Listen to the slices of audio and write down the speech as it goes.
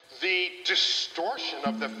The distortion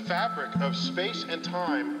of the fabric of space and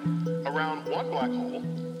time around one black hole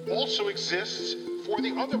also exists for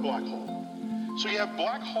the other black hole. So you have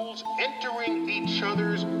black holes entering each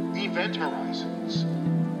other's event horizons.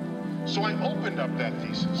 So I opened up that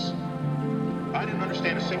thesis. I didn't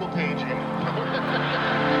understand a single page in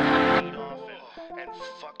and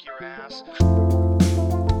fuck your ass.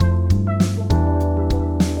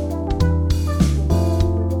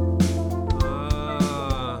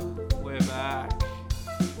 We're back.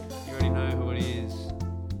 You already know who it is,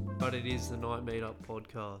 but it is the Night Meetup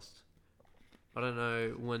podcast. I don't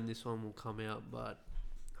know when this one will come out, but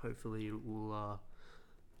hopefully it will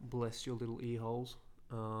bless your little ear holes.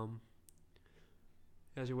 How's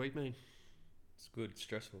your week been? It's good,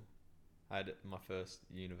 stressful. I had my first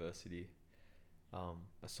university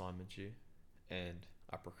assignment due, and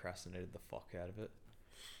I procrastinated the fuck out of it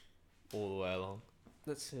all the way along.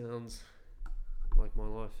 That sounds like my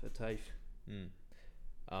life at TAFE.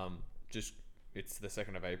 Just it's the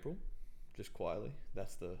 2nd of April, just quietly.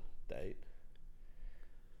 That's the date.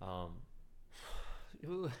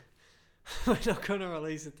 We're not going to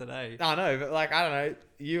release it today. I know, but like I don't know.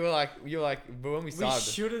 You were like, but when we started,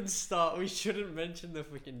 We shouldn't mention the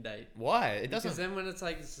freaking date. why? It doesn't. Because then when it's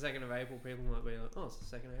like it's the 2nd of April, people might be like, oh, it's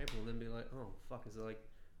the 2nd of April, and then be like, oh, fuck, is it like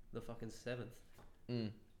the fucking 7th?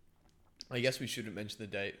 I guess we shouldn't mention the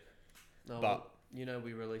date. No, But- well, you know,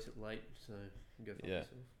 we release it late, so go fuck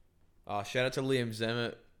yourself. Shout out to Liam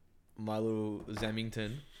Zemmett, my little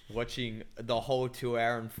Zemmington, watching the whole 2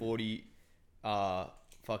 hour and 40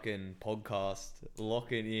 fucking podcast,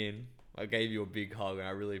 locking in. I gave you a big hug and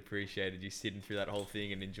I really appreciated you sitting through that whole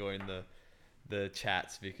thing and enjoying the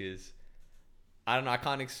chats, because I don't know, I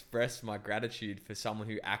can't express my gratitude for someone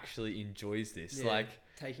who actually enjoys this. Yeah, like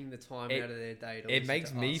taking the time it- out of their day to it listen makes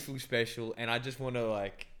to me us. feel special, and I just want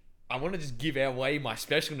to just give away my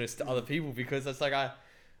specialness to other people, because it's like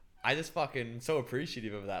I just fucking so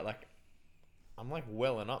appreciative of that. Like I'm like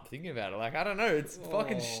welling up thinking about it. Like I don't know, it's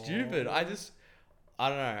fucking stupid. I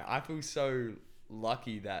don't know. I feel so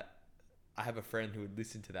lucky that I have a friend who would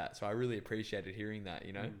listen to that. So I really appreciated hearing that,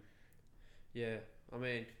 you know? Yeah, I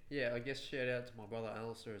mean, yeah, I guess shout out to my brother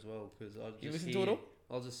Alistair as well, because You listen to it all?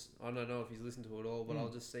 I don't know if he's listened to it all, but I'll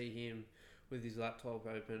just see him with his laptop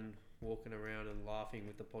open, walking around and laughing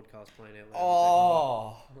with the podcast playing out loud.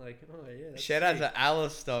 Oh, Like, oh yeah. That's shout out sick. to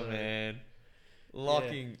Alistair, So, man.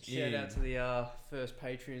 Locking yeah, in. shout out to the first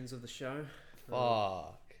Patreons of the show.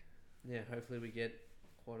 Fuck. Yeah, hopefully we get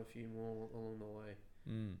quite a few more along the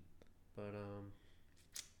way. But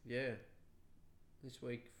yeah, this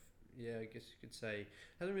week, yeah, I guess you could say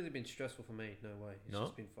hasn't really been stressful for me. No way. It's No?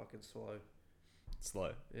 just been fucking slow.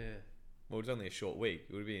 Slow. Yeah. Well, it's only a short week.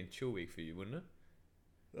 It would be a chill week for you, wouldn't it?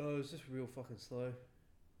 Oh, it was just real fucking slow.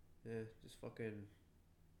 Yeah, just fucking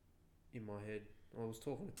in my head. I was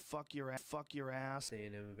talking to Fuck your ass.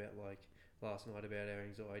 C&M about like last night about our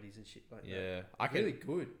anxieties and shit like that. Yeah. I can, Really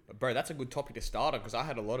good. Bro, that's a good topic to start on, because I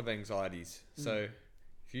had a lot of anxieties. So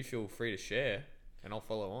if you feel free to share, and I'll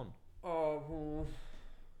follow on. Oh, well,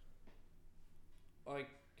 I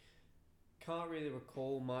can't really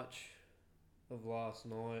recall much of last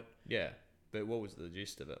night. Yeah. But what was the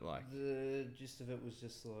gist of it like? The gist of it was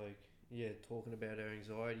just like, yeah, talking about our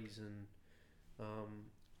anxieties and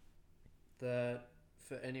that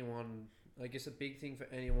for anyone, I guess a big thing for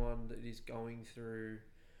anyone that is going through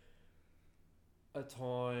a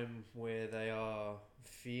time where they are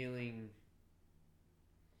feeling,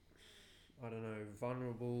 I don't know,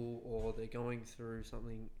 vulnerable, or they're going through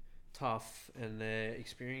something tough and they're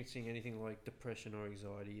experiencing anything like depression or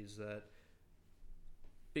anxiety, is that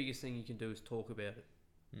biggest thing you can do is talk about it.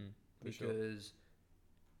 For sure. Because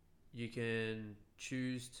you can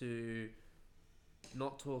choose to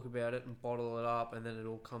not talk about it and bottle it up, and then it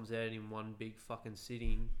all comes out in one big fucking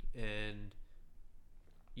sitting, and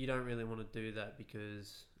you don't really want to do that,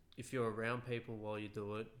 because if you're around people while you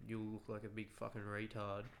do it, you'll look like a big fucking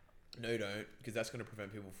retard. No, don't, because that's going to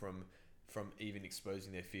prevent people from even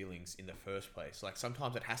exposing their feelings in the first place. Like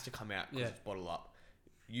sometimes it has to come out because Yeah. it's bottled up.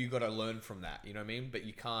 You got to learn from that, you know what I mean? But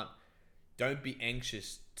you can't. Don't be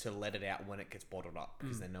anxious to let it out when it gets bottled up,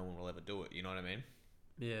 because then no one will ever do it. You know what I mean?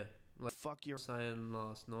 Yeah. Like Fuck your saying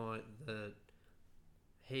last night that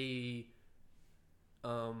he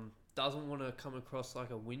doesn't want to come across like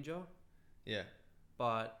a whinger, Yeah.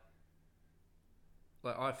 but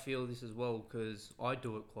like I feel this as well, because I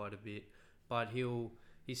do it quite a bit. But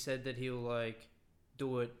he said that he'll like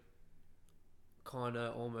do it kind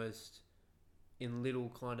of almost in little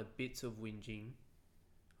kind of bits of whinging.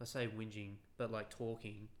 I say whinging, but like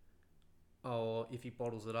talking. Or if he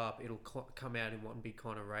bottles it up, it'll come out in one big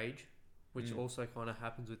kind of rage. which also kind of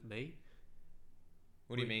happens with me.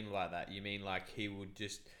 What do you mean by that? You mean like he would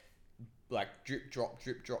just like drip drop,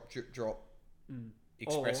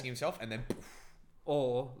 expressing himself, and then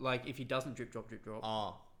Or like if he doesn't drip drop,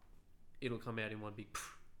 oh, it'll come out in one big.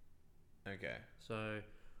 okay. So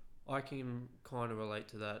I can kind of relate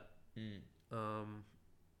to that.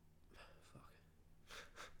 Fuck.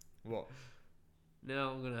 What?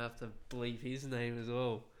 Now I'm gonna have to bleep his name as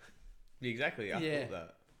well. Exactly. I Yeah. thought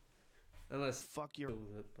that. Unless Fuck your.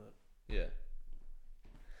 with it, but Yeah.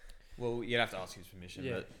 Well, you'd have to ask his permission,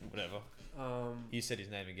 Yeah. but whatever. You said his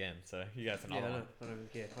name again, so you got another one. I don't even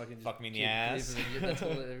care. I can just Fuck me in the keep ass. bleeping it. That's all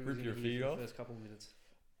that Rip everyone's your gonna hear feet for off. the first couple of minutes.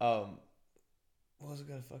 What was I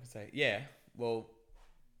gonna fucking say? Yeah. Well,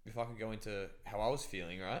 if I could go into how I was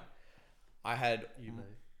feeling, right? I had. You may.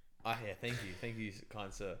 Yeah. Thank you,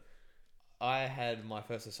 kind sir. I had my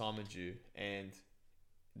first assignment due, and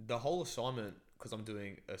the whole assignment, because I'm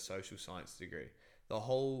doing a social science degree, the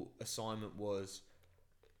whole assignment was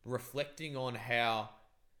reflecting on how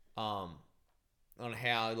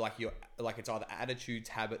like your like it's either attitudes,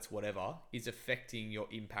 habits, whatever is affecting your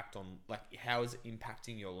impact on like how is it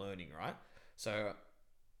impacting your learning, right? So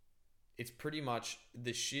it's pretty much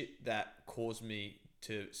the shit that caused me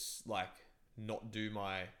to like not do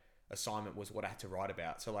my assignment was what I had to write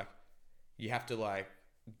about. So like you have to like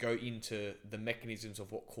go into the mechanisms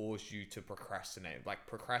of what caused you to procrastinate. Like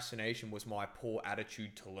procrastination was my poor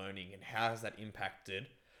attitude to learning, and how has that impacted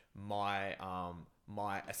my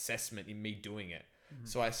my assessment in me doing it.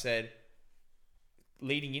 So I said,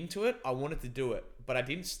 leading into it, I wanted to do it, but I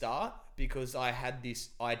didn't start because I had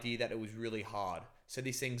this idea that it was really hard. So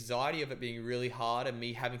this anxiety of it being really hard and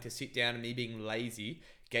me having to sit down and me being lazy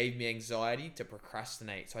gave me anxiety to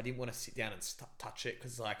procrastinate. So I didn't want to sit down and touch it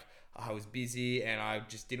because like I was busy and I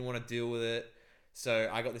just didn't want to deal with it. So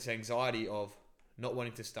I got this anxiety of not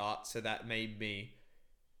wanting to start. So that made me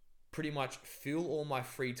pretty much fill all my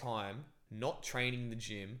free time not training in the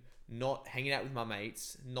gym, not hanging out with my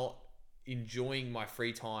mates, not enjoying my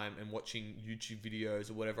free time and watching YouTube videos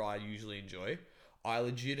or whatever I usually enjoy. I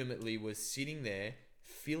legitimately was sitting there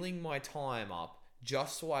filling my time up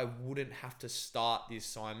just so I wouldn't have to start the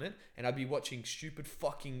assignment, and I'd be watching stupid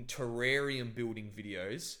fucking terrarium building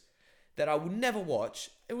videos that I would never watch.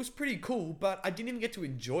 It was pretty cool, but I didn't even get to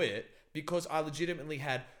enjoy it because I legitimately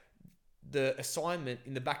had the assignment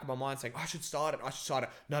in the back of my mind saying, I should start it.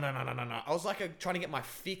 No. I was like trying to get my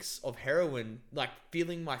fix of heroin, like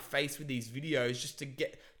feeling my face with these videos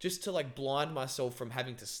just to like blind myself from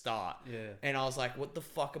having to start. Yeah. And I was like, what the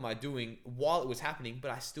fuck am I doing while it was happening?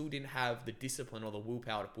 But I still didn't have the discipline or the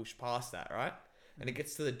willpower to push past that, right? And it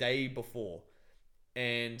gets to the day before.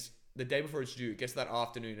 And the day before it's due, it gets to that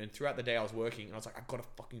afternoon. And throughout the day I was working and I was like, I gotta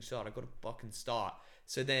fucking start.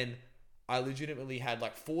 So then I legitimately had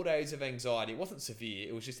like 4 days of anxiety. It wasn't severe.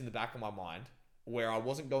 It was just in the back of my mind where I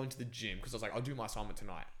wasn't going to the gym because I was like, I'll do my assignment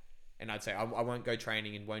tonight. And I'd say, I won't go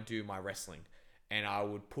training and won't do my wrestling. And I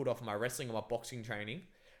would put off my wrestling and my boxing training.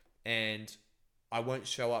 And I won't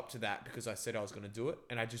show up to that because I said I was going to do it.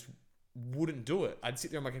 And I just wouldn't do it. I'd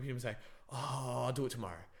sit there on my computer and say, oh, I'll do it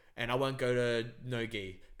tomorrow. And I won't go to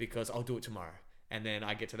no-gi because I'll do it tomorrow. And then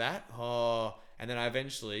I get to that. And then I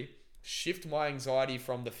eventually shift my anxiety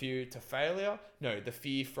from the fear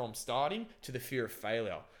from starting to the fear of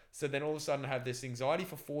failure. So then all of a sudden I have this anxiety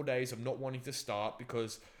for 4 days of not wanting to start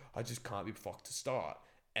because I just can't be fucked to start.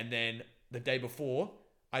 And then the day before,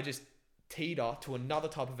 I just teeter to another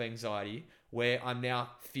type of anxiety where I'm now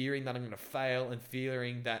fearing that I'm going to fail and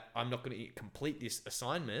fearing that I'm not going to complete this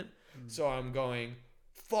assignment. So I'm going,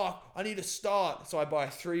 fuck, I need to start. So I buy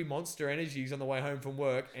 3 Monster Energies on the way home from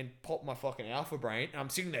work and pop my fucking Alpha Brain. And I'm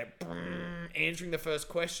sitting there answering the first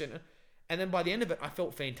question. And then by the end of it, I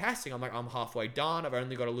felt fantastic. I'm like, I'm halfway done. I've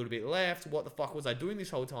only got a little bit left. What the fuck was I doing this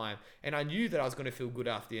whole time? And I knew that I was going to feel good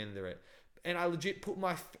after the end of it. And I legit put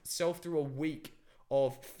myself through a week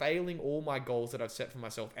of failing all my goals that I've set for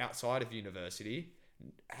myself outside of university,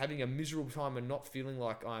 having a miserable time and not feeling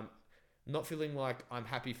like I'm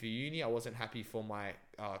happy for uni. I wasn't happy for my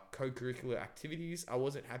co-curricular activities. I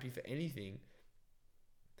wasn't happy for anything.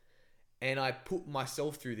 And I put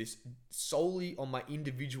myself through this solely on my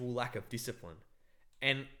individual lack of discipline.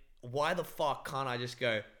 And why the fuck can't I just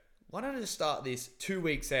go, why don't I just start this 2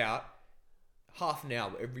 weeks out, half an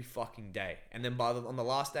hour every fucking day? And then on the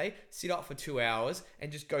last day, sit up for 2 hours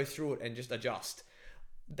and just go through it and just adjust.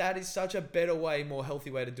 That is such a better way, more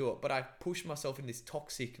healthy way to do it. But I pushed myself in this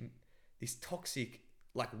toxic,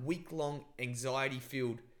 like week-long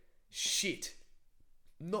anxiety-filled shit.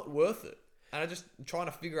 Not worth it. And I'm just trying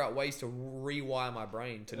to figure out ways to rewire my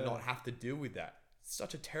brain to not have to deal with that.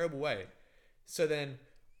 Such a terrible way. So then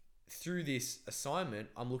through this assignment,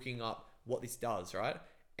 I'm looking up what this does, right?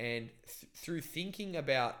 And through thinking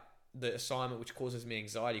about the assignment, which causes me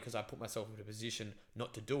anxiety because I put myself into a position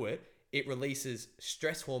not to do it, it releases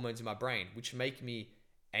stress hormones in my brain, which make me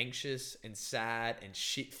anxious and sad and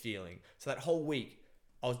shit feeling. So that whole week,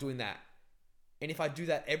 I was doing that. And if I do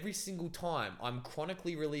that every single time, I'm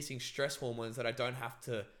chronically releasing stress hormones that I don't have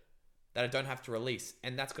to release,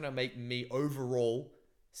 and that's gonna make me overall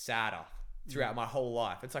sadder throughout my whole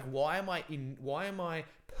life. It's like, why am I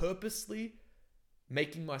purposely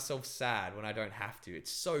making myself sad when I don't have to?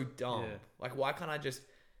 It's so dumb. Yeah. Like, why can't I just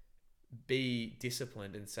be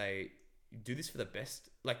disciplined and say, do this for the best?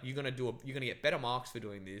 Like, you're gonna get better marks for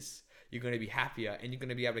doing this. You're gonna be happier, and you're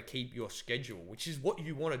gonna be able to keep your schedule, which is what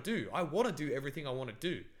you want to do. I want to do everything I want to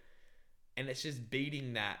do, and it's just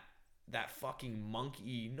beating that fucking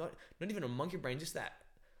monkey, not even a monkey brain, just that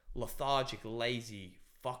lethargic, lazy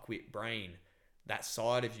fuckwit brain, that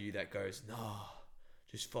side of you that goes, nah,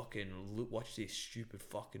 just fucking watch this stupid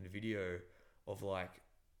fucking video of like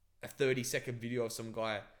a 30-second video of some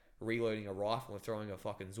guy reloading a rifle and throwing a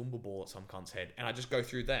fucking Zumba ball at some cunt's head, and I just go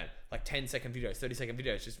through them, like 10-second videos, 30-second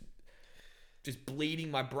videos, just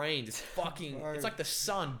bleeding my brain, just fucking, it's like the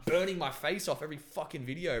sun burning my face off every fucking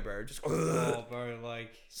video, bro. Just Oh, bro,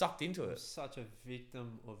 like sucked into I'm it. such a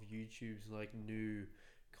victim of YouTube's like new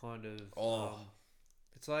kind of. Oh.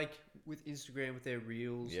 It's like with Instagram with their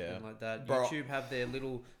reels Yeah. and like that. Bro. YouTube have their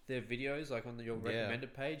videos like on your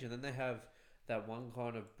recommended page, and then they have that one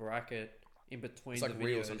kind of bracket in between It's like the videos.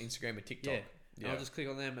 reels on Instagram and TikTok. Yeah. And I'll just click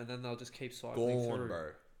on them, and then they'll just keep cycling gone, through. bro.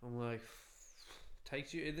 I'm like,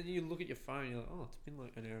 takes you, and then you look at your phone, and you're like, oh, it's been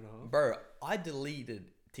like an hour and a half. Bro, I deleted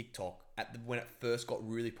TikTok when it first got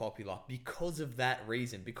really popular because of that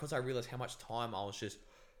reason. Because I realized how much time I was just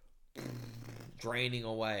draining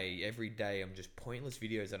away every day. I'm just pointless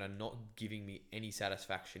videos that are not giving me any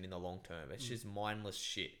satisfaction in the long term. It's just mindless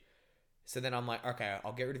shit. So then I'm like, okay,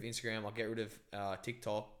 I'll get rid of Instagram. I'll get rid of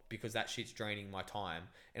TikTok because that shit's draining my time.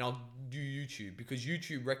 And I'll do YouTube because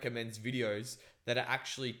YouTube recommends videos that are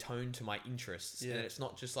actually toned to my interests. Yeah. And it's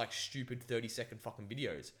not just like stupid 30-second fucking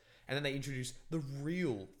videos. And then they introduce the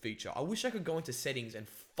reel feature. I wish I could go into settings and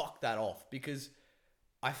fuck that off, because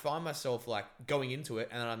I find myself like going into it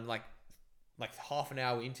and I'm like half an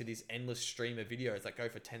hour into this endless stream of videos that go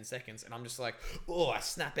for 10 seconds, and I'm just like, oh, I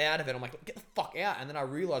snap out of it. I'm like, get the fuck out. And then I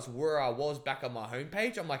realize where I was back on my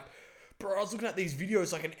homepage. I'm like, bro, I was looking at these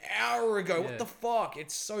videos like an hour ago. Yeah. What the fuck?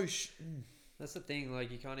 It's so That's the thing,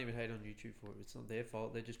 like, you can't even hate on YouTube for it. It's not their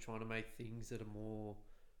fault. They're just trying to make things that are more,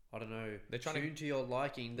 I don't know, They're trying tuned to your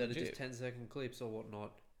liking, that are Legit. just 10-second clips or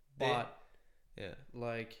whatnot. They're- But, yeah.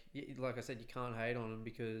 like I said, you can't hate on them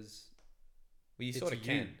because Well, you it's sort of you.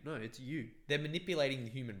 can. No, it's you. They're manipulating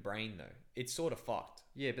the human brain though. It's sort of fucked.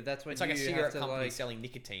 Yeah, but that's when It's like you a have cigarette to, company like, selling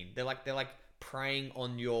nicotine. They're like preying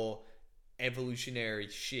on your evolutionary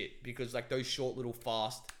shit, because like those short little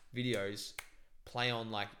fast videos play on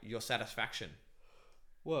like your satisfaction.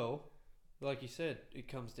 well, like you said, it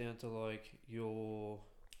comes down to like your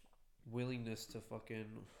willingness to fucking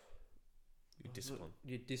Your discipline.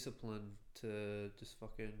 your discipline to just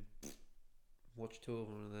fucking watch two of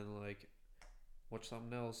them and then like watch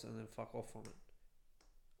something else and then fuck off from it.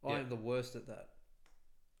 I Yeah. am the worst at that.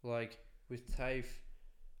 Like with TAFE,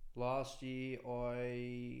 last year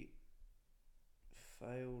I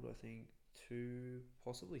failed, I think, 2,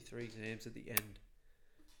 possibly 3 exams at the end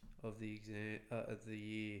of the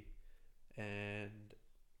year, and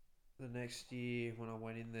the next year when I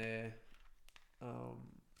went in there,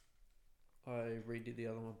 I redid the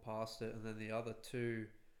other one, passed it, and then the other 2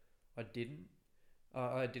 I didn't.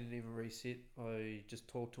 I didn't even resit. I just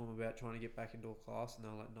talked to them about trying to get back into a class, and they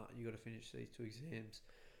were like, "No, you got to finish these 2 exams."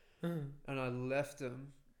 And I left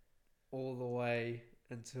them all the way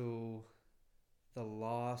until the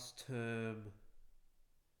last term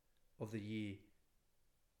of the year.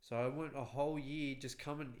 So I went a whole year just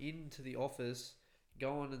coming into the office,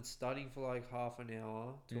 going and studying for like half an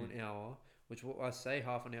hour to an hour, which what I say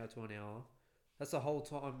half an hour to an hour. That's the whole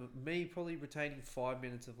time. Me probably retaining 5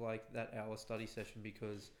 minutes of like that hour study session,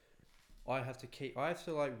 because I have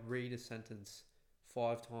to like read a sentence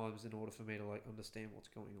 5 times in order for me to like understand what's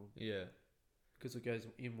going on, Yeah. because it goes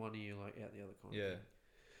in one ear like out the other kind of Yeah. thing.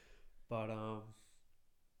 But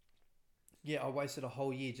yeah, I wasted a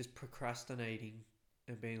whole year just procrastinating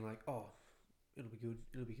and being like, oh, it'll be good,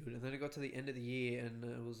 and then it got to the end of the year and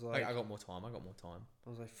it was like, I got more time. I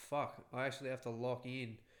was like, fuck, I actually have to lock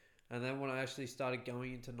in. And then when I actually started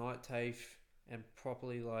going into night TAFE and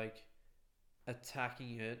properly like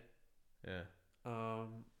attacking it, Yeah.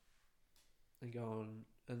 and going,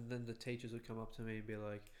 and then the teachers would come up to me and be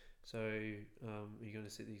like, So, are you going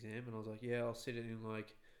to sit the exam? And I was like, yeah, I'll sit it in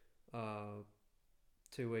like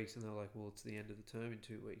 2 weeks. And they're like, well, it's the end of the term in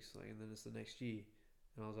 2 weeks. Like, and then it's the next year.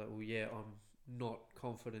 And I was like, well, yeah, I'm not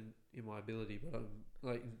confident in my ability, but I'm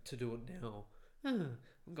like to do it now. I'm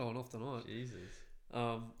going off tonight. Jesus.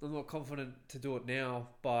 I'm not confident to do it now,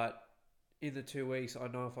 but in the 2 weeks, I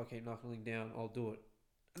know if I keep knuckling down, I'll do it.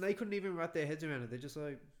 And they couldn't even wrap their heads around it. They're just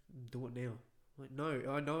like, do it now. I'm like, no,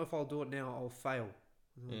 I know if I'll do it now, I'll fail.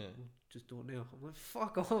 I'm like, Yeah. well, just do it now. I'm like,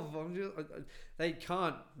 fuck off. They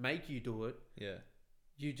can't make you do it. Yeah.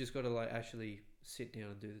 You just got to like actually sit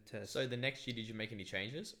down and do the test. So the next year, did you make any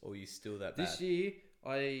changes, or are you still that bad? This year,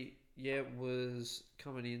 I was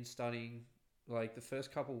coming in studying. Like the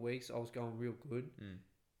first couple of weeks, I was going real good,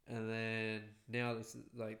 and then now it's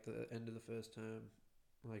like the end of the first term.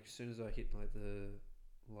 Like as soon as I hit like the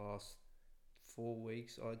last 4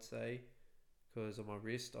 weeks, I'd say, because of my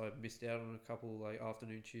wrist, I missed out on a couple like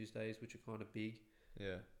afternoon Tuesdays, which are kind of big.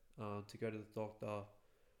 Yeah. To go to the doctor,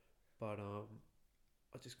 but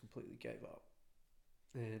I just completely gave up,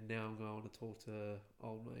 and now I'm going to talk to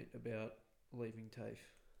old mate about leaving TAFE.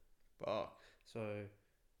 Fuck. So,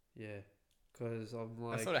 yeah. Because I'm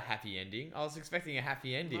like... That's not a happy ending. I was expecting a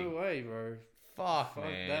happy ending. No way, bro. Fuck, Fuck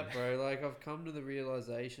man. that, bro. Like, I've come to the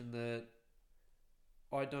realization that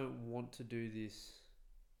I don't want to do this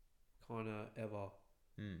kind of ever.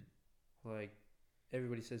 Like,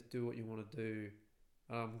 everybody says do what you want to do.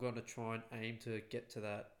 I'm going to try and aim to get to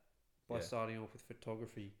that by starting off with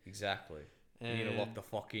photography. Exactly. And You need to lock the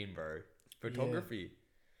fuck in, bro. Photography.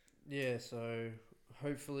 Yeah, so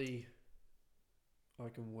hopefully I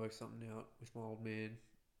can work something out with my old man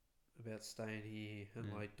about staying here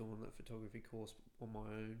and like doing that photography course on my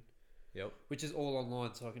own. Yep. Which is all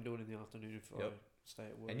online, so I can do it in the afternoon if I stay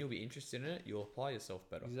at work. And you'll be interested in it. You'll apply yourself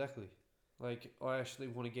better. Exactly. Like, I actually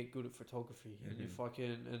want to get good at photography. And if I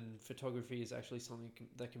can... And photography is actually something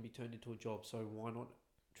that can be turned into a job, so why not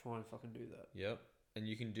try and fucking do that? Yep. And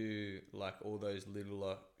you can do, like, all those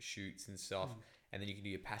little shoots and stuff. And then you can do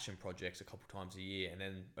your passion projects a couple times a year. And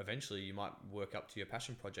then eventually you might work up to your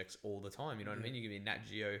passion projects all the time. You know what I mean? You can be a Nat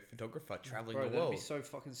Geo photographer traveling the world. That'd be so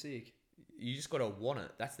fucking sick. You just got to want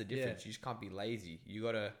it. That's the difference. You just can't be lazy. You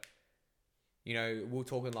got to... You know, we were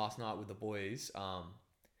talking last night with the boys.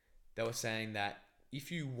 They were saying that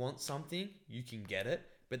if you want something, you can get it.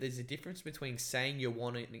 But there's a difference between saying you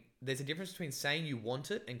want it. There's a difference between saying you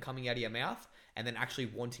want it and coming out of your mouth, and then actually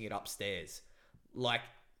wanting it upstairs. Like,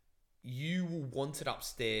 you will want it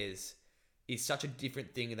upstairs is such a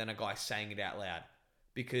different thing than a guy saying it out loud.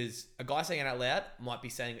 Because a guy saying it out loud might be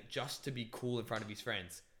saying it just to be cool in front of his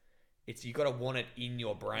friends. It's you got to want it in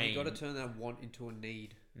your brain. You got to turn that want into a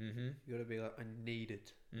need. Mm-hmm. You got to be like, I need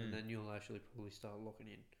it, and then you'll actually probably start locking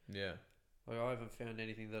in. Yeah. Like, I haven't found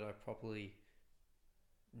anything that I properly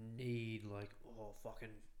need. Like, oh fucking,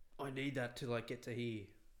 I need that to like get to here.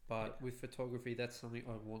 But with photography, that's something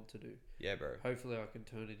I want to do. Yeah, bro. Hopefully, I can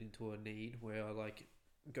turn it into a need where I like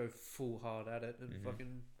go full hard at it and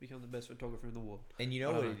fucking become the best photographer in the world. And you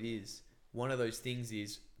know what it is? One of those things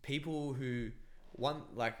is people who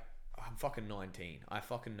I'm fucking 19. I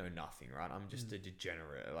fucking know nothing, right? I'm just a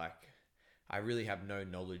degenerate. Like, I really have no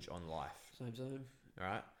knowledge on life. Same.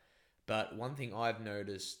 Right? But one thing I've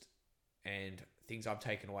noticed and things I've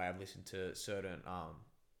taken away, I've listened to certain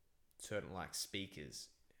like speakers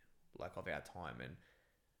like of our time, and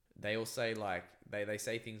they all say like they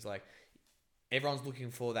say things like everyone's looking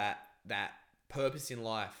for that purpose in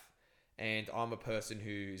life, and I'm a person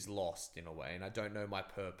who's lost in a way, and I don't know my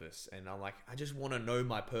purpose, and I'm like, I just want to know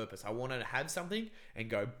my purpose. I want to have something and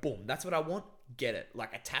go boom, that's what I want, get it,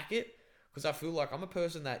 like attack it, because I feel like I'm a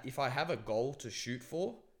person that if I have a goal to shoot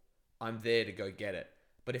for, I'm there to go get it.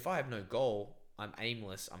 But if I have no goal, I'm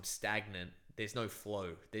aimless, I'm stagnant, there's no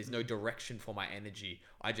flow, there's no direction for my energy.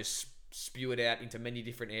 I just spew it out into many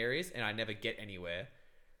different areas and I never get anywhere.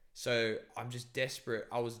 So I'm just desperate.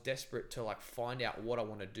 I was desperate to like find out what I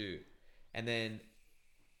want to do. And then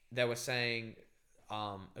they were saying,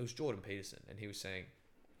 it was Jordan Peterson, and he was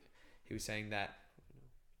saying that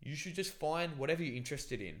you should just find whatever you're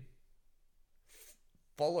interested in.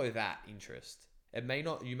 Follow that interest. You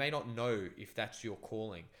may not know if that's your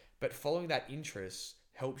calling, but following that interest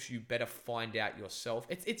helps you better find out yourself.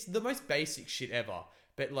 It's the most basic shit ever,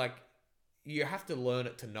 but like you have to learn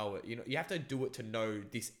it to know it. You know, you have to do it to know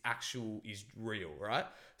this actual is real, right?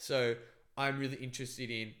 So I'm really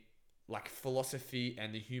interested in like philosophy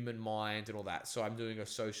and the human mind and all that. So I'm doing a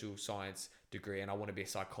social science degree and I want to be a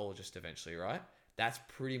psychologist eventually, right? That's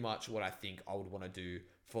pretty much what I think I would want to do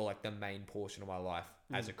for like the main portion of my life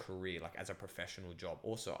as a career, like as a professional job.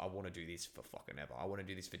 Also, I want to do this for fucking ever. I want to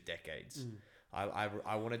do this for decades.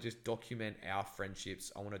 I want to just document our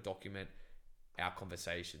friendships. I want to document our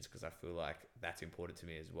conversations because I feel like that's important to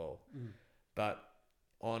me as well. But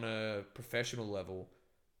on a professional level,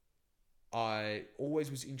 I always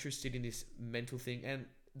was interested in this mental thing. And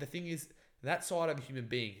the thing is, that side of a human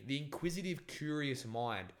being, the inquisitive, curious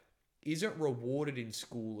mind, isn't rewarded in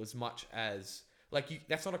school as much as,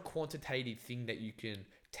 that's not a quantitative thing that you can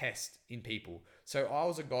test in people. So I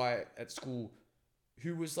was a guy at school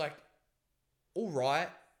who was like, all right,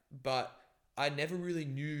 but I never really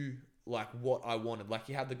knew like what I wanted. Like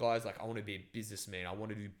you had the guys like, I want to be a businessman. I want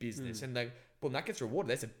to do business. And like, boom, that gets rewarded.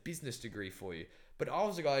 That's a business degree for you. But I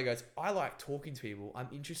was the guy who goes, I like talking to people. I'm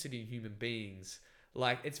interested in human beings.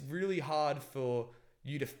 Like it's really hard for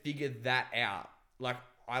you to figure that out. Like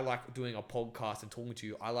I like doing a podcast and talking to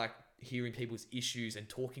you. I like hearing people's issues and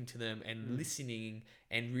talking to them and listening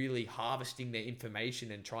and really harvesting their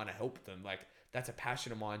information and trying to help them. Like that's a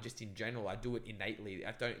passion of mine just in general. I do it innately.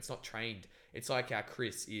 It's not trained. It's like how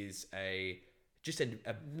Chris is a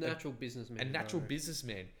natural businessman. A natural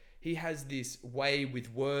businessman. He has this way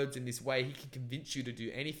with words and this way he can convince you to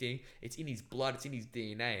do anything. It's in his blood. It's in his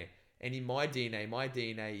DNA. And in my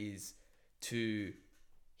DNA is to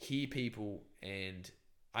hear people. And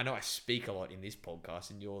I know I speak a lot in this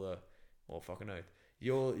podcast and you're the, fucking oath.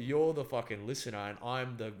 You're the fucking listener and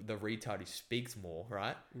I'm the retard who speaks more,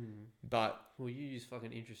 right? But well, you use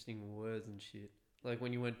fucking interesting words and shit. Like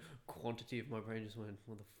when you went quantitative, my brain just went,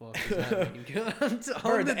 "What the fuck is happening?"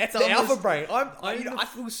 Bro, that's the alpha brain. I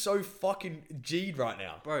feel so fucking G'd right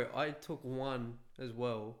now. Bro, I took one as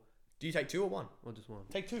well. Do you take two or one? Or just one?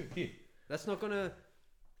 Take two. Here. That's not gonna.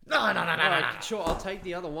 No. Sure, I'll take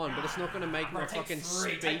the other one, but it's not gonna make my fucking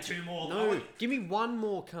three, speech. take two more. No, give me one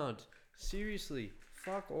more, cunt. Seriously,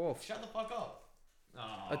 fuck off. Shut the fuck up.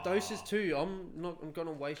 A dose is two. I'm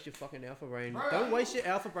gonna waste your fucking alpha brain. Bro. Don't waste your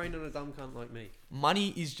alpha brain on a dumb cunt like me.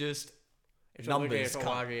 Money is just numbers.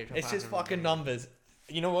 It's just fucking numbers.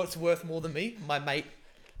 You know what's worth more than me? My mate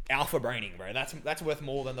alpha braining, bro. That's worth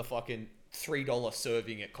more than the fucking $3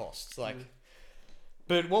 serving it costs. Like,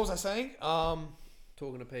 but what was I saying?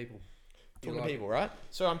 Talking to people. Talking to people, right?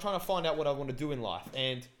 So I'm trying to find out what I want to do in life,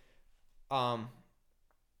 and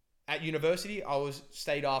at university, I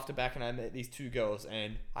stayed after back and I met these two girls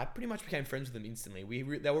and I pretty much became friends with them instantly.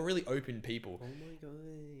 They were really open people. Oh my god.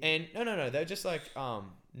 And no, they're just like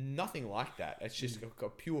nothing like that. It's just a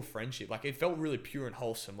pure friendship. Like it felt really pure and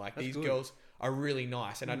wholesome. Like That's these good. girls are really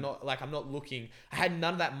nice, and I'm not looking. I had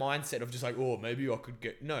none of that mindset of just like, oh, maybe I could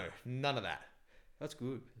get. No, none of that. That's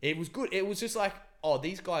good. It was good. It was just like, oh,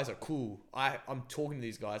 these guys are cool. I'm talking to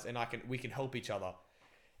these guys and we can help each other.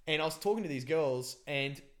 And I was talking to these girls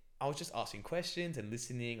and I was just asking questions and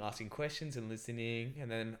listening,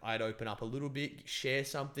 and then I'd open up a little bit, share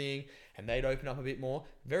something, and they'd open up a bit more.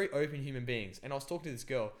 Very open human beings. And I was talking to this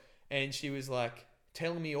girl, and she was like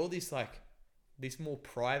telling me all this this more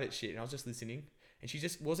private shit, and I was just listening, and she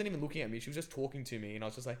just wasn't even looking at me. She was just talking to me, and I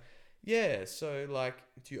was just like, yeah, so like,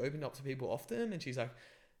 do you open up to people often? And she's like,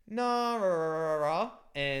 nah,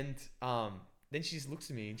 and then she just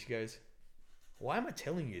looks at me and she goes, why am I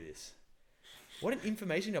telling you this? What an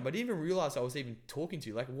information dump. I didn't even realize I was even talking to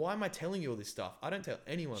you. Like, why am I telling you all this stuff? I don't tell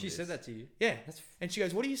anyone She this. said that to you? Yeah. And she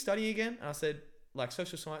goes, what are you studying again? And I said, like,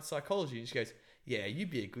 social science, psychology. And she goes, yeah, you'd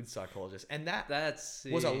be a good psychologist. And that's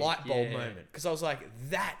was a light bulb moment. Because I was like,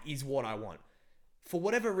 that is what I want. For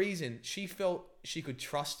whatever reason, she felt she could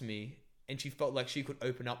trust me and she felt like she could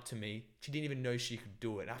open up to me. She didn't even know she could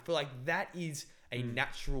do it. And I feel like that is a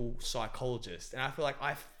natural psychologist. And I feel like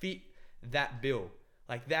I fit that bill.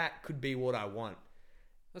 Like, that could be what I want.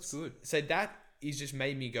 That's good. So that is just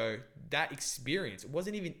made me go, that experience, it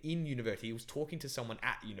wasn't even in university. It was talking to someone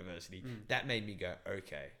at university. That made me go,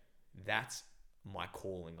 okay, that's my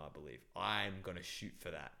calling, I believe. I'm going to shoot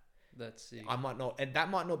for that. That's sick. I might not, and that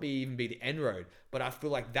might not even be the end road, but I feel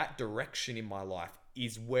like that direction in my life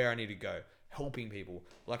is where I need to go, helping people.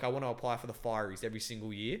 Like, I want to apply for the Fireys every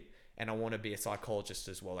single year, and I want to be a psychologist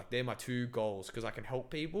as well. Like, they're my two goals, because I can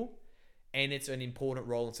help people, and it's an important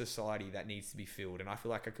role in society that needs to be filled, and I feel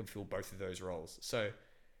like I can fill both of those roles. So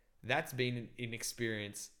that's been an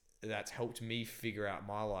experience that's helped me figure out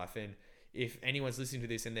my life. And if anyone's listening to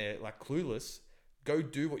this and they're like clueless, go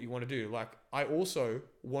do what you want to do. Like, I also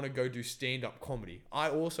want to go do stand-up comedy. I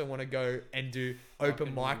also want to go and do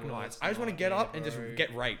open mic nights. I just want to get up and just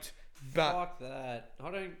get raped. But fuck that.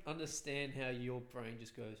 I don't understand how your brain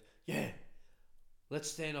just goes, yeah, let's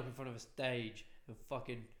stand up in front of a stage and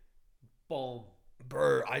fucking bomb.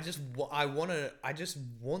 Bro, I just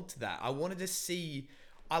want that. I wanted to see.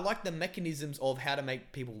 I like the mechanisms of how to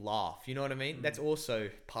make people laugh. You know what I mean? That's also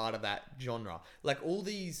part of that genre. Like all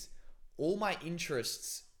these all my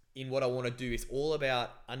interests in what I want to do is all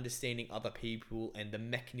about understanding other people and the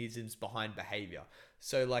mechanisms behind behavior.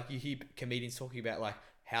 So like you hear comedians talking about like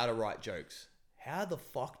how to write jokes. How the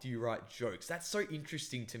fuck do you write jokes? That's so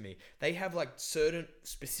interesting to me. They have like certain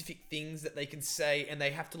specific things that they can say and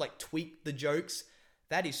they have to like tweak the jokes.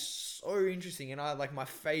 That is so interesting. And I like my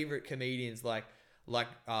favorite comedians like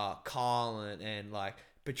Carlin and like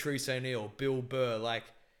Patrice O'Neill, Bill Burr, like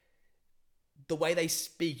the way they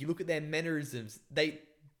speak, you look at their mannerisms,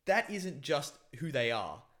 that isn't just who they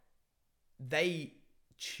are. They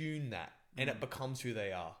tune that and it becomes who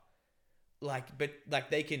they are. But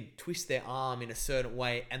they can twist their arm in a certain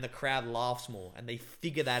way and the crowd laughs more and they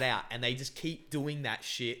figure that out and they just keep doing that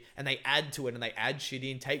shit and they add to it and they add shit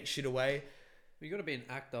in, take shit away. You got to be an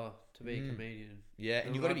actor to be a comedian. Yeah,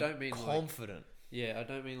 and you got to be confident. I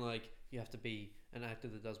don't mean like you have to be an actor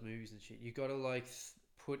that does movies and shit. You got to like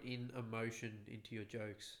put in emotion into your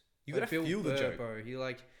jokes. You got to feel the joke, bro. He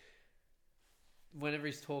like whenever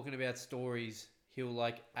he's talking about stories, he'll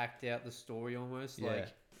like act out the story almost like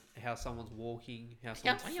how someone's walking, how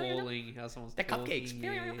someone's falling, how someone's talking.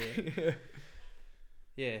 Cupcakes.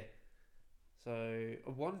 Yeah. So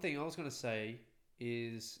one thing I was gonna say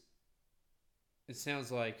is, it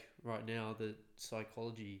sounds like right now that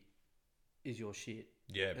psychology is your shit.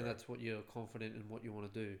 Yeah, and that's what you're confident in what you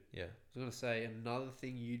want to do. Yeah. I was gonna say another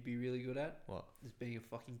thing you'd be really good at. What? Is being a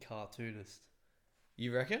fucking cartoonist.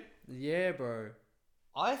 You reckon? Yeah, bro.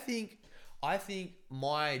 I think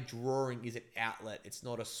my drawing is an outlet. It's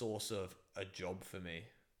not a source of a job for me.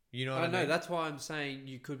 You know what I mean? I know. That's why I'm saying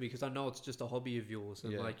you could, because I know it's just a hobby of yours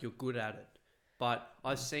and like you're good at it. But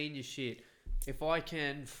I've seen your shit. If I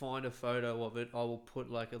can find a photo of it, I will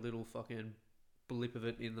put like a little fucking blip of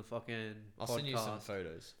it in the fucking I'll podcast. send you some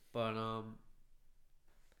photos. But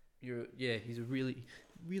he's a really,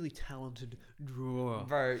 really talented drawer.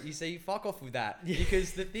 Bro, you see, fuck off with that.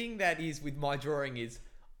 Because the thing that is with my drawing is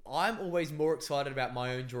I'm always more excited about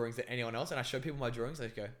my own drawings than anyone else. And I show people my drawings, they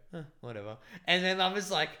just go, whatever. And then I'm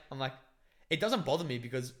like, it doesn't bother me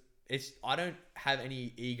because I don't have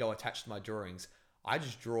any ego attached to my drawings. I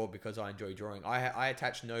just draw because I enjoy drawing. I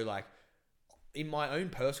attach no like, in my own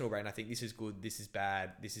personal brain, I think this is good, this is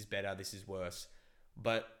bad, this is better, this is worse.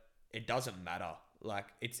 But it doesn't matter. Like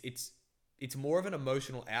it's more of an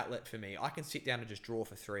emotional outlet for me. I can sit down and just draw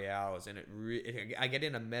for 3 hours and I get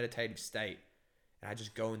in a meditative state and I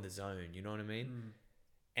just go in the zone. You know what I mean?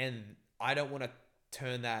 And I don't want to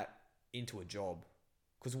turn that into a job,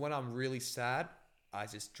 because when I'm really sad, I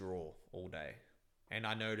just draw all day. And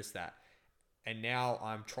I notice that. And now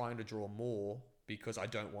I'm trying to draw more because I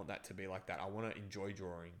don't want that to be like that. I want to enjoy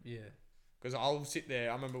drawing. Yeah. Because I'll sit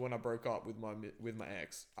there. I remember when I broke up with my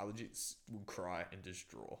ex, I legit would cry and just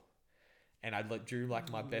draw. And I'd drew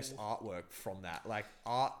like my best artwork from that. Like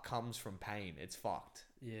art comes from pain. It's fucked.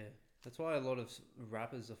 Yeah. That's why a lot of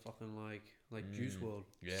rappers are fucking like Juice WRLD.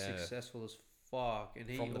 Yeah. Successful as fuck. And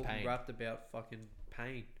he From the pain. rapped about fucking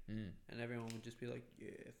pain. And everyone would just be like, yeah,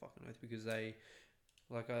 fucking oath. Because they,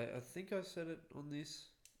 like I think I said it on this,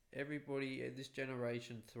 everybody, this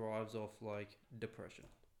generation thrives off like depression.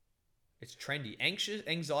 It's trendy.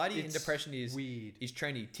 Anxiety and depression is weird. Is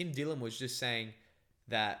trendy. Tim Dillon was just saying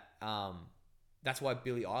that that's why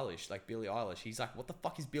Billie Eilish, he's like, what the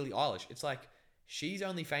fuck is Billie Eilish? It's like, she's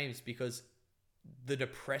only famous because the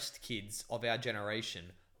depressed kids of our generation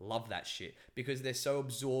love that shit, because they're so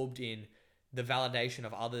absorbed in the validation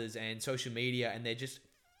of others and social media, and they're just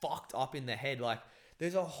fucked up in their head. Like,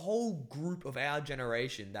 there's a whole group of our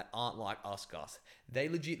generation that aren't like us, Gus. They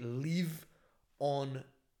legit live on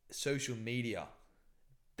social media.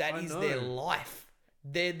 That is their life.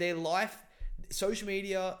 Their life, social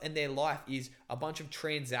media and their life is a bunch of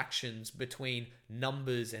transactions between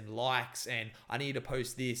numbers and likes, and I need to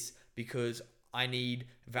post this because I need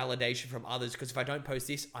validation from others, because if I don't post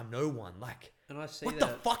this, I'm no one. Like, and I see what that,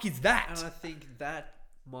 the fuck is that? And I think that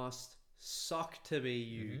must suck to be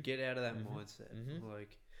you. Get out of that mindset.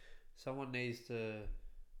 Like, someone needs to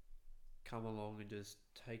come along and just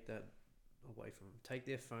take that away from them. Take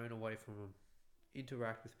their phone away from them.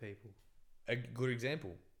 Interact with people. A good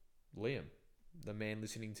example, Liam, the man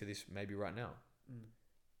listening to this maybe right now,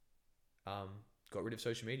 got rid of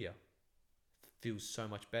social media. Feels so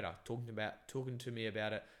much better. Talking to me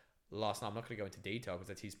about it last night. I'm not going to go into detail because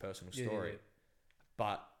that's his personal story. Yeah.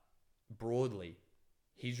 But broadly,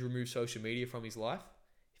 he's removed social media from his life.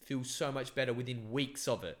 Feels so much better within weeks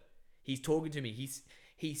of it. He's talking to me.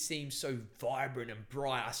 He seems so vibrant and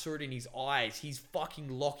bright. I saw it in his eyes. He's fucking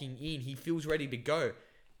locking in. He feels ready to go.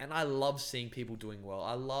 And I love seeing people doing well.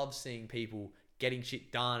 I love seeing people getting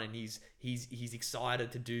shit done, and he's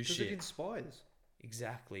excited to do shit. It inspires.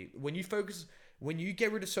 Exactly. When you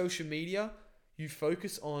get rid of social media, you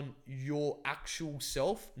focus on your actual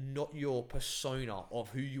self, not your persona of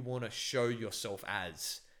who you want to show yourself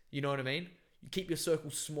as. You know what I mean? You keep your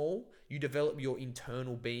circle small. You develop your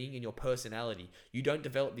internal being and your personality. You don't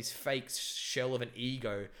develop this fake shell of an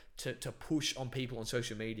ego to push on people on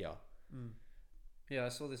social media. Yeah, I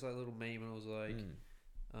saw this like little meme and I was like,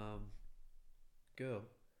 girl,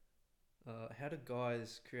 how do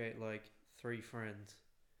guys create like 3 friends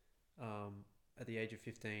at the age of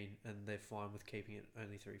 15 and they're fine with keeping it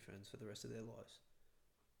only 3 friends for the rest of their lives?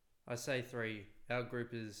 I say 3. Our group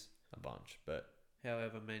is A bunch, but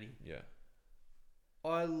however many. yeah.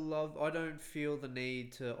 I don't feel the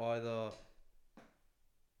need to either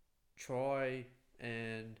try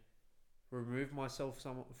and remove myself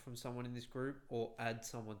from someone in this group or add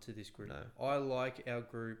someone to this group. No. I like our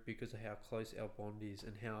group because of how close our bond is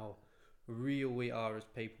and how real we are as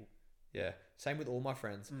people. Yeah. Same with all my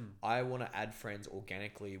friends. I want to add friends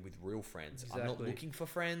organically with real friends. I'm not Exactly. looking for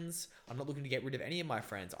friends. I'm not looking to get rid of any of my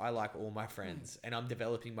friends. I like all my friends and I'm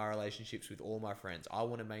developing my relationships with all my friends. I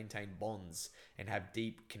want to maintain bonds and have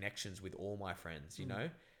deep connections with all my friends, you know?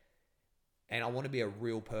 And I want to be a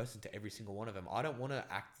real person to every single one of them. I don't want to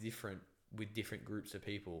act different with different groups of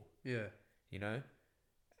people, Yeah. you know?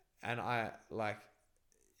 And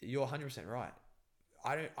you're 100% right.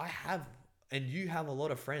 I have, and you have a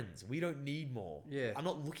lot of friends. We don't need more. Yeah. I'm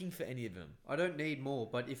not looking for any of them. I don't need more,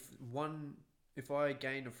 but if I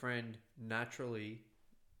gain a friend naturally,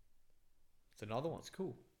 It's another one. it's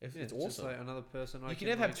cool. It's Just awesome. like another person. You can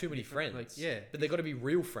never have too many friends. Like, yeah, But they got to be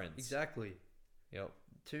real friends. exactly. Yep.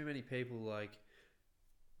 Too many people like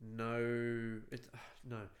no.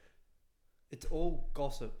 It's all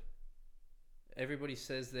gossip. Everybody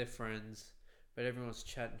says they're friends, but everyone's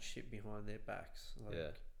chatting shit behind their backs. Like,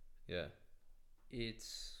 Yeah.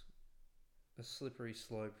 it's a slippery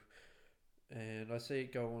slope, and I see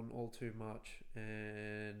it go on all too much.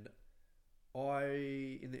 And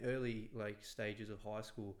in the early like stages of high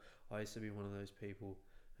school, I used to be one of those people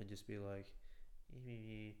and just be like,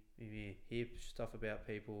 hear stuff about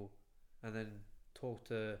people, and then talk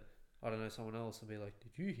to someone else and be like,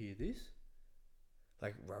 "Did you hear this?"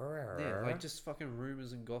 Like, Yeah, like just fucking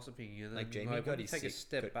rumors and gossiping. And then, Like Jamie when got you his take a sick-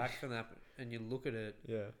 step got- back from that and you look at it.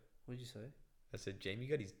 Yeah. What did you say? I said, Jamie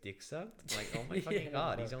got his dick sucked? Like, oh my Yeah. fucking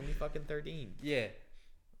god, he's only fucking 13. Yeah,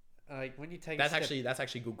 like when you take That's a step,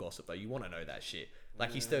 actually good gossip though. You want to know that shit.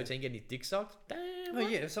 Like he's 13 getting his dick sucked. Damn. Oh what?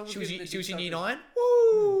 yeah, if someone's She was getting their she was dick in year sucked, 9.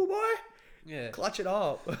 Woo, boy. Yeah, Clutch it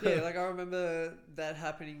up. yeah. Like I remember that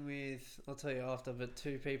happening with, I'll tell you after, but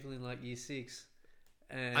 2 people in like year 6.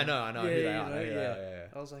 And I know who they are. I know who they are, yeah.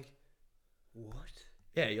 I was like, what?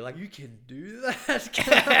 Yeah, you're like, You can do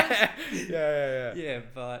that? yeah. Yeah,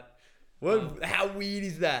 but Well, how weird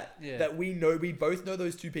is that? Yeah. That we both know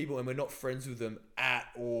those 2 people and we're not friends with them at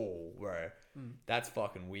all, bro. That's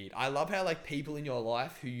fucking weird. I love how like people in your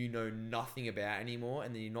life who you know nothing about anymore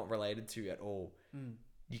and then you're not related to at all,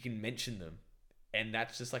 you can mention them, and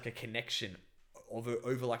that's just like a connection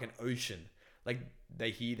over like an ocean. Like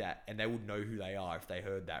they hear that and they would know who they are if they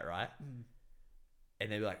heard that, right?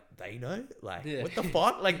 And they'd be like, they know? Like, Yeah. what the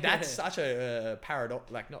fuck? Like, that's such a paradox.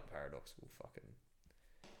 Like, not paradoxical, fucking.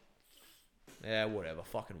 Yeah, whatever.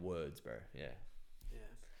 Fucking words, bro. Yeah. yeah,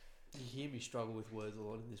 you hear me struggle with words a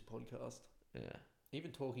lot in this podcast. Yeah.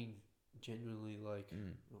 Even talking genuinely, like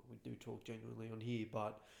well, we do talk genuinely on here,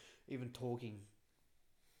 but even talking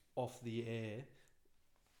off the air,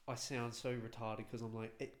 I sound so retarded because I'm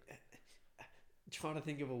like trying to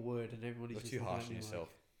think of a word and everybody's You're just too looking harsh at on me yourself.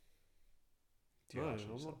 Like, Too no, harsh on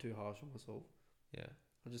I'm yourself. not too harsh on myself. Yeah.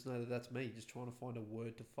 I just know that that's me, just trying to find a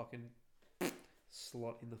word to fucking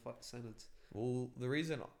slot in the fucking sentence. Well, the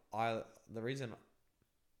reason,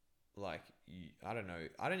 like, I don't know.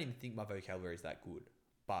 I don't even think my vocabulary is that good,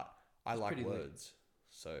 but I It's like pretty lit. words.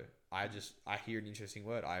 So I hear an interesting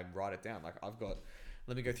word, I write it down. Like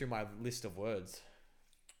let me go through my list of words,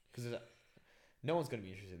 because no one's going to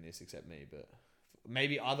be interested in this except me. But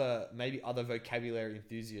maybe other vocabulary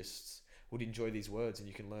enthusiasts would enjoy these words, and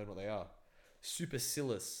you can learn what they are.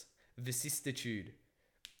 Supercilious, vicissitude,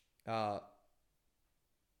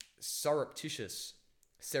 surreptitious,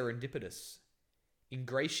 serendipitous,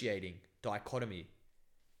 ingratiating, dichotomy,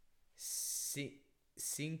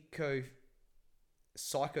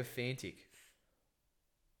 sycophantic,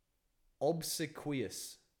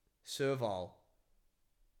 obsequious, servile,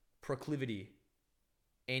 proclivity,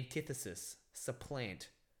 antithesis, supplant,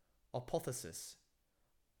 apotheosis,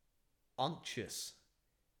 unctuous,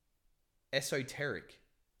 esoteric,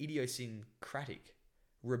 idiosyncratic,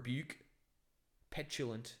 rebuke,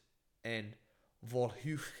 petulant, and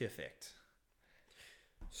Volhoof effect.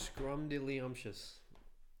 Scrumdiddlyumptious.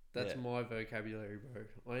 That's Yeah. my vocabulary, bro.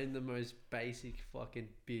 I'm the most basic fucking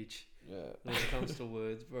bitch Yeah. when it comes to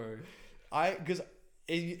words, bro. Because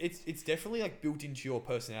it's definitely like built into your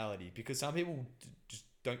personality. Because some people just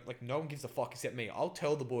don't like. No one gives a fuck except me. I'll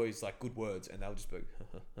tell the boys like good words, and they'll just be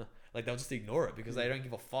like they'll just ignore it because they don't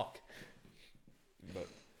give a fuck. But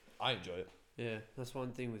I enjoy it. Yeah, that's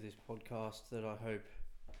one thing with this podcast that I hope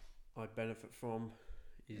I benefit from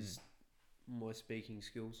is my speaking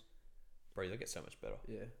skills. Bro, you'll get so much better.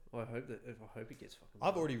 Yeah, I hope it gets fucking.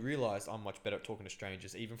 I've better. already realized I'm much better at talking to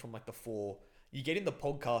strangers, even from like the four. You get in the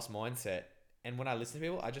podcast mindset, and when I listen to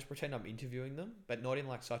people, I just pretend I'm interviewing them, but not in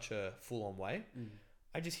like such a full on way.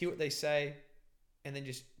 I just hear what they say, and then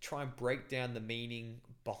just try and break down the meaning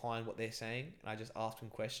behind what they're saying, and I just ask them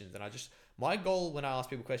questions. And my goal when I ask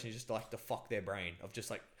people questions is just like to fuck their brain of just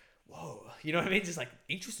like, whoa, you know what I mean? Just like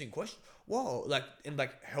interesting question, whoa, like and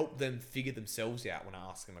like help them figure themselves out when I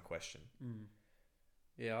ask them a question.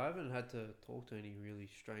 Yeah, I haven't had to talk to any really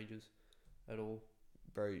strangers at all.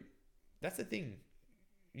 Bro, that's the thing.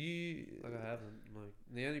 You Like I haven't. Like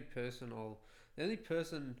the only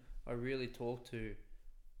person I really talk to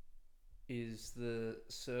is the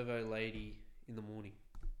servo lady in the morning.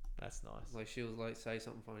 That's nice. Like she'll like say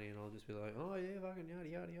something funny, and I'll just be like, "Oh yeah, fucking yada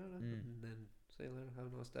yada yada," and then see you later,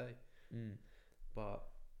 have a nice day. But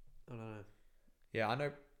I don't know. Yeah, I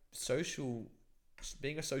know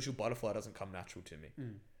being a social butterfly doesn't come natural to me.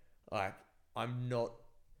 Like I'm not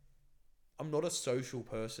a social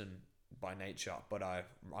person by nature, but I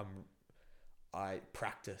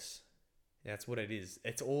practice. Yeah, that's what it is.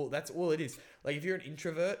 That's all it is. Like if you're an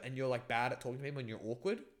introvert and you're like bad at talking to people and you're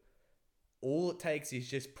awkward, all it takes is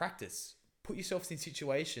just practice. Put yourself in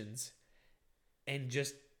situations and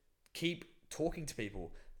just keep talking to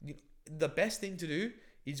people. The best thing to do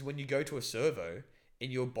is when you go to a servo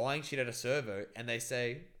and you're buying shit at a servo and they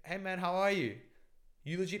say, "Hey man, how are you?"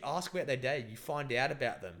 You legit ask about their day. You find out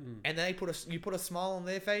about them, and then you put a smile on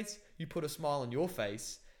their face. You put a smile on your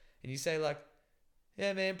face, and you say like,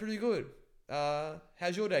 "Yeah man, pretty good.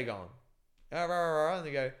 How's your day going?" And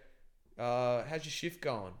they go, "How's your shift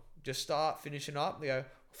going? Just finishing up." They go,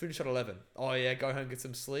 "Finish at 11. Oh yeah, go home, get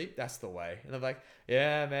some sleep. That's the way." And they're like,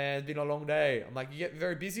 "Yeah man, it's been a long day." I'm like, "You get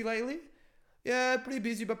very busy lately?" "Yeah, pretty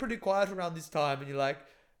busy, but pretty quiet around this time." And you're like,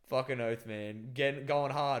 "Fucking oath, man,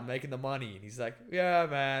 going hard, making the money." And he's like, "Yeah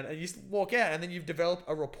man." And you just walk out, and then you've developed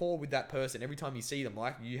a rapport with that person every time you see them,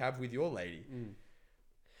 like you have with your lady.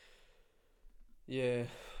 Yeah,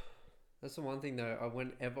 that's the one thing though.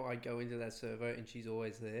 Whenever I go into that servo and she's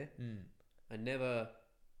always there, I never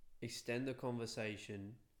extend the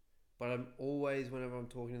conversation, but I'm always, whenever I'm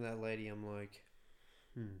talking to that lady, I'm like,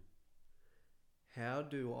 how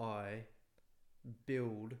do I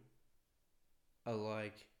build a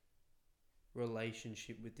like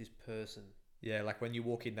relationship with this person? Yeah, like when you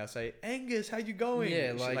walk in, they'll say, "Angus, how you going?"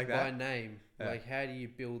 Yeah, Shit like that. by name. Yeah. Like how do you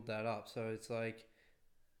build that up? So it's like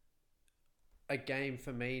a game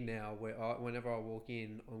for me now where whenever I walk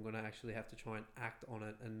in, I'm going to actually have to try and act on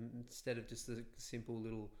it, and instead of just a simple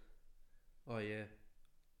little, "Oh yeah,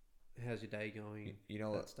 how's your day going?" You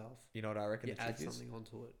know that what stuff. You know what I reckon You the add trick is? something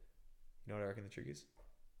onto it. You know what I reckon the trick is?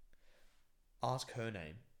 Ask her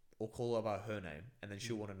name or call her by her name, and then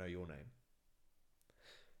she'll want to know your name.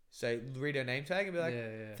 So read her name tag and be like,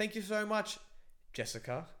 Yeah. "Thank you so much,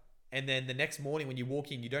 Jessica." And then the next morning when you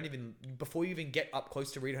walk in, before you even get up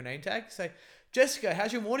close to read her name tag, say, "Jessica,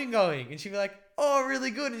 how's your morning going?" And she'll be like, "Oh,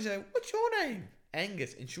 really good." And she'll say, "What's your name?"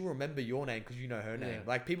 "Angus." And she'll remember your name because you know her name. Yeah.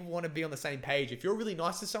 Like people want to be on the same page. If you're really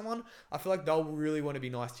nice to someone, I feel like they'll really want to be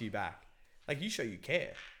nice to you back. Like you show you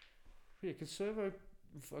care. Yeah, because servo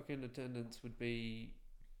fucking attendants would be.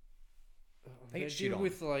 They They get shit deal on.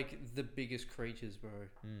 with like the biggest creatures, bro.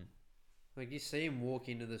 Like you see him walk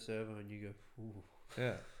into the servo and you go, "Ooh,"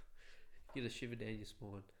 Yeah. get a shiver down your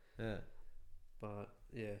spine. Yeah. But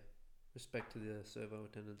yeah, respect to the servo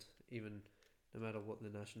attendants, even no matter what the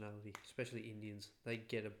nationality, especially Indians, they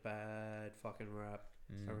get a bad fucking rap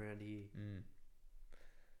around here.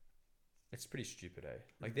 It's pretty stupid, eh?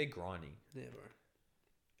 Like they're grinding. Yeah, bro.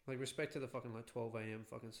 Like respect to the fucking like 12 a.m.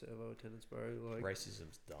 fucking servo attendants, bro. Like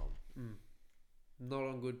Racism's dumb. not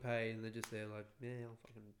on good pay, and they're just there like, yeah,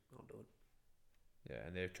 I'll do it. Yeah,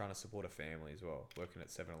 and they're trying to support a family as well, working at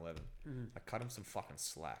 7-Eleven. Like, cut him some fucking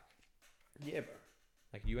slack. Yeah, bro.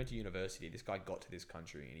 Like, you went to university, this guy got to this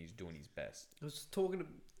country, and he's doing his best. I was talking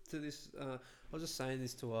to this. I was just saying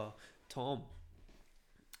this to Tom,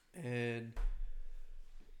 and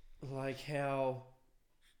like how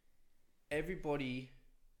everybody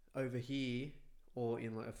over here or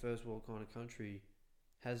in like a first world kind of country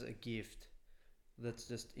has a gift that's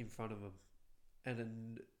just in front of them. and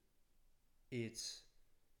then it's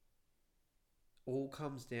all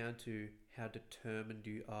comes down to how determined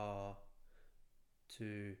you are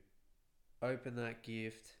to open that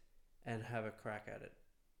gift and have a crack at it.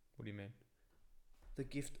 What do you mean? The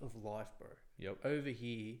gift of life, bro. Yep. Over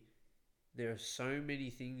here, there are so many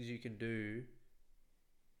things you can do,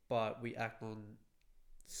 but we act on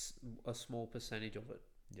a small percentage of it.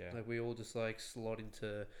 Yeah. Like we all just like slot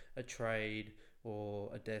into a trade or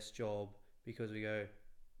a desk job because we go,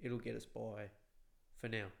 it'll get us by for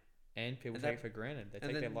now. And people And take that- it for granted. They and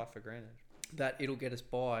take their then- life for granted. That it'll get us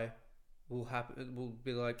by will happen. It will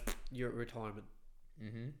be like you're at retirement.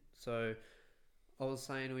 Mm-hmm. So I was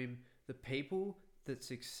saying to him, the people that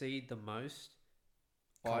succeed the most,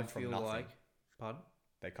 I Come from feel nothing. like, pardon?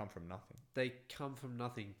 They come from nothing. They come from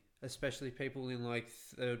nothing. Especially people in like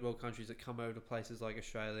third world countries that come over to places like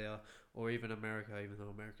Australia or even America, even though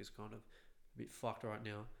America's kind of a bit fucked right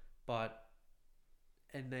now.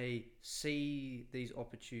 And they see these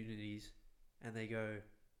opportunities and they go,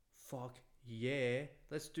 fuck yeah,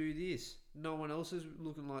 let's do this. No one else is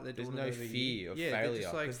looking like they're There's doing no it over fear here. of they're failure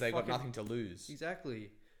just because they got fucking- nothing to lose. Exactly.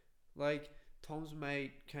 Like Tom's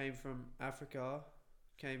mate came from Africa,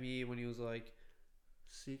 came here when he was like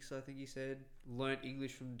 6, I think he said. Learned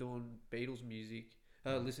English from doing Beatles music,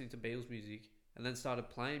 listening to Beatles music, and then started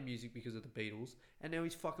playing music because of the Beatles. And now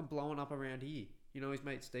he's fucking blowing up around here. You know his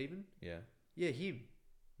mate Steven? Yeah. Yeah, him.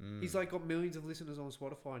 Mm. He's like got millions of listeners on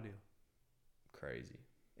Spotify now. Crazy.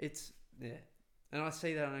 It's yeah. And I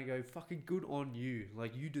see that and I go, fucking good on you.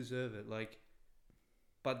 Like you deserve it. Like,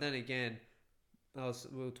 but then again,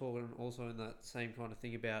 we were talking also in that same kind of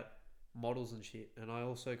thing about models and shit, and I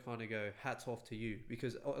also kind of go, hats off to you,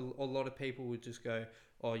 because a lot of people would just go,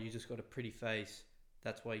 oh, you just got a pretty face,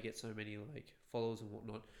 that's why you get so many like followers and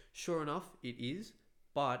whatnot. Sure enough, it is,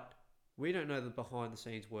 but we don't know the behind the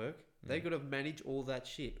scenes work. They got to manage all that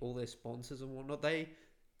shit, all their sponsors and whatnot. Their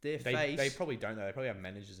face, They probably don't know. They probably have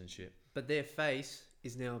managers and shit. but their face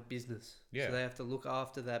is now a business. Yeah. So they have to look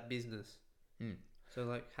after that business. Hmm. So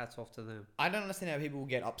like, hats off to them. I don't understand how people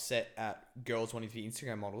get upset at girls wanting to be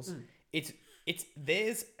Instagram models. It's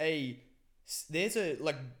there's a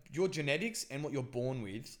like your genetics and what you're born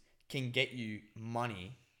with can get you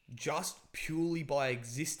money just purely by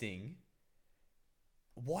existing.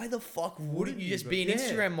 Why the fuck wouldn't you just be an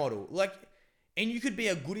Instagram model? Like, and you could be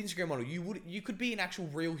a good Instagram model. You could be an actual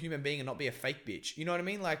real human being and not be a fake bitch. You know what I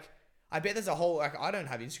mean? Like, I bet there's a whole, like, I don't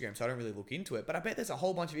have Instagram, so I don't really look into it, but I bet there's a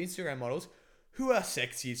whole bunch of Instagram models who are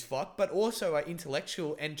sexy as fuck, but also are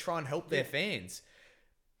intellectual and try and help their fans.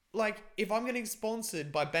 Like, if I'm getting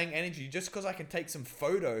sponsored by Bang Energy just because I can take some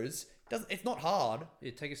photos, it's not hard.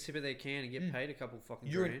 Yeah, take a sip of their can and get paid a couple fucking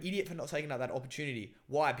You're grand. an idiot for not taking up that opportunity.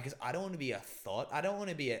 Why? Because I don't want to be a thought. I don't want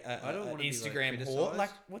to be I don't an wanna be, like, Instagram whore. criticised. Like,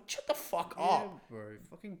 what? Shut the fuck Yeah, up. bro.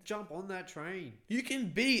 Fucking jump on that train. You can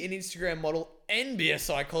be an Instagram model and be a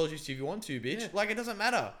psychologist if you want to, bitch. Yeah. Like, it doesn't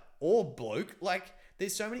matter. Or bloke. Like,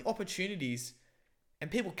 there's so many opportunities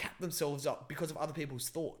and people cap themselves up because of other people's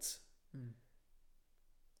thoughts.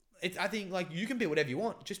 I think, like, you can be whatever you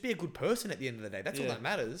want. Just be a good person at the end of the day. That's all Yeah. that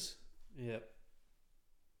matters. Yeah.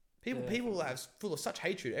 People Yeah. are full of such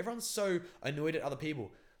hatred. Everyone's so annoyed at other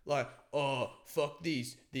people. Like, oh, fuck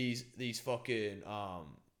these fucking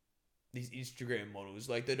these Instagram models.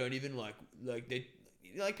 Like, they don't even like they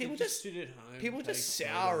like people just sit at home. people take just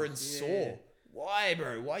sour and photos. sore. Why,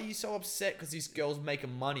 bro? Why are you so upset because these girls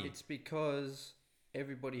making money? It's because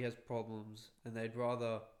everybody has problems and they'd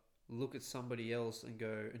rather look at somebody else and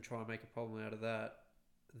go and try and make a problem out of that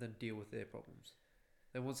than deal with their problems.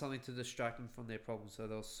 They want something to distract them from their problems, so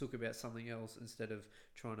they'll sook about something else instead of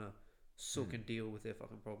trying to sook and deal with their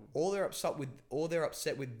fucking problem. They're upset with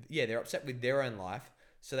their own life,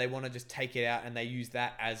 so they want to just take it out and they use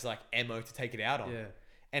that as like ammo to take it out on. Yeah.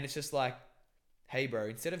 And it's just like, hey, bro,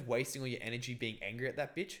 instead of wasting all your energy being angry at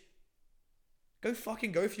that bitch, go for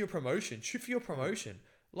your promotion. Shoot for your promotion.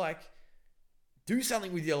 Like, do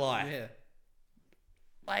something with your life. Yeah.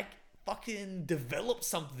 Like, fucking develop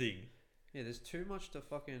something. Yeah, there's too much to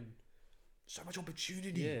fucking... So much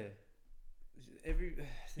opportunity. Yeah.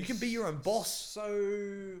 You can be your own boss.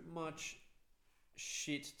 So much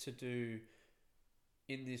shit to do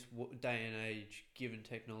in this day and age, given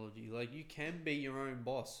technology. Like, you can be your own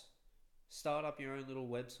boss. Start up your own little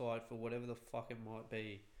website for whatever the fuck it might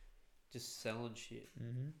be. Just selling shit.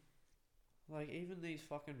 Mm-hmm. Like, even these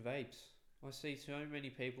fucking vapes. I see so many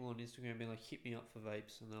people on Instagram being like, hit me up for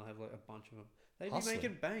vapes, and they'll have like a bunch of them. They'd be Hustling.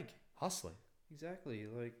 making bank. Hustling. Exactly.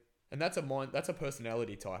 Like, And that's a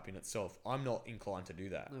personality type in itself. I'm not inclined to do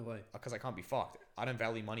that. no way. Because I can't be fucked. I don't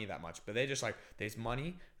value money that much. But they're just like, there's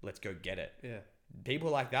money, let's go get it. Yeah. People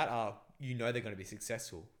like that are you know they're going to be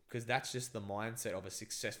successful because that's just the mindset of a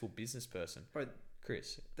successful business person. Bro,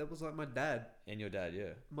 Chris that was like my dad. and your dad,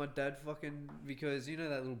 yeah. My dad fucking, because you know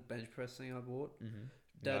that little bench press thing I bought? Mm-hmm.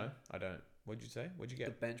 Dad, No, I don't. What'd you say? What'd you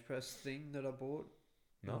the get? bench press thing that I bought?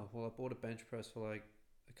 No. Oh, well, I bought a bench press for like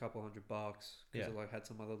a couple $100 because Yeah. it like had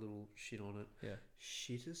some other little shit on it. Yeah.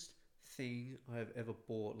 Shittest thing I have ever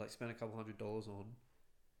bought, like spent a couple $100 on.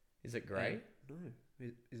 Is it grey? No.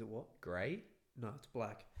 Is it what? Grey? No, it's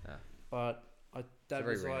black. Ah. But Dad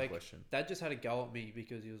very was random like, question. Dad just had a go at me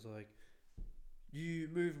because he was like, you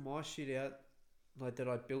move my shit out like that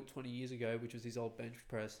I built 20 years ago, which was his old bench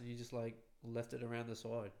press, and you just like left it around the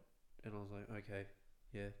side. And I was like, okay,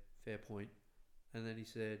 yeah, fair point. And then he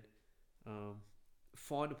said,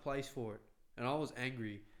 find a place for it. And I was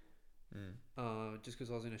angry, just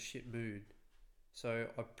because I was in a shit mood. So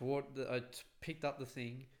I picked up the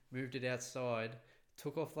thing, moved it outside,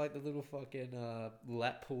 took off like the little fucking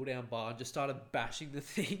lat pull down bar and just started bashing the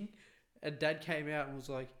thing. And Dad came out and was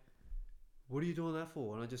like, what are you doing that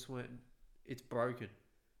for? And I just went, it's broken.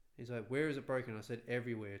 He's like, where is it broken? I said,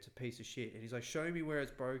 everywhere. It's a piece of shit. And he's like, show me where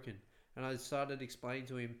it's broken. And I started explaining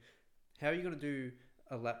to him, how are you going to do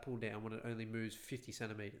a lat pull down when it only moves 50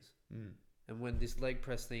 centimeters? And when this leg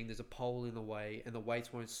press thing, there's a pole in the way and the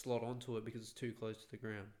weights won't slot onto it because it's too close to the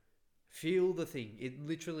ground. Feel the thing. It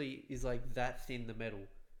literally is like that thin, the metal.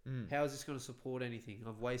 How is this going to support anything?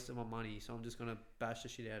 I've wasted my money, so I'm just going to bash the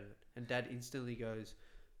shit out of it. And Dad instantly goes,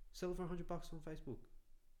 sell it for $100 on Facebook.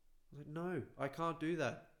 I was like, no, I can't do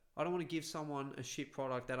that. I don't want to give someone a shit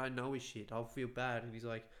product that I know is shit. I'll feel bad. And he's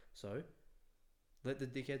like, so let the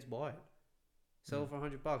dickheads buy it. Sell it for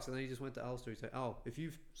 $100. And then he just went to Ulster. He's like, oh, if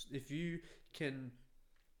you can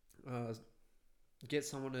get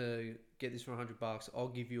someone to get this for $100, I'll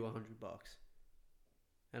give you $100.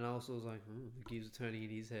 And I also was like, the gears are turning in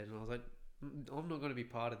his head. And I was like, I'm not going to be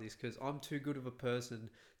part of this because I'm too good of a person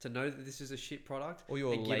to know that this is a shit product Or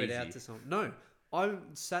you're and lazy. give it out to someone. No, I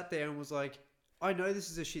sat there and was like, I know this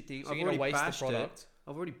is a shit thing. So I've you're going already to waste bashed the product? it.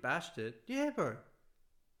 I've already bashed it. Yeah, bro.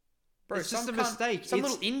 Bro, It's just some a mistake. Some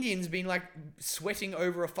It's- little Indian's been like sweating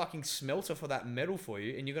over a fucking smelter for that metal for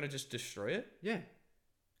you and you're going to just destroy it? Yeah.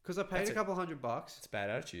 Because I paid That's a couple $100. It's bad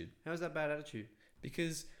attitude. How's that bad attitude?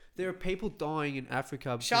 Because There are people dying in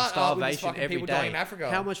Africa Shut from up with this starvation fucking every people day. dying in Africa.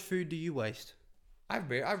 How much food do you waste? I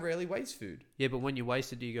rarely waste food. Yeah, but when you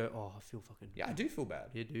waste it, do you go, oh, I feel fucking... Yeah, I do feel bad.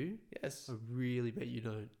 You do? Yes. I really bet you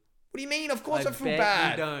don't. What do you mean? Of course I feel bet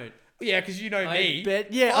bad. you don't. Yeah, because you know me. I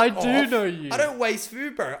bet... Yeah, Fuck I do off. know you. I don't waste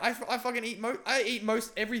food, bro. I fucking eat I eat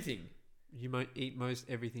most everything. You might eat most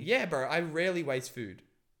everything. Yeah, bro. I rarely waste food,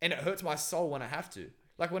 and it hurts my soul when I have to.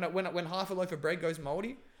 Like when half a loaf of bread goes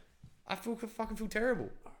moldy, I fucking feel terrible.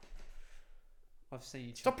 I've seen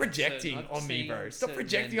you... Stop projecting I've on me, seen bro. Stop certain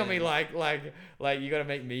projecting men on me do. like you gotta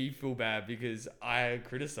make me feel bad because I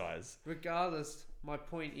criticize. Regardless, my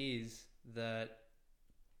point is that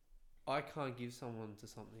I can't give someone to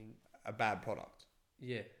something, A bad product.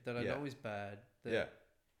 that I Yeah. know is bad. That, Yeah.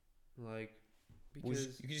 Like, Well,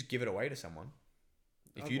 because... you can just give it away to someone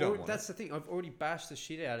if I've you don't already- want That's it. the thing. I've already bashed the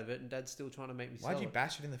shit out of it, and Dad's still trying to make me sell Why'd you it.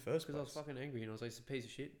 bash it in the first Because I place? was fucking angry, and I was like, it's a piece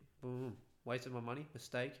of shit. Boom. Wasted my money.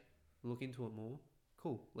 Mistake. Look into it more.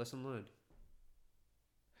 Cool. Lesson learned.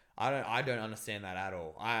 I don't understand that at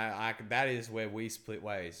all. I that is where we split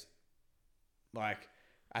ways. Like,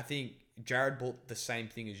 I think Jared bought the same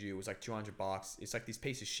thing as you. It was like $200. It's like this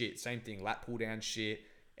piece of shit. Same thing. Lat pull down shit.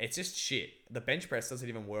 It's just shit. The bench press doesn't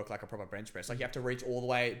even work like a proper bench press. Like, you have to reach all the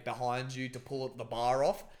way behind you to pull the bar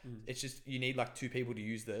off. It's just, you need like 2 people to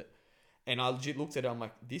use that. And I legit looked at it. I'm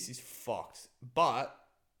like, this is fucked. But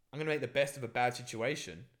I'm going to make the best of a bad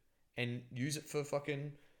situation and use it for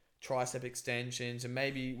fucking tricep extensions. And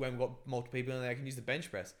maybe when we've got multiple people in there, I can use the bench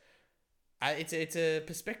press. It's a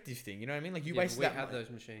perspective thing. You know what I mean? Like, you Yeah, wasted we that have money.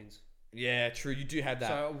 those machines. Yeah, true. You do have that.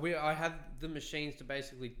 So I have the machines to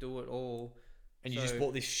basically do it all. And you So- just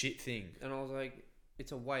bought this shit thing. And I was like,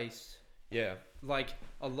 it's a waste. Yeah. Like,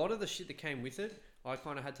 a lot of the shit that came with it, I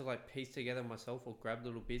kind of had to like piece together myself or grab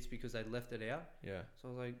little bits because they left it out. Yeah. So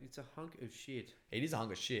I was like, it's a hunk of shit. It is a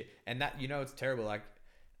hunk of shit. And that, you know, it's terrible. Like,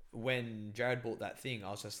 when Jared bought that thing, I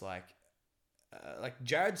was just like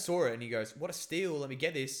Jared saw it and he goes, what a steal. Let me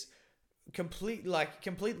get this.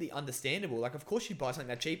 Completely understandable. Like, of course you buy something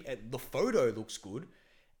that cheap. The photo looks good.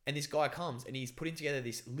 And this guy comes and he's putting together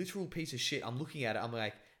this literal piece of shit. I'm looking at it. I'm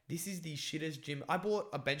like, this is the shittest gym. I bought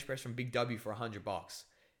a bench press from Big W for $100.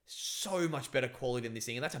 So much better quality than this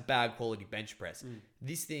thing. And that's a bad quality bench press.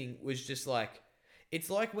 This thing was just like, it's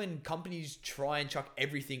like when companies try and chuck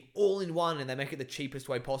everything all in one and they make it the cheapest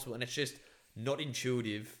way possible. And it's just not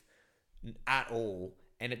intuitive at all.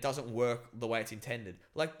 and it doesn't work the way it's intended.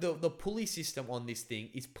 Like the pulley system on this thing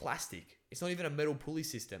is plastic. It's not even a metal pulley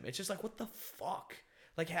system. It's just like, what the fuck?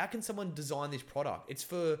 Like, how can someone design this product? It's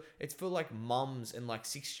for like mums and like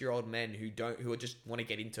 6-year-old men who are just want to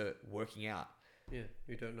get into working out. Yeah,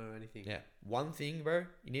 who don't know anything. Yeah. One thing, bro,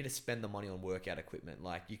 you need to spend the money on workout equipment.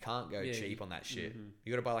 Like, you can't go cheap on that shit. Mm-hmm.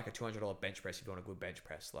 You got to buy like a $200 bench press if you want a good bench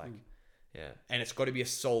press. Like, yeah. And it's got to be a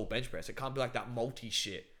sole bench press. It can't be like that multi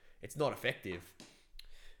shit. It's not effective.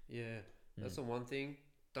 Yeah, that's the one thing.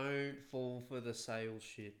 Don't fall for the sale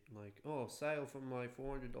shit. Like, oh, sale from like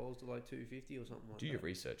 $400 to like $250 or something like that. Do your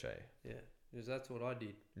research, eh? Yeah, because that's what I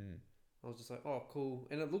did. Mm. I was just like, oh, cool.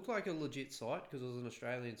 And it looked like a legit site because it was an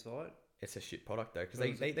Australian site. It's a shit product though, because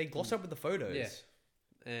But they gloss up with the photos.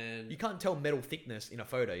 Yeah. And You can't tell metal thickness in a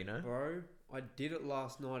photo, you know? bro, I did it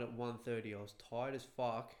last night at 1:30. I was tired as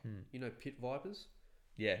fuck. You know, pit vipers.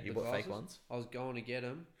 Yeah, you The bought fake glasses? ones. I was going to get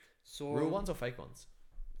them. Saw Real 'em. ones or fake ones?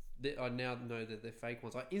 I now know that they're fake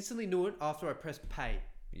ones. I instantly knew it after I pressed pay.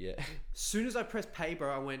 Yeah. As soon as I pressed pay,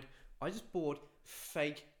 bro, I went, I just bought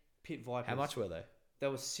fake pit vipers. How much were they? They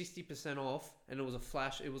were 60% off, and it was a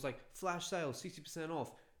flash. It was like flash sale, 60%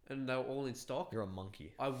 off, and they were all in stock. You're a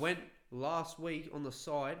monkey. I went last week on the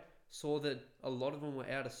site, saw that a lot of them were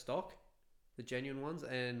out of stock, the genuine ones,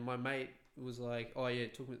 and my mate was like, "Oh yeah,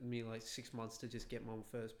 it took me like 6 months to just get my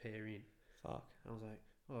first pair in." Fuck. I was like,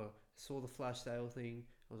 "Oh," saw the flash sale thing.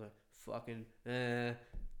 I was like, "Fucking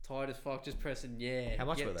tired as fuck, just pressing yeah." How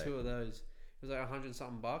much get were they? 2 of those. It was like $100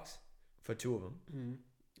 something bucks. For 2 of them?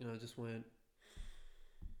 And I just went.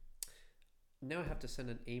 Now I have to send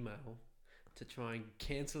an email to try and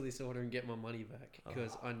cancel this order and get my money back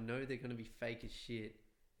because I know they're going to be fake as shit.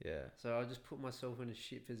 Yeah. So I just put myself in a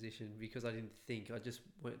shit position because I didn't think. I just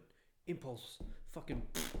went impulse. Fucking,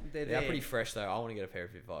 they're They're there. pretty fresh though. I want to get a pair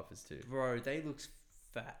of Fit Vipers too. Bro, they look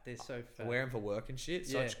fat. They're so fat. Wear them for work and shit.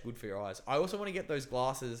 Yeah. Such good for your eyes. I also want to get those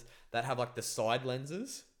glasses that have like the side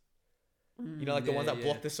lenses. You know, like the ones that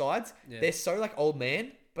block the sides. Yeah. They're so like old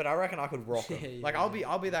man, but I reckon I could rock them. Yeah, Like yeah.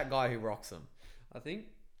 I'll be that guy who rocks them. I think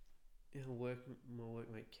my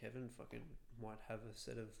workmate Kevin fucking might have a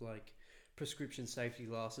set of like prescription safety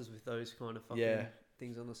glasses with those kind of fucking Yeah.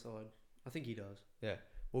 things on the side. I think he does. Yeah.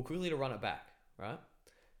 Well, quickly to run it back, right?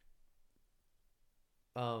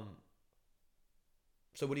 So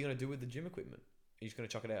what are you gonna do with the gym equipment? Are you just gonna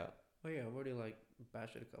chuck it out? Oh yeah, I've already like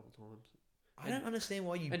bashed it a couple times. I don't understand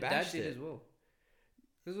why you And bashed Dad did it. as well.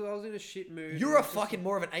 Because I was in a shit mood. You're I a was just fucking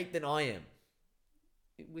more of an ape than I am.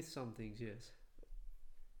 with some things, yes.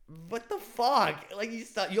 What the fuck? Like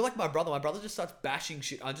you're like my brother. My brother just starts bashing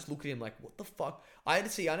shit. I just look at him like, what the fuck? I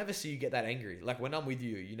never see you get that angry. Like when I'm with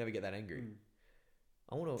you, you never get that angry.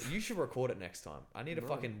 You should record it next time. I need to No.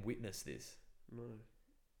 fucking witness this. No.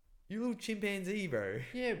 You little chimpanzee, bro.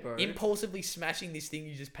 Yeah, bro. Impulsively smashing this thing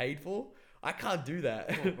you just paid for. I can't do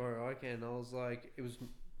that. Oh, bro, I can. I was like, it was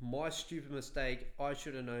my stupid mistake. I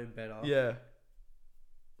should have known better. Yeah.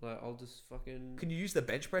 Like, I'll just fucking. Can you use the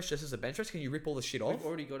bench press just as a bench press? Can you rip all the shit off? We've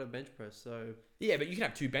already got a bench press, so. Yeah, but you can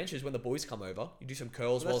have 2 benches when the boys come over. You do some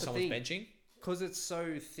curls Well, while that's the someone's thing. benching. Because it's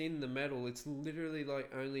so thin, the metal, it's literally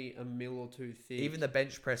like only a mil or 2 thick. Even the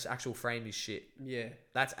bench press actual frame is shit. Yeah.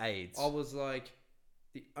 That's AIDS. I was like,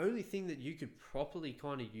 the only thing that you could properly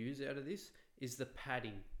kind of use out of this is the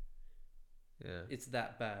padding. Yeah. It's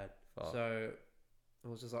that bad. Fuck. So I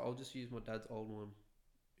was just like, I'll just use my dad's old one.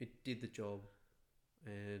 It did the job.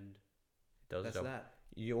 And Does that's the job. that.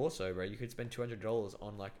 You also, bro, you could spend $200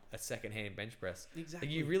 on like a second-hand bench press. Exactly.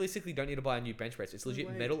 Like, you realistically don't need to buy a new bench press. It's legit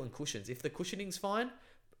way. metal and cushions. If the cushioning's fine,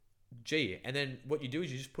 gee. And then what you do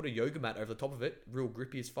is you just put a yoga mat over the top of it, real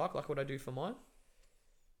grippy as fuck, like what I do for mine.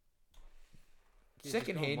 Yeah, just go on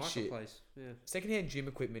Second-hand shit. Marketplace. Yeah. Second-hand gym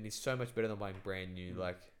equipment is so much better than buying brand new.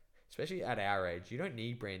 Like, especially at our age, you don't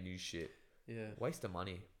need brand new shit. Yeah. Waste of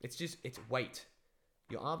money. It's weight.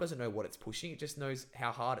 Your arm doesn't know what it's pushing. It just knows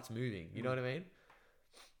how hard it's moving. You know what I mean?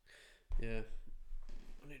 Yeah.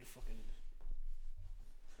 I need to fucking.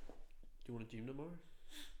 Do you want a gym tomorrow?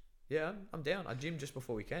 Yeah, I'm down. I gymmed just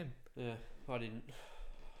before we came. Yeah, I didn't.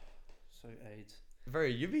 So AIDS. Bro,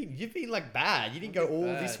 you've been like bad. You didn't I've go been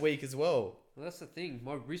all this bad. week as well. Well, that's the thing.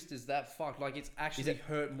 My wrist is that fucked. Like, it's actually it-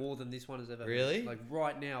 hurt more than this one has ever. Really? Hurt. Like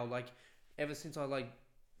right now, like ever since I like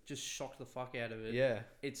just shocked the fuck out of it. Yeah.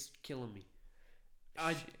 It's killing me.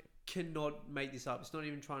 I Shit. cannot make this up. It's not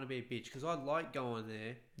even trying to be a bitch because I like going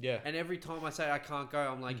there. Yeah. And every time I say I can't go,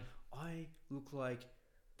 I'm like, I look like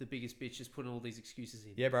the biggest bitch just putting all these excuses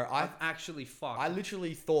in. Yeah, bro. I'm actually fucked. I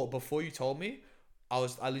literally thought before you told me,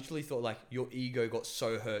 I literally thought like your ego got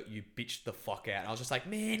so hurt you bitched the fuck out. And I was just like,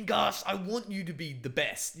 man, Gus, I want you to be the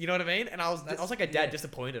best. You know what I mean? And I was like a dad yeah.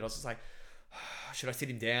 disappointed. I was just like, should I sit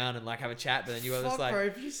him down and like have a chat? But then you were just Fuck, like, bro,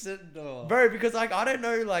 if you sit down. bro, because like I don't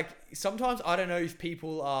know, like sometimes I don't know if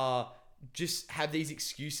people are just have these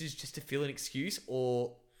excuses just to fill an excuse,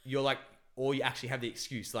 or you're like, or you actually have the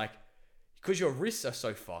excuse, like, because your wrists are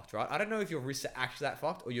so fucked, right? I don't know if your wrists are actually that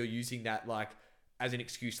fucked, or you're using that like as an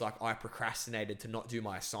excuse, like I procrastinated to not do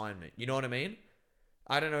my assignment. You know what I mean?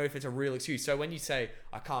 I don't know if it's a real excuse. So when you say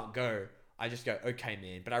I can't go, I just go, okay,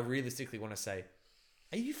 man. But I realistically want to say,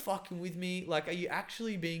 are you fucking with me? Like, are you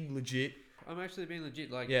actually being legit? I'm actually being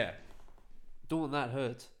legit. Like, Yeah, doing that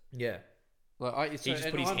hurts. yeah. Like, He just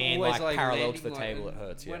and put his I'm hand always, like parallel to landing, the table. It and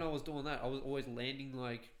hurts. When Yeah, I was doing that, I was always landing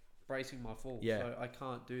like bracing my fall. Yeah. So I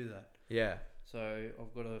can't do that. yeah. So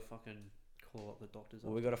I've got to fucking call up the doctors.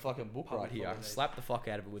 Well, we got a fucking book right Public here. I can holiday. slap the fuck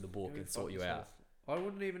out of it with a book Go and fuck sort you yourself. out. I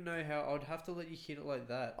wouldn't even know how. I'd have to let you hit it like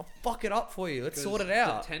that. I'll fuck it up for you. Let's sort it 'Cause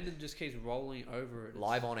out. The tendon just keeps rolling over it.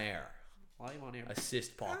 Live on air. Live on air.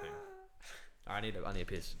 Assist popping. I need a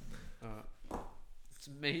piss. It's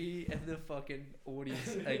me and the fucking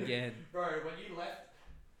audience again. Bro,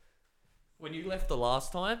 when you left the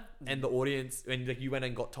last time and the audience, when like you went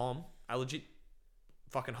and got Tom, I legit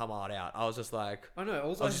fucking hammered out. I was just like, I know.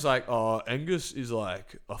 Also, I was just like, oh, Angus is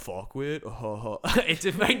like a fuckwit. It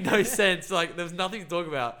just made no sense. Like, there was nothing to talk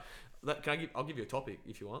about. Like, I'll give you a topic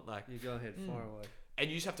if you want. Like, you go ahead, fire away. and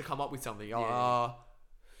you just have to come up with something. Yeah.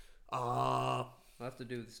 I have to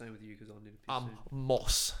do the same with you because I need to piss soon.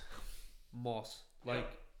 Moss. Moss, like,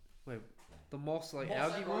 wait, the moss, like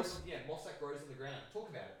algae moss. Yeah, moss that grows in the ground. Talk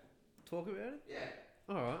about it. Talk about it. Yeah.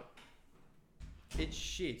 All right. It's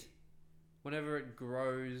shit. Whenever it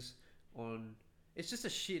grows on, it's just a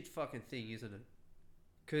shit fucking thing, isn't it?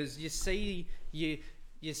 Because you see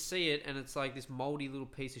it and it's like this moldy little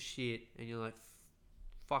piece of shit, and you're like,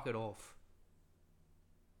 fuck it off.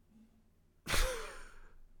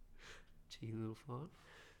 Cheeky little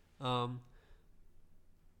fart.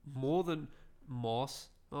 More than moss.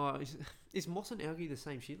 Oh, is moss and algae the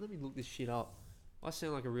same shit? Let me look this shit up. I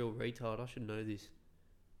sound like a real retard. I should know this.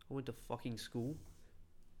 I went to fucking school.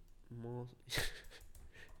 Moss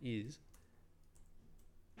is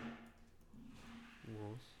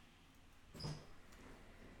moss.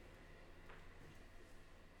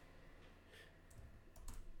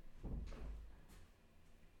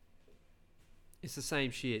 It's the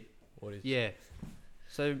same shit. What is? Yeah.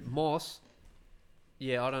 So moss.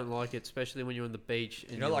 Yeah, I don't like it, especially when you're on the beach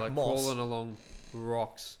and You know, you're like like moss? crawling along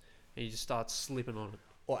rocks and you just start slipping on it.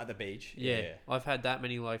 Or at the beach. Yeah. I've had that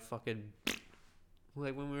many like fucking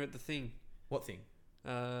like when we were at the thing. What thing?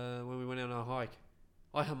 When we went on our hike.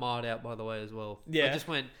 I hammered out by the way as well. Yeah. I just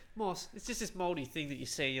went, moss, it's just this moldy thing that you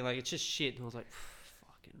see and you're like, it's just shit, and I was like,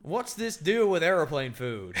 fucking What's this deal with aeroplane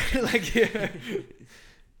food? Like, yeah.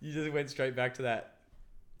 You just went straight back to that.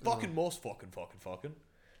 Fucking moss, fucking.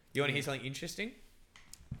 You want to hear something interesting?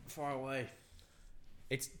 far away.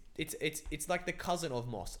 It's like the cousin of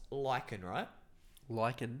moss, lichen, right?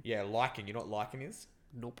 Lichen? Yeah, lichen. You know what lichen is?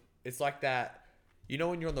 Nope. It's like that. You know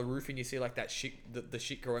when you're on the roof and you see like that shit, the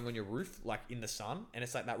shit growing on your roof, like in the sun, and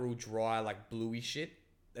it's like that real dry, like bluey shit.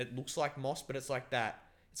 It looks like moss, but it's like that.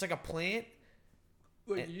 It's like a plant.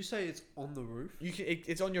 Wait, did you say it's on the roof?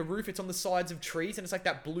 It's on your roof. It's on the sides of trees, and it's like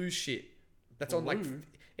that blue shit. That's on like. Blue?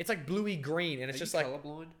 It's like bluey green, and it's Are just you like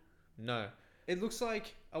colorblind? no It looks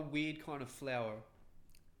like a weird kind of flower.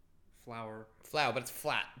 flower, but it's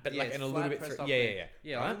flat, but Yeah, like it's and a flat little bit. pressed up Yeah, there. yeah.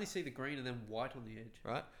 Yeah, Right? I only see the green and then white on the edge.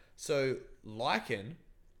 Right. So lichen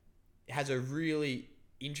has a really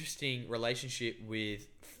interesting relationship with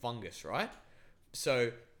fungus, right?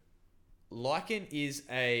 So lichen is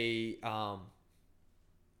a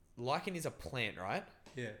plant, right?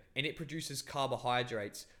 Yeah. And it produces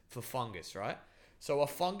carbohydrates for fungus, right? So a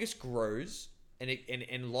fungus grows,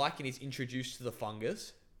 and lichen is introduced to the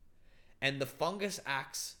fungus, and the fungus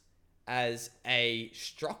acts as a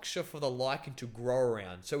structure for the lichen to grow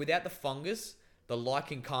around. So without the fungus, the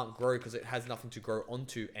lichen can't grow because it has nothing to grow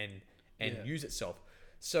onto and Yeah. use itself.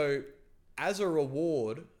 So as a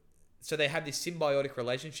reward, so they have this symbiotic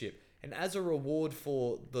relationship, and as a reward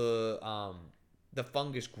for the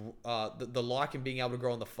fungus, the lichen being able to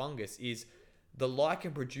grow on the fungus is the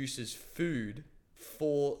lichen produces food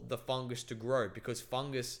for the fungus to grow because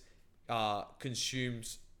fungus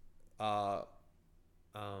consumes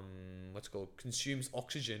consumes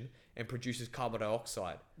oxygen and produces carbon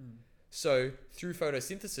dioxide. So through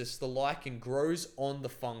photosynthesis, the lichen grows on the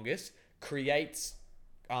fungus, creates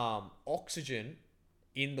oxygen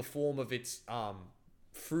in the form of its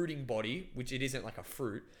fruiting body, which it isn't like a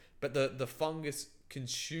fruit, but the fungus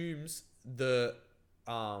consumes the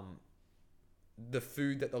the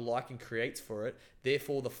food that the lichen creates for it.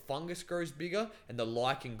 Therefore, the fungus grows bigger, and the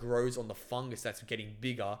lichen grows on the fungus that's getting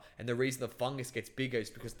bigger. And the reason the fungus gets bigger is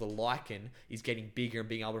because the lichen is getting bigger and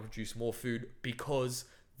being able to produce more food because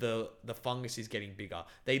the fungus is getting bigger.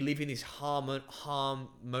 They live in this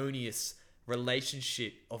harmonious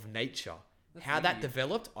relationship of nature. That's How that weird.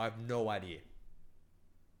 developed, I have no idea.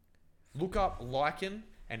 Look up lichen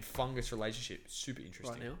and fungus relationship. Super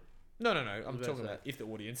interesting. Right now. No. I'm about to talking say. about if the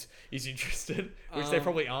audience is interested, which they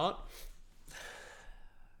probably aren't.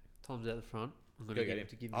 Tom's out the front. I'm Go gonna get get him. him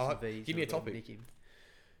to give me Oh, some V's. give me and a I've got topic. Nick him.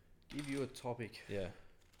 Give you a topic. Yeah.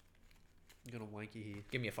 I'm gonna wank you here.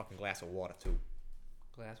 Give me a fucking glass of water too.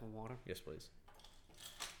 Glass of water. Yes, please.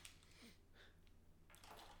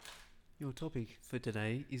 Your topic for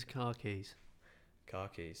today is car keys. Car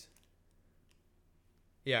keys.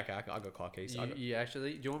 Yeah, okay, I got car keys. You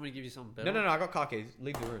actually? Do you want me to give you something better? No, I got car keys.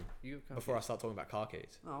 Leave the room You got car before I keys? start talking about car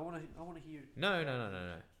keys. No, I want to hear. No.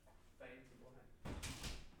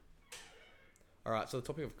 Alright, so the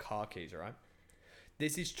topic of car keys, alright?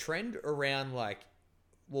 There's this trend around, like,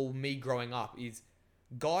 well, me growing up is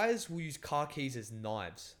guys will use car keys as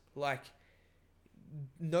knives. Like,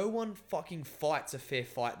 no one fucking fights a fair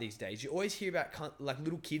fight these days. You always hear about, like,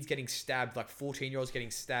 little kids getting stabbed, like 14-year-olds getting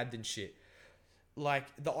stabbed and shit. Like,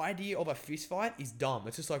 the idea of a fist fight is dumb.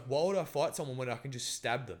 It's just like, why would I fight someone when I can just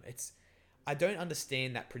stab them? I don't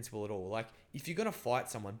understand that principle at all. Like, if you're gonna fight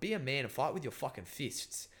someone, be a man and fight with your fucking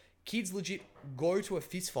fists. Kids legit go to a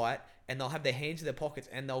fist fight and they'll have their hands in their pockets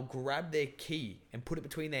and they'll grab their key and put it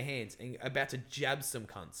between their hands and about to jab some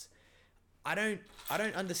cunts. I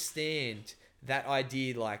don't understand that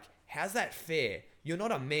idea. Like, how's that fair? You're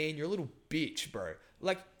not a man, you're a little bitch, bro.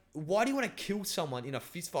 Like, why do you want to kill someone in a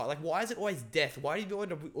fist fight? Like, why is it always death? Why do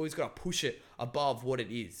you always got to push it above what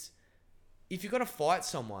it is? If you're going to fight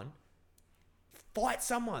someone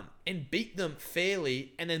and beat them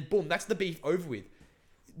fairly, and then boom, that's the beef over with.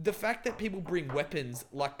 The fact that people bring weapons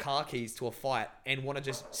like car keys to a fight and want to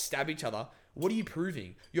just stab each other, what are you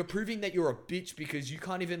proving? You're proving that you're a bitch because you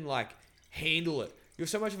can't even, like, handle it. You're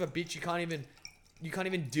so much of a bitch you can't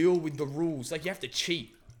even deal with the rules. Like, you have to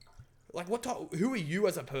cheat. Like, who are you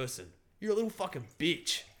as a person? You're a little fucking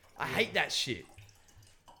bitch. I hate that shit.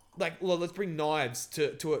 Like, well, let's bring knives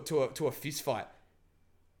to a fist fight.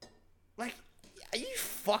 Like, are you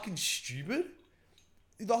fucking stupid?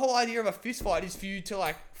 The whole idea of a fist fight is for you to,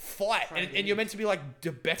 like, fight, and you're meant to be, like,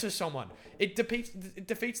 to better someone. It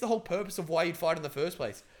defeats the whole purpose of why you'd fight in the first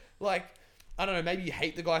place. Like, I don't know, maybe you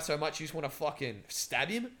hate the guy so much you just want to fucking stab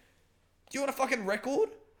him. Do you want a fucking record?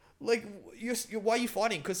 Like, why are you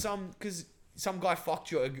fighting? Because some guy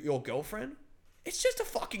fucked your girlfriend? It's just a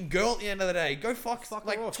fucking girl at the end of the day. Go fuck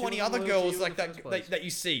like her off. She 20 wasn't other loyal to girls you in like the first place. that you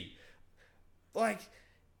see. Like,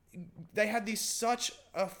 they have such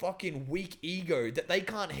a fucking weak ego that they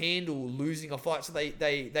can't handle losing a fight, so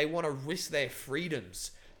they want to risk their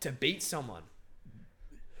freedoms to beat someone.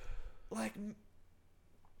 Like,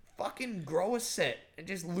 fucking grow a set and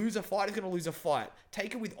just lose a fight is gonna lose a fight.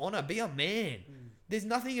 Take it with honor. Be a man. There's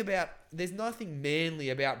nothing manly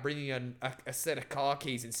about bringing a set of car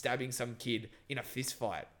keys and stabbing some kid in a fist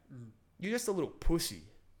fight. You're just a little pussy.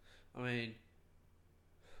 I mean,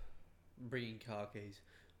 bringing car keys.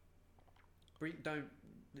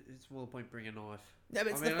 It's more the point. Bring a knife. No,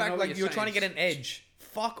 but it's I mean, the I know fact, what like, you're you're trying to saying. get an edge.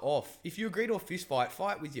 Fuck off. If you agree to a fist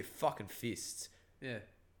fight with your fucking fists. Yeah.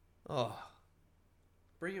 Oh.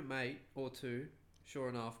 Bring a mate or two, sure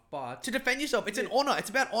enough, but To defend yourself, it's an honor.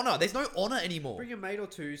 It's about honor. There's no honor anymore. bring a mate or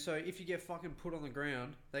two so if you get fucking put on the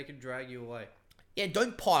ground, they can drag you away. Yeah,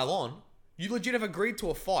 don't pile on. You legit have agreed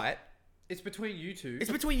to a fight. It's between you two.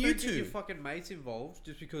 It's between you Don't get two. your fucking mates involved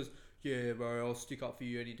just because, yeah, bro, I'll stick up for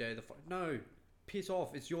you any day of the fight. No. Piss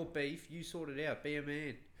off. It's your beef. You sort it out. Be a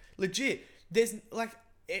man. Legit. There's, like,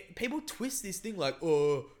 people twist this thing like,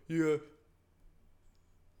 oh, yeah.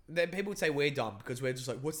 Then people would say we're dumb because we're just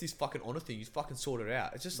like, what's this fucking honor thing? You fucking sort it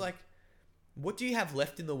out. It's just like, what do you have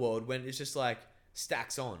left in the world when it's just like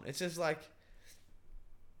stacks on? It's just like,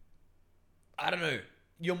 I don't know.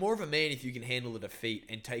 You're more of a man if you can handle a defeat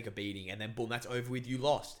and take a beating and then boom, that's over with. You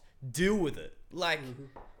lost. Deal with it. Like,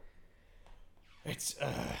 it's,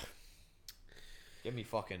 get me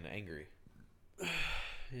fucking angry.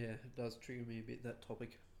 Yeah, it does trigger me a bit, that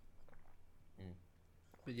topic.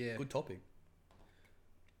 But yeah, Good topic.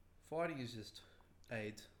 fighting is just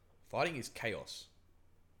AIDS. Fighting is chaos.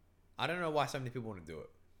 I don't know why so many people want to do it.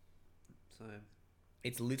 So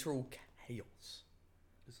It's literal chaos.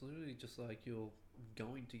 it's literally just like you're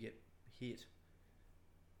going to get hit.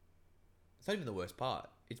 It's not even the worst part.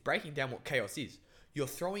 It's breaking down what chaos is. You're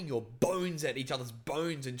throwing your bones at each other's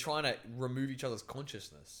bones and trying to remove each other's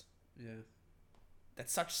consciousness. Yeah.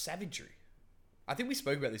 That's such savagery. I think we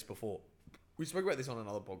spoke about this before. We spoke about this on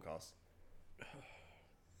another podcast.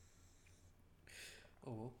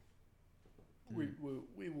 Oh well. We will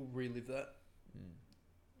relive that.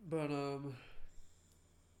 But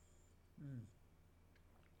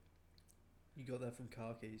you got that from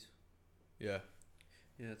Car Keys. Yeah.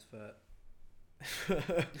 Yeah, it's fat.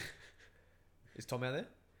 Is Tom out there?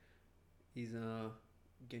 He's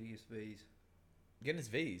getting his V's. Getting his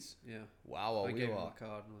V's. Yeah. Wow, I we gave him are. a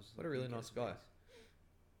card and was What a really "Get nice his guy."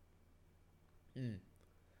 V's."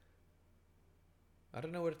 I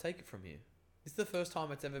don't know where to take it from here. This is the first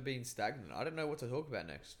time it's ever been stagnant. I don't know what to talk about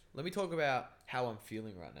next. Let me talk about how I'm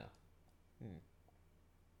feeling right now.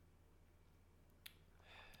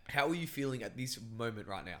 How are you feeling at this moment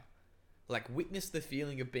right now? Like, witness the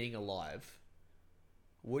feeling of being alive.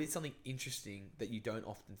 What is something interesting that you don't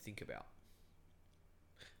often think about?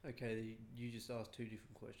 Okay, you just asked two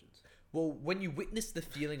different questions. Well, when you witness the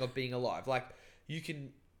feeling of being alive, like, you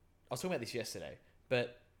can... I was talking about this yesterday,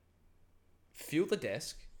 but feel the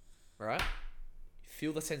desk, right?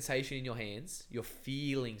 Feel the sensation in your hands. You're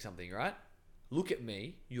feeling something, right? Look at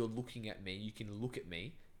me. You're looking at me. You can look at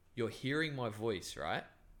me. You're hearing my voice, right?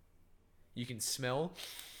 You can smell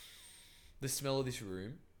the smell of this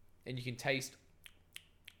room, and you can taste...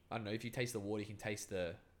 I don't know, if you taste the water, you can taste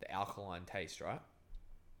the alkaline taste, right?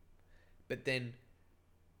 But then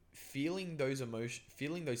feeling those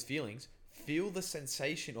feelings, feel the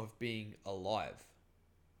sensation of being alive.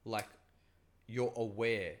 Like, you're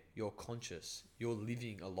aware, you're conscious, you're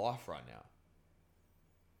living a life right now.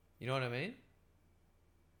 You know what I mean?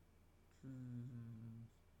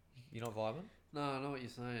 You're not vibing? No, I know what you're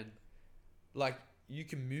saying. Like, you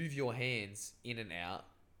can move your hands in and out.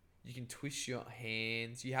 You can twist your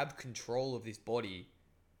hands. You have control of this body.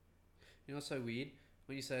 You know what's so weird?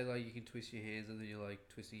 When you say, like, you can twist your hands and then you're, like,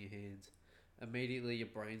 twisting your hands, immediately your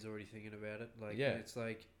brain's already thinking about it. Like, Yeah. It's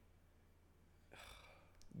like...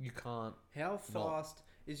 You can't... How fast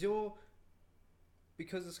is your...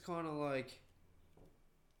 Because it's kind of like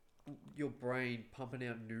your brain pumping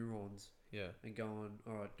out neurons Yeah. and going,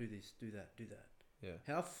 all right, do this, do that, do that. Yeah.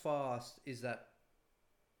 How fast is that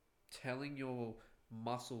telling your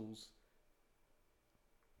muscles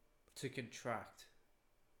to contract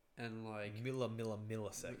and like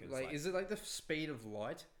milliseconds. like is it like the speed of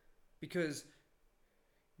light? Because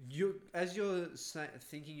as you're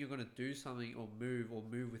thinking you're going to do something or move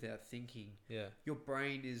without thinking, Yeah. your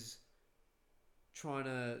brain is trying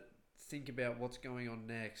to think about what's going on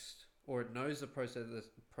next, or it knows the process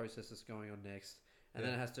that's going on next, and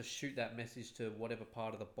then it has to shoot that message to whatever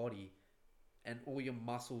part of the body, and all your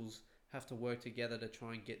muscles have to work together to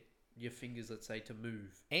try and get your fingers, let's say, to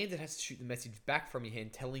move. And it has to shoot the message back from your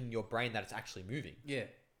hand, telling your brain that it's actually moving. Yeah.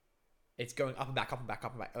 It's going up and back, up and back,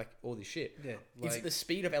 up and back, like all this shit. Yeah. Is it the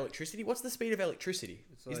speed of electricity? What's the speed of electricity?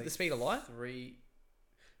 It's Is it like the speed of light?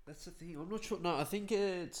 That's the thing. I'm not sure. No, I think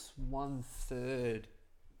it's 1/3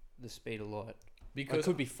 the speed of light. Because I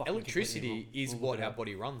could be fucking electricity completely is wrong. what our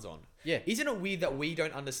body runs on. Yeah. Isn't it weird that we don't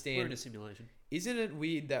We're in understand... a simulation. Isn't it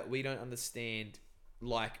weird that we don't understand,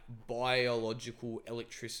 like, biological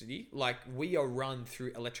electricity? Like, we are run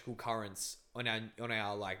through electrical currents on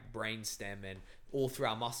our like brain stem and all through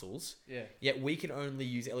our muscles. Yeah. Yet we can only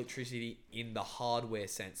use electricity in the hardware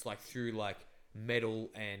sense, like through like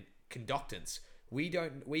metal and conductance. We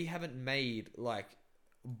haven't made like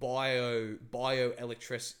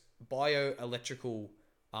bioelectrical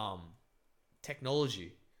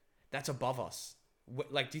technology that's above us.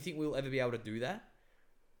 Like, do you think we'll ever be able to do that?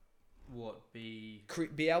 What be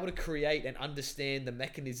Able to create and understand the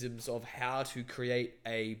mechanisms of how to create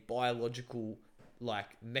a biological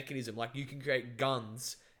like mechanism. Like, you can create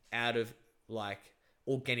guns out of like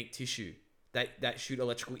organic tissue that shoot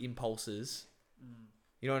electrical impulses.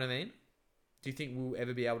 You know what I mean? Do you think we'll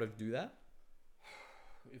ever be able to do that?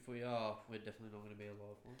 If we are, we're definitely not going to be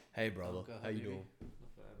alive. One. Hey brother, Okay, how you habibi. doing?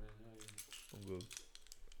 Not bad, man. How are you? I'm good.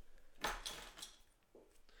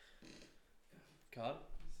 Card?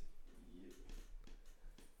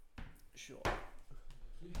 Sure.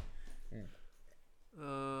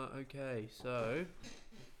 Okay, so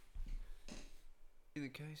in the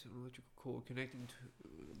case of an electrical cord connecting to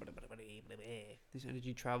this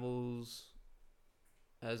energy travels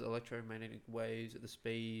as electromagnetic waves at the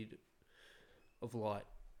speed of light.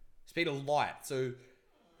 Speed of light. So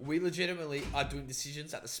we legitimately are doing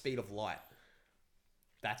decisions at the speed of light.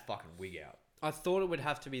 That's fucking wig out. I thought it would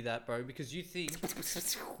have to be that, bro, because you think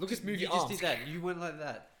look at Move you your just arms. did that. You went like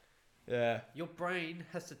that. Yeah. Your brain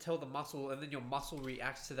has to tell the muscle, and then your muscle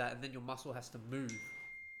reacts to that, and then your muscle has to move.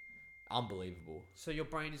 Unbelievable. So your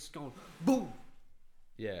brain is going boom.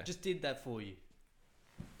 Yeah. Just did that for you.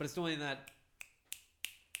 but it's doing that.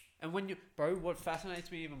 And when you, bro, what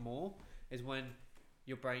fascinates me even more is when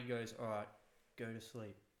your brain goes, all right, go to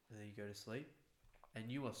sleep, and then you go to sleep, and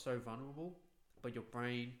you are so vulnerable, but your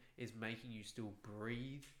brain is making you still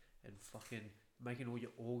breathe and fucking making all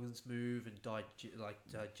your organs move and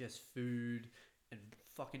digest food and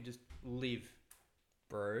fucking just live.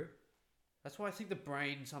 Bro. That's why I think the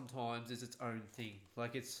brain sometimes is its own thing.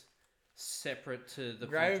 Like it's separate to the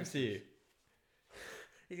Graham's here.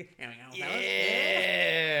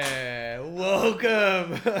 Yeah.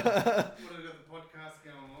 Welcome. What have we got the podcast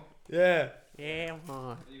going on? Yeah. Yeah,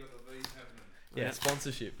 man. You got the V's happening. Yeah, Yeah.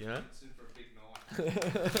 sponsorship, you know? Soon for a big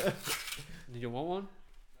night. Did you want one?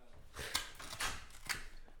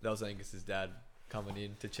 That was Angus's dad coming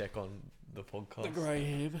in to check on the podcast. The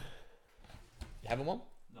Graham. You having one?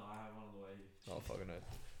 No, I have one on the way. Oh, fucking no.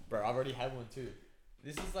 Bro, I've already had one too.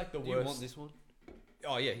 This is like the Do worst. you want this one?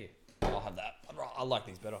 Oh, yeah, here. I'll have that. I like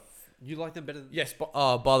these better. You like them better than... Yes,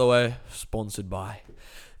 by the way, sponsored by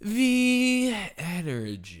V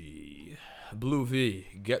Energy. Blue V.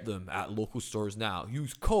 Get them at local stores now.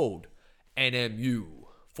 Use code NMU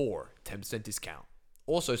for 10% discount.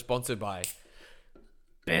 Also sponsored by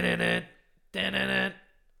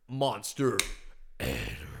Monster Energy.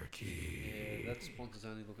 Yeah, that sponsor's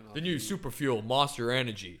only looking after The new you. super fuel Monster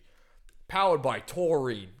Energy. Powered by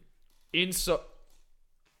taurine.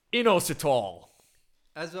 Inositol.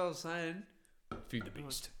 As I was saying, Feed the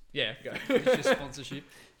beast. Yeah, go. it's your sponsorship.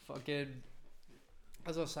 Fucking...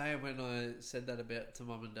 As I was saying when I said that about to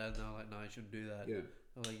mum and dad, they were like, no, you shouldn't do that. Yeah.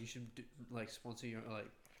 They're like, you should sponsor your,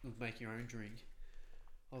 make your own drink.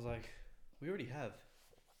 I was like, we already have.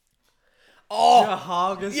 Oh!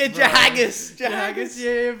 Jahagas, Yeah, bro. Jahagas. Jahagas,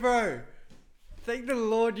 yeah, bro. Thank the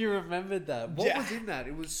Lord you remembered that. What Ja- was in that?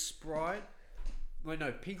 It was Sprite. Wait,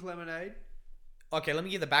 no, pink lemonade. Okay, let me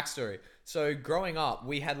give the backstory. So, growing up,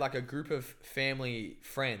 we had like a group of family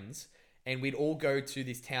friends, and we'd all go to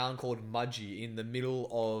this town called Mudgee in the middle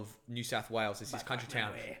of New South Wales. It's this country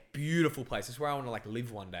town. Beautiful place. It's where I want to like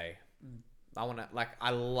live one day.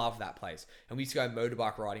 I love that place. And we used to go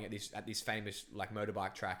motorbike riding at this famous like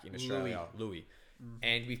motorbike track in Australia, Louis.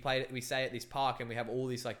 And we stay at this park, and we have all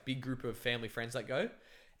this like big group of family friends that go,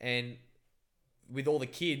 and with all the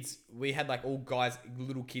kids, we had like all guys,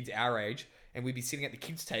 little kids our age, and we'd be sitting at the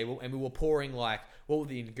kids table, and we were pouring like, what were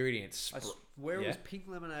the ingredients? I swear it Yeah. was pink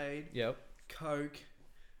lemonade, Yep. Coke,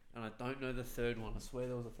 and I don't know the third one. I swear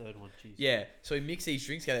there was a third one. Jeez. Yeah. So we mixed these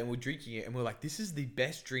drinks together, and we're drinking it, and we're like, this is the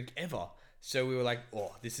best drink ever. So we were like,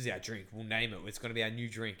 oh, this is our drink. We'll name it. It's going to be our new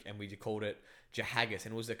drink, and we just called it Jahagas,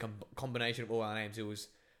 and it was a combination of all our names. It was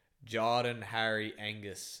Jordan, Harry,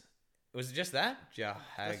 Angus. Was it just that? Jahagas.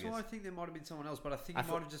 That's why I think there might have been someone else, but I think I it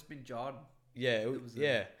thought- might have just been Jordan. Yeah, It was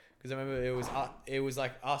yeah. Because I remember it was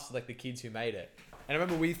like us, like the kids who made it. And I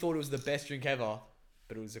remember we thought it was the best drink ever,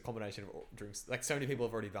 but it was a combination of all drinks. Like so many people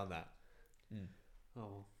have already done that. Oh,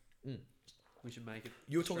 well. Mm. We should make it.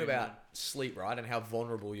 You were talking streamlined. about sleep, right? And how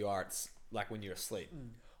vulnerable you are. It's like when you're asleep.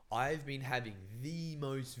 I've been having the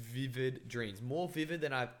most vivid dreams, more vivid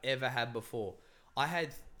than I've ever had before. I had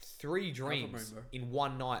 3 dreams remember. in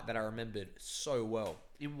one night that I remembered so well.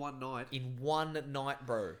 in one night. In one night,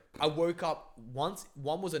 bro. I woke up once.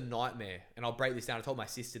 One was a nightmare, and I'll break this down. I told my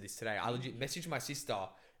sister this today. I legit messaged my sister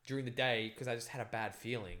during the day because I just had a bad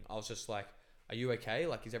feeling. I was just like, "Are you okay?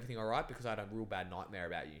 Like, is everything all right?" Because I had a real bad nightmare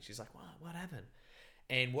about you. She's like, "What happened?"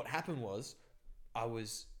 And what happened was, I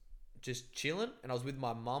was just chilling, and I was with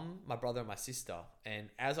my mum, my brother, and my sister. And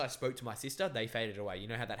as I spoke to my sister, they faded away. You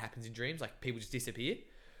know how that happens in dreams? Like people just disappear.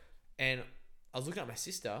 And I was looking at my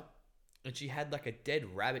sister, and she had like a dead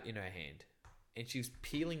rabbit in her hand, and she was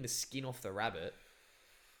peeling the skin off the rabbit,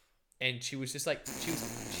 and she was just like she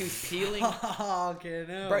was peeling. Okay,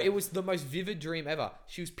 no. Bro, it was the most vivid dream ever.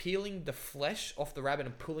 She was peeling the flesh off the rabbit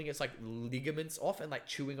and pulling its like ligaments off and like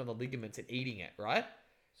chewing on the ligaments and eating it, right?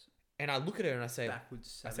 And I look at her and I say,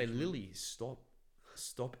 Backwards I say, savage. Lily, stop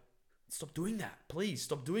doing that. Please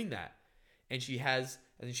stop doing that. And she has,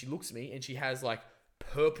 and then she looks at me and she has like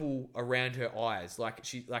purple around her eyes, like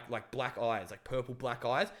she like black eyes, like purple black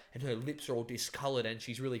eyes, and her lips are all discolored and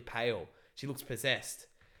she's really pale. She looks possessed.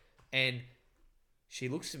 And she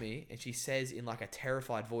looks at me and she says in like a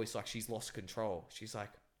terrified voice, like she's lost control. She's like,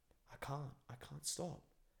 I can't stop.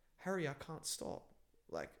 Harry, I can't stop.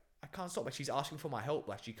 Like, I can't stop. Like, she's asking for my help.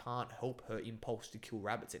 Like, she can't help her impulse to kill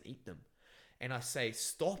rabbits and eat them. And I say,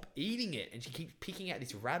 stop eating it. And she keeps picking at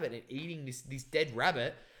this rabbit and eating this dead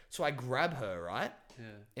rabbit. So I grab her, right? Yeah.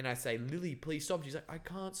 And I say, Lily, please stop. She's like, I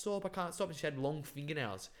can't stop. And she had long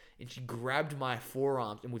fingernails. And she grabbed my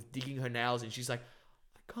forearms and was digging her nails. And she's like,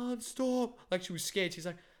 I can't stop. Like, she was scared. She's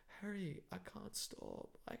like, Harry, I can't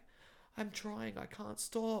stop. I'm trying, I can't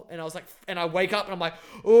stop. And I was like, and I wake up and I'm like,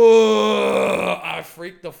 oh, I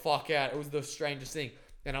freaked the fuck out. It was the strangest thing.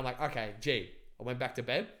 And I'm like, okay, gee. I went back to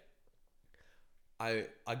bed. I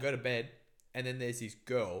go to bed, and then there's this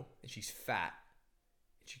girl, and she's fat.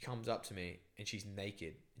 And she comes up to me, and she's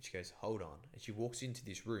naked. And she goes, hold on. And she walks into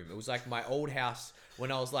this room. It was like my old house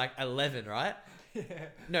when I was like 11, right?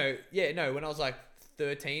 No, when I was like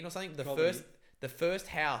 13 or something. The first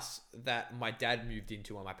house that my dad moved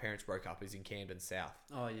into when my parents broke up is in Camden South.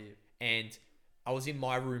 Oh, yeah. And I was in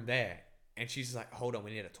my room there. And she's just like, hold on, we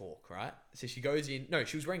need to talk, right? So she goes in. No,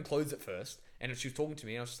 she was wearing clothes at first. And she was talking to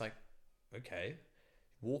me. And I was just like, okay.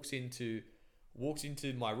 Walks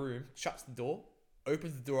into my room, shuts the door,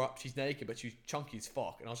 opens the door up. She's naked, but she's chunky as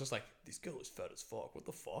fuck. And I was just like, this girl is fat as fuck. What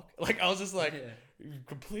the fuck? Like, I was just like,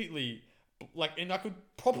 completely... Like, and I could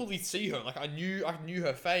probably see her. Like, I knew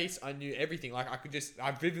her face. I knew everything. Like,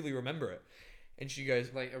 I vividly remember it. And she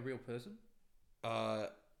goes, Like a real person?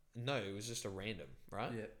 no, it was just a random,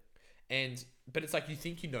 right? Yeah. But it's like, you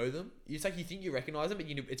think you know them. It's like, you think you recognize them, but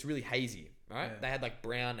you know, it's really hazy, right? Yeah. They had like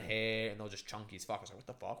brown hair and they were just chunky as fuck. I was like, what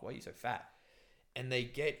the fuck? Why are you so fat? And they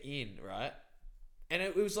get in, right? And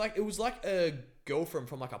it was like a girlfriend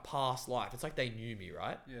from like a past life. It's like they knew me,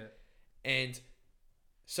 right? Yeah. And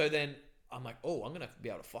so then I'm like, oh, I'm going to be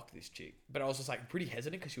able to fuck this chick. But I was just like pretty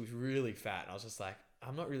hesitant because she was really fat. And I was just like,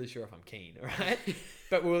 I'm not really sure if I'm keen, right?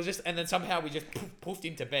 But we were just, and then somehow we just poofed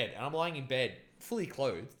into bed. And I'm lying in bed, fully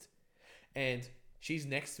clothed. And she's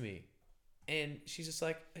next to me. And she's just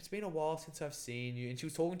like, it's been a while since I've seen you. And she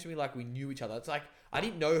was talking to me like we knew each other. It's like, I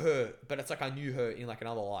didn't know her, but it's like I knew her in like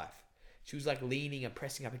another life. She was like leaning and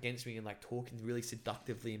pressing up against me and like talking really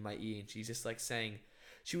seductively in my ear. And she's just like saying,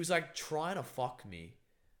 she was like trying to fuck me.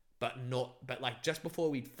 But like just before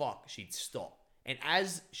we'd fuck, she'd stop. And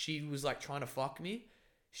as she was like trying to fuck me,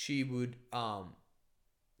 she would,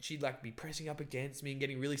 she'd like be pressing up against me and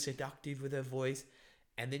getting really seductive with her voice.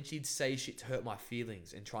 And then she'd say shit to hurt my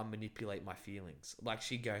feelings and try and manipulate my feelings. Like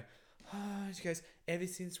she'd go, she goes, ever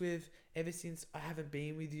since I haven't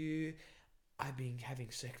been with you, I've been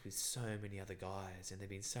having sex with so many other guys and they've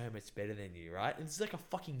been so much better than you, right? And it's like a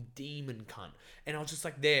fucking demon cunt. And I was just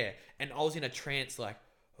like there and I was in a trance like,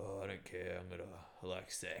 oh, I don't care. I'm gonna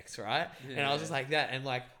like sex, right? Yeah. And I was just like that. And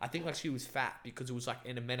like, I think like she was fat because it was like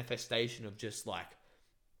in a manifestation of just like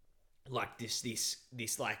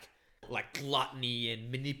this like gluttony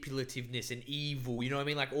and manipulativeness and evil. You know what I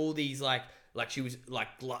mean? Like all these like she was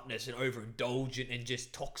like gluttonous and overindulgent and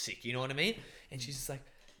just toxic. You know what I mean? And she's just like,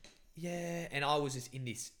 yeah. And I was just in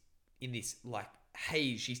this like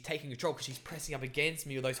haze. She's taking control because she's pressing up against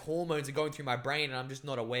me. Or those hormones are going through my brain and I'm just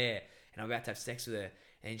not aware. And I'm about to have sex with her.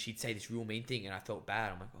 And she'd say this real mean thing, and I felt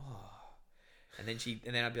bad. I'm like, oh. And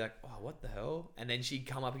then I'd be like, oh, what the hell? And then she'd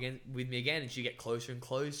come up again with me again, and she'd get closer and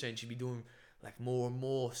closer, and she'd be doing like more and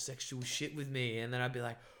more sexual shit with me. And then I'd be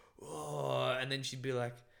like, oh. And then she'd be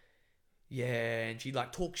like, yeah. And she'd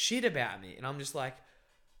like talk shit about me, and I'm just like,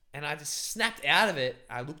 and I just snapped out of it.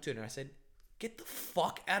 I looked at her and I said, get the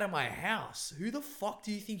fuck out of my house. Who the fuck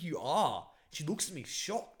do you think you are? She looks at me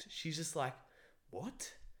shocked. She's just like,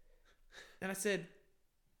 what? And I said,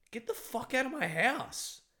 get the fuck out of my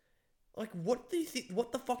house. Like, what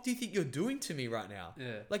the fuck do you think you're doing to me right now?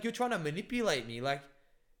 Yeah. Like, you're trying to manipulate me. Like,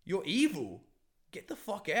 you're evil. Get the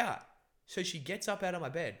fuck out. So she gets up out of my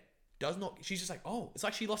bed. She's just like, oh, it's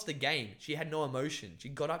like she lost the game. She had no emotion. She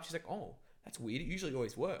got up. She's like, oh, that's weird. It usually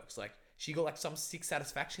always works. Like, she got like some sick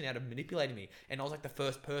satisfaction out of manipulating me. And I was like the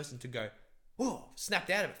first person to go, whoa, snapped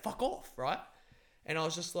out of it. Fuck off, right? And I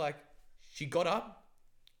was just like, she got up,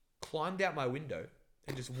 climbed out my window,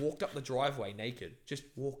 and just walked up the driveway naked. Just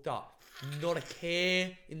walked up. Not a care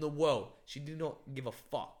in the world. She did not give a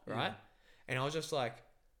fuck, right? And I was just like,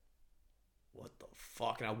 what the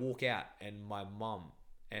fuck? And I walk out and my mum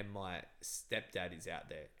and my stepdad is out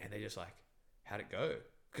there. And they're just like, how'd it go?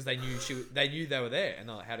 Because they knew they were there. And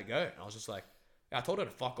they're like, how'd it go? And I was just like, I told her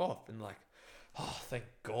to fuck off. And like, oh, thank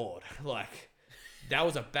God. Like, that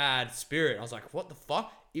was a bad spirit. I was like, what the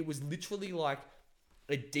fuck? It was literally like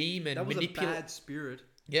a demon. That was a bad spirit.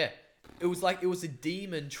 Yeah. It was like, it was a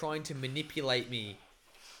demon trying to manipulate me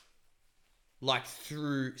like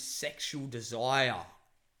through sexual desire.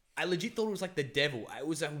 I legit thought it was like the devil. It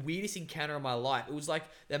was the weirdest encounter of my life. It was like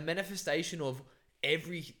the manifestation of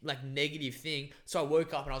every like negative thing. So I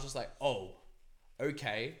woke up and I was just like, oh,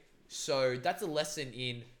 okay. So that's a lesson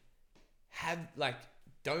in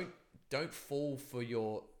don't fall for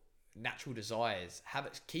your natural desires.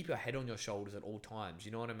 Keep your head on your shoulders at all times.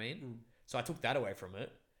 You know what I mean? So I took that away from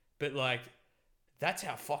it. But like, that's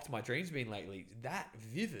how fucked my dreams been lately. That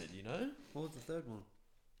vivid, you know? What was the third one?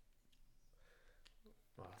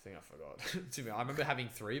 Oh, I think I forgot. To me, I remember having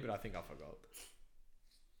 3, but I think I forgot.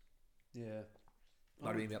 Yeah. Might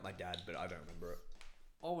have been about my dad, but I don't remember it.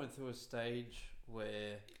 I went through a stage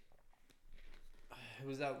where it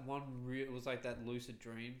was that one it was like that lucid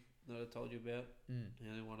dream that I told you about, the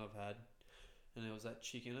only one I've had, and there was that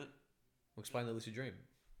chick in it. We'll explain the lucid dream.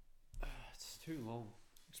 It's too long.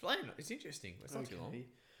 Explain it. It's interesting. It's not too long.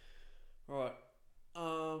 Right.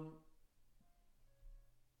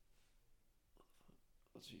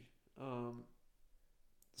 Let's see.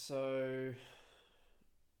 So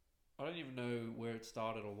I don't even know where it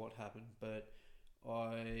started or what happened, but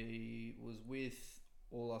I was with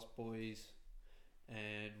all us boys,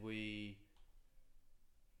 and we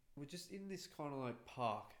were just in this kind of like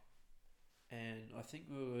park, and I think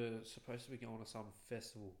we were supposed to be going to some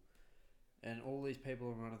festival, and all these people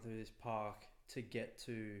are running through this park to get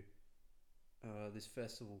to this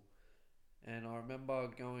festival, and I remember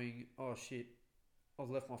going, oh shit, I've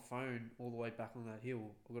left my phone all the way back on that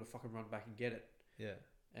hill, I've got to fucking run back and get it. Yeah.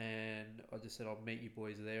 And I just said, I'll meet you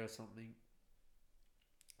boys there or something.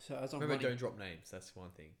 So as I'm Remember, running, don't drop names. That's one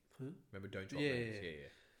thing. Huh? Remember, don't drop Yeah, names. yeah. Yeah.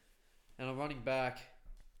 and I'm running back,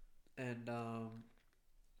 and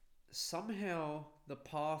somehow the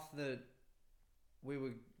path that we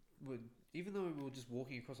were, even though we were just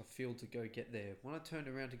walking across a field to go get there, when I turned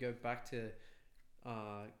around to go back to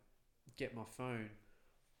get my phone,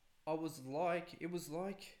 it was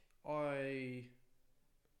like I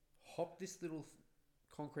hopped this little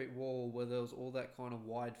concrete wall where there was all that kind of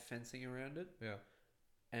wide fencing around it, Yeah.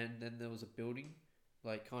 and then there was a building,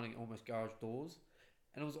 like kind of almost garage doors,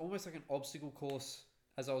 and it was almost like an obstacle course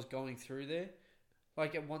as I was going through there.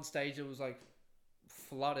 Like at one stage it was like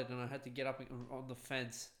flooded and I had to get up on the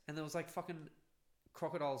fence, and there was like fucking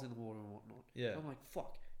crocodiles in the water and whatnot. Yeah. I'm like,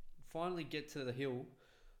 fuck. Finally get to the hill,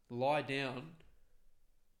 lie down,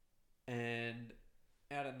 and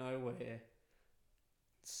out of nowhere,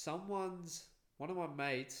 one of my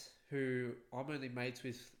mates, who I'm only mates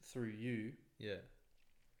with through you, Yeah.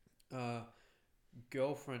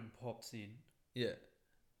 girlfriend pops in. Yeah.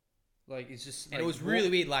 Like, it's just And it was really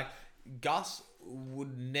weird. Like, Gus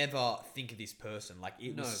would never think of this person. Like,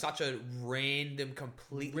 it was such a random,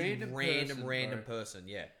 completely random person.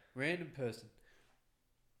 Yeah. Random person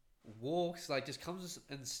walks, like, just comes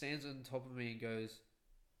and stands on top of me and goes,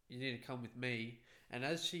 you need to come with me. And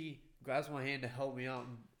as she grabs my hand to help me up,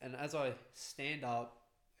 and as I stand up,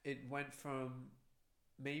 it went from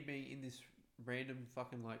me being in this random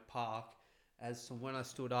fucking like park, as to when I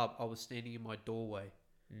stood up, I was standing in my doorway.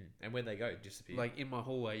 And where'd they go? Disappeared. Like in my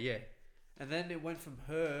hallway, yeah. And then it went from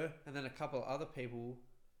her and then a couple of other people.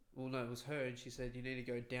 Well, no, it was her, and she said, you need to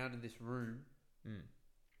go down in this room.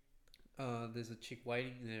 There's a chick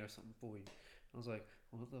waiting there or something for you. I was like,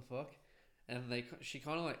 what the fuck? And she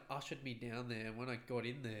kind of like ushered me down there, and when I got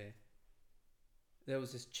in there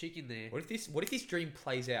was this chick in there. What if this dream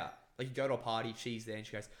plays out? Like, you go to a party, she's there, and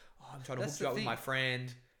she goes, oh, I'm trying to hook you up with my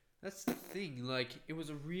friend. That's the thing. Like, it was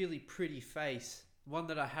a really pretty face, one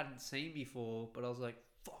that I hadn't seen before, but I was like,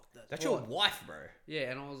 fuck, that's your wife, bro.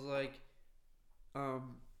 Yeah, and I was like,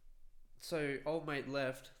 so old mate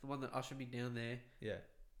left, the one that ushered me down there. Yeah.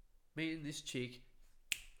 Me and this chick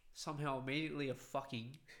somehow immediately are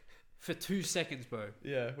fucking for 2 seconds, bro.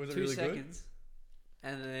 Yeah, was it 2 really seconds,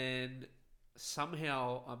 and then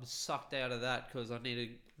somehow I'm sucked out of that because I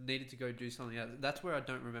needed to go do something else. That's where I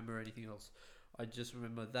don't remember anything else. I just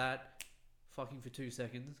remember that fucking for 2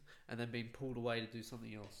 seconds and then being pulled away to do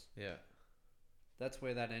something else. Yeah. That's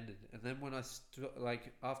where that ended. And then when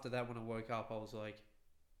after that, when I woke up, I was like,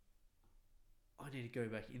 I need to go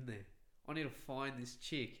back in there. I need to find this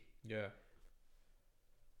chick. Yeah.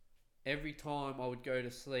 Every time I would go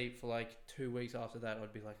to sleep for like 2 weeks after that,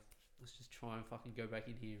 I'd be like, let's just try and fucking go back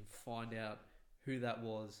in here and find out who that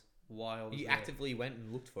was, why I was You there. actively went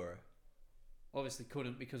and looked for her. Obviously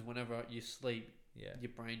couldn't, because whenever you sleep, Yeah.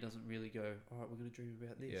 your brain doesn't really go, alright, we're going to dream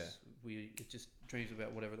about this. Yeah. It just dreams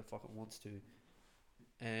about whatever the fuck it wants to.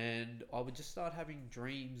 And I would just start having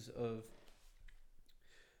dreams of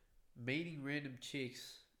meeting random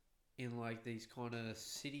chicks in like these kind of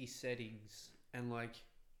city settings and like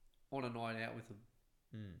on a night out with them.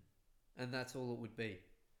 And that's all it would be.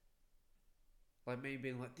 Like me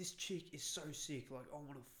being like, this chick is so sick, like I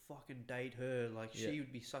want to fucking date her, like she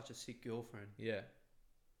would be such a sick girlfriend. Yeah.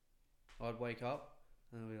 I'd wake up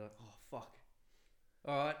and I'd be like, oh fuck,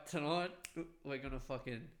 alright, tonight we're gonna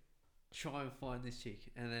fucking try and find this chick.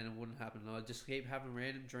 And then it wouldn't happen. I'd just keep having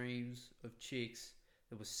random dreams of chicks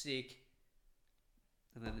that were sick,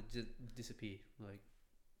 and then it just disappear. Like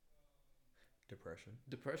depression.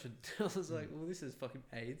 I was like, well, this is fucking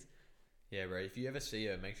AIDS. Yeah, bro. If you ever see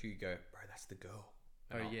her, make sure you go, bro, that's the girl.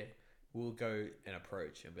 and Oh yeah. we'll go and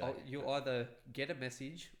approach and be I'll, like, you'll either get a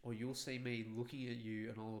message or you'll see me looking at you,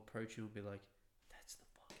 and I'll approach you and be like, "That's the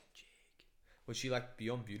fucking chick." was she like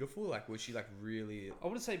beyond beautiful? Like, was she like really I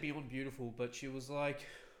wouldn't say beyond beautiful, but she was like,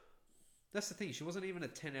 that's the thing. She wasn't even a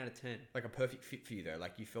 10 out of 10. like a perfect fit for you though?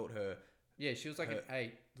 Like you felt her. Yeah, she was like Her- an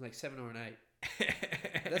 8, like 7 or an 8.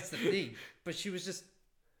 That's the thing. But she was just,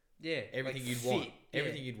 yeah, Everything like you'd fit. want. Yeah.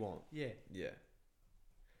 Everything you'd want. Yeah. Yeah.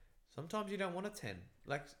 Sometimes you don't want a 10.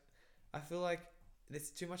 Like, I feel like there's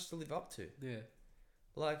too much to live up to. Yeah.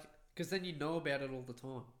 Like, Because then you know about it all the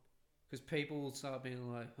time. Because people will start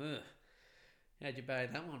being like, huh, how'd you buy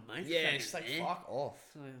that one, mate? yeah, Fucking it's like, eh? fuck off.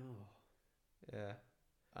 It's like, oh. Yeah.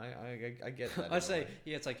 I get that. I say,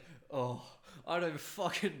 yeah, it's like, oh, I don't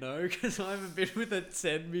fucking know because I haven't been with a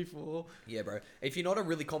 10 before. Yeah, bro. If you're not a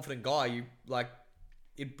really confident guy, you like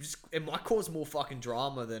it might cause more fucking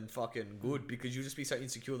drama than fucking good because you'll just be so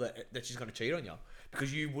insecure that she's gonna cheat on you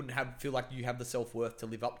because you wouldn't feel like you have the self-worth to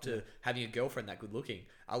live up to having a girlfriend that good looking.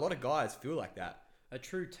 A lot of guys feel like that. A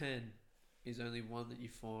true 10 is only one that you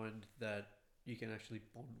find that you can actually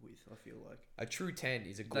bond with, I feel like. A true 10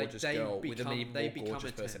 is a gorgeous they girl with an become- even they more become gorgeous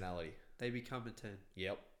a 10. personality. They become a 10.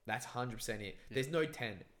 Yep, that's 100% it. There's no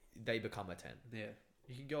 10. They become a 10. Yeah.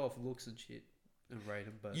 You can go off looks and shit and rate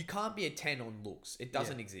them, but You can't be a 10 on looks. It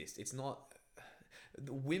doesn't exist. It's not.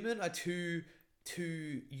 The women are too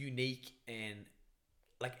unique, and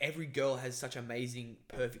like every girl has such amazing,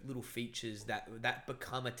 perfect little features that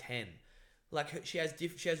become a 10. Like she has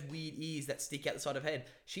weird ears that stick out the side of her head.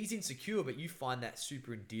 She's insecure, but you find that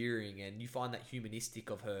super endearing, and you find that humanistic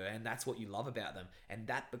of her, and that's what you love about them, and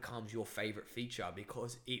that becomes your favorite feature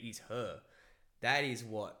because it is her. That is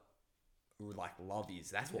what like love is.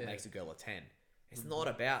 That's what Yeah. makes a girl a 10. It's not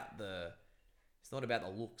about the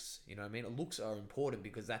looks, you know what I mean? Looks are important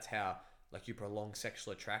because that's how like you prolong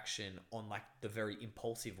sexual attraction on like the very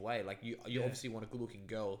impulsive way. Like you Yeah. obviously want a good looking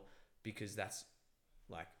girl because that's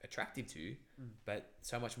like attractive to you, but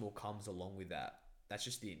so much more comes along with that. That's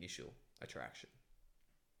just the initial attraction.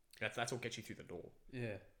 That's what gets you through the door.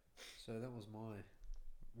 yeah. So that was my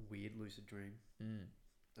weird lucid dream.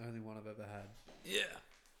 Only one I've ever had. Yeah.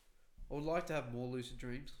 I would like to have more lucid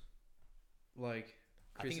dreams. Like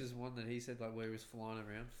I think Chris's one that he said like where he was flying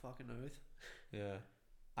around. Fucking oath. Yeah.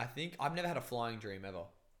 I think I've never had a flying dream ever.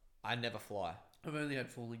 I never fly. I've only had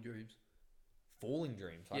falling dreams. Falling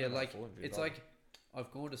dreams. I Yeah, never had like falling dreams it's either. like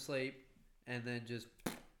I've gone to sleep and then just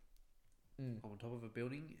I'm on top of a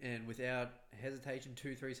building and without hesitation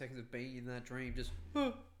 2-3 seconds of being in that dream just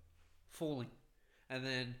falling, and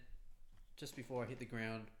then just before I hit the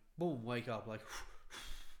ground, boom, wake up like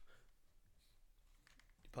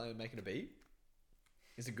You planning on making a beat?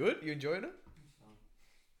 Is it good? You enjoying it?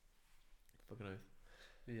 Fucking oath.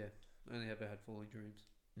 yeah. I only ever had falling dreams.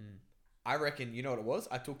 I reckon, you know what it was?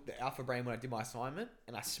 I took the alpha brain when I did my assignment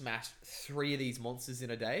and I smashed 3 of these monsters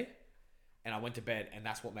in a day and I went to bed, and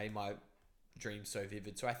that's what made my dreams so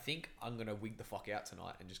vivid. So I think I'm going to wig the fuck out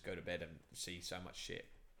tonight and just go to bed and see so much shit.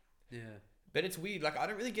 Yeah. But it's weird. Like, I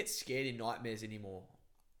don't really get scared in nightmares anymore.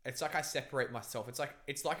 It's like I separate myself. It's like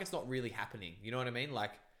it's not really happening. You know what I mean?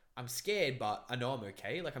 Like, I'm scared, but I know I'm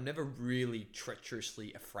okay. Like, I'm never really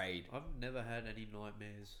treacherously afraid. I've never had any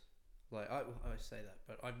nightmares. Like I say that,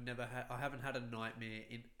 but I haven't had a nightmare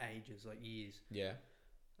in ages, like years. Yeah.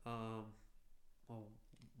 Well,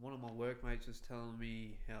 one of my workmates was telling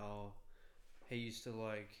me how he used to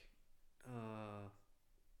like, I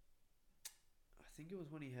think it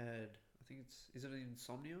was when he had, is it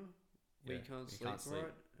insomnia? Where Yeah, you can't you sleep can't sleep.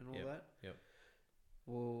 right and all Yep, that? yep.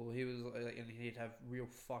 Well, he was like, and he'd have real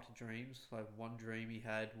fucked dreams. Like one dream he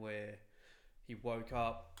had where he woke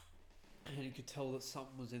up and he could tell that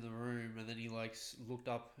something was in the room, and then he like looked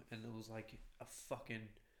up and there was like a fucking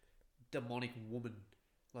demonic woman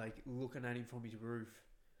like looking at him from his roof.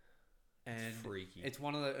 And Freaky. it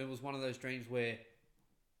was one of those dreams where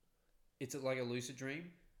it's like a lucid dream.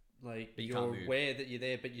 Like But you you're can't move. aware that you're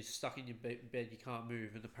there, but you're stuck in your bed. You can't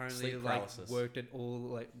move, and apparently Sleep it like paralysis. worked it all.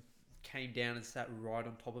 Like came down and sat right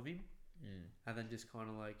on top of him, Mm. and then just kind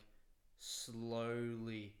of like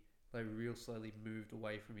slowly, like real slowly, moved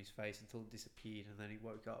away from his face until it disappeared, and then he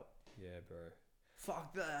woke up. Yeah, bro.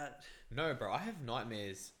 Fuck that. No, bro. I have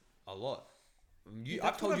nightmares a lot. Yeah, I've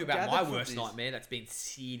that's told what you I've about my gathered from worst this. nightmare that's been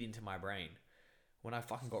seared into my brain. When I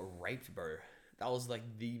fucking got raped, bro. That was like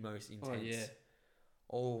the most intense. Oh yeah.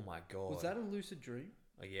 Oh my god. Was that a lucid dream?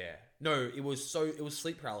 Oh, yeah. No, it was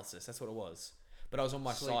sleep paralysis. That's what it was. But I was on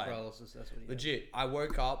my Sleep side. paralysis. That's what he had. Legit. I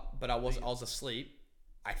woke up, but I was asleep.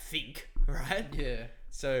 I think, right? Yeah.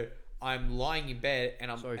 So I'm lying in bed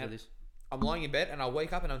and Sorry for and this. I'm lying in bed and I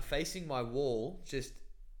wake up and I'm facing my wall, just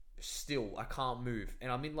still. I can't move,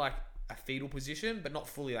 and I'm in like a fetal position, but not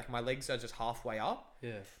fully. Like my legs are just halfway up,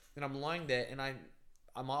 Yeah. and I'm lying there, and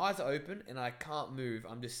my eyes are open, and I can't move.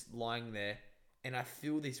 I'm just lying there, and I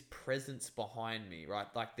feel this presence behind me, right?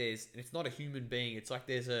 Like it's not a human being. It's like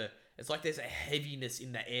there's a heaviness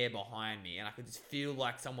in the air behind me, and I can just feel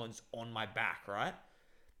like someone's on my back, right?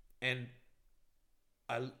 And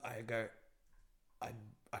I go,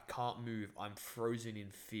 I can't move. I'm frozen in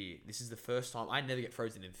fear. This is the first time. I never get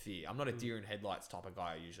frozen in fear. I'm not a deer in headlights type of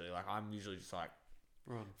guy usually. Like I'm usually just like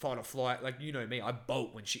Run. fight or flight. Like you know me, I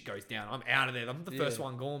bolt when shit goes down. I'm out of there. I'm the first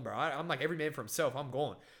one gone, bro. I'm like every man for himself. I'm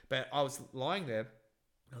gone. But I was lying there,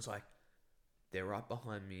 and I was like, they're right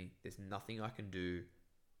behind me. There's nothing I can do.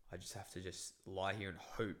 I just have to just lie here and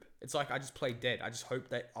hope. It's like I just played dead. I just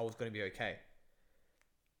hoped that I was going to be okay.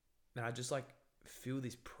 And I just like feel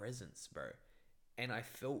this presence, bro. And I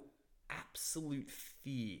felt absolute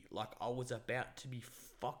fear. Like I was about to be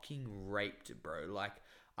fucking raped, bro. Like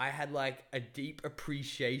I had like a deep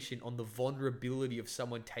appreciation on the vulnerability of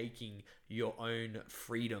someone taking your own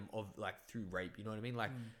freedom of like through rape. You know what I mean?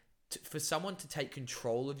 Like for someone to take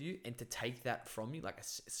control of you and to take that from you, like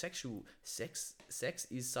sex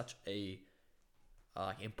is such a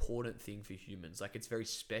important thing for humans. Like it's very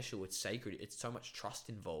special. It's sacred. It's so much trust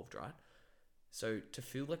involved, right? So to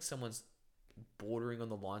feel like someone's bordering on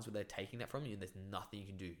the lines where they're taking that from you and there's nothing you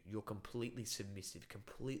can do. You're completely submissive,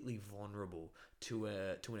 completely vulnerable to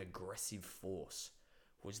an aggressive force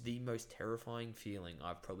was the most terrifying feeling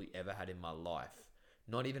I've probably ever had in my life.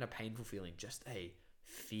 Not even a painful feeling, just a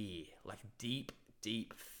fear, like deep,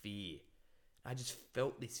 deep fear. I just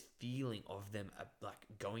felt this feeling of them like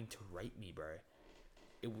going to rape me, bro.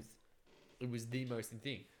 It was the most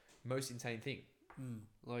insane thing.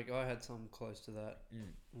 Like I had something close to that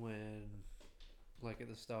when, like at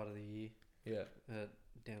the start of the year,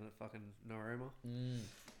 down at fucking Naroma,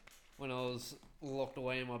 when I was locked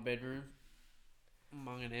away in my bedroom,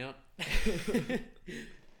 munging out,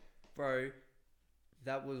 bro.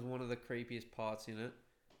 That was one of the creepiest parts in it.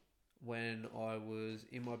 When I was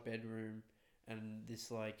in my bedroom and this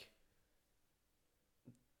like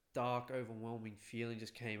dark, overwhelming feeling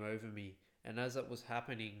just came over me, and as that was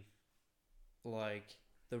happening, like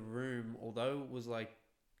the room, although it was like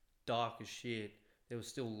dark as shit, there was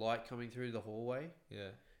still light coming through the hallway. Yeah.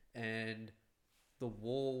 And the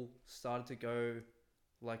wall started to go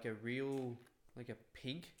like a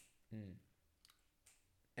pink.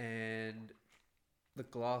 And the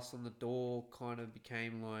glass on the door kind of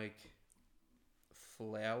became like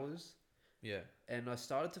flowers. Yeah. And I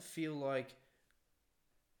started to feel like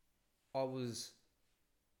I was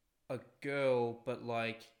a girl, but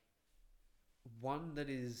like one that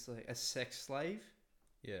is like a sex slave.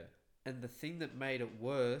 Yeah. And the thing that made it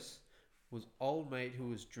worse was old mate who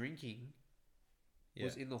was drinking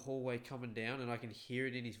was in the hallway coming down, and I can hear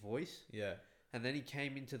it in his voice. Yeah. And then he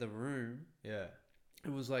came into the room. Yeah.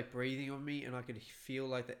 It was like breathing on me, and I could feel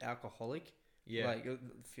like the alcoholic. Yeah. Like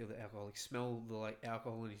feel the alcoholic, smell the like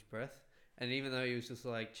alcohol in his breath. And even though he was just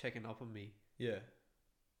like checking up on me, Yeah.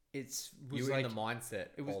 was You were like in the mindset.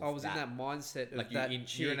 it was. of I was that. in that mindset of Like that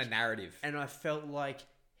you're in a chick, narrative. and I felt like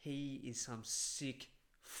he is some sick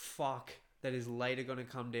fuck that is later going to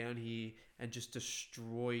come down here and just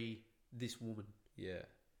destroy this woman. Yeah.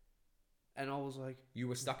 And I was like, You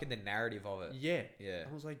were stuck in the narrative of it. yeah. Yeah.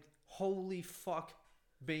 I was like, holy fuck,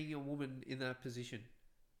 being a woman in that position.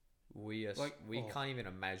 We can't even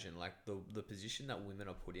imagine like the position that women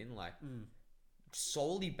are put in, like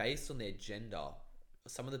solely based on their gender.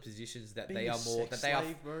 Some of the positions that Being they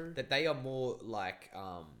are more like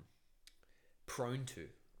prone to.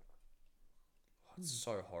 It's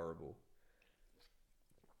so horrible.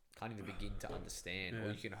 Can't even begin to understand.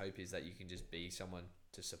 All you can hope is that you can just be someone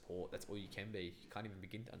to support. That's all you can be. You can't even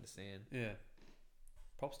begin to understand. Yeah.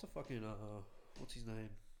 Props to fucking what's his name?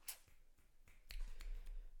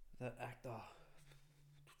 That actor.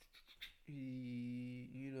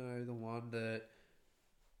 You know, the one that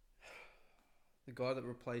the guy that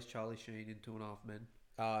replaced Charlie Sheen in 2.5 Men.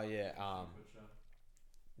 Yeah.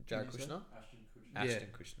 Jared Who's that? Kushner. Ashton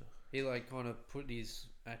Kushner. He like kind of put his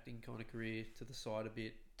acting kind of career to the side a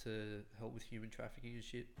bit to help with human trafficking and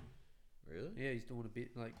shit. Really? Yeah, he's doing a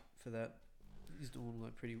bit like for that. He's doing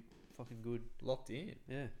like pretty fucking good. Locked in.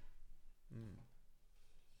 Yeah.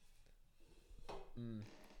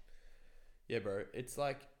 Yeah, bro. It's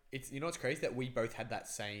like it's what's crazy that we both had that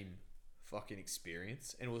same fucking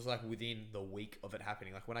experience, and it was like within the week of it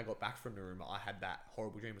happening. Like when I got back from the room, I had that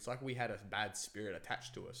horrible dream. It's like we had a bad spirit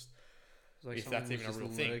attached to us. It's like If someone that's was even a just real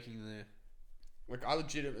thing. lurking there. Like I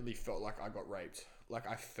legitimately felt like I got raped. Like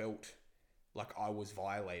I felt like I was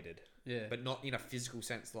violated, Yeah. but not in a physical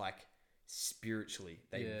sense. Like spiritually,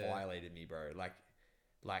 they Yeah. violated me, bro.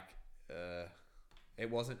 It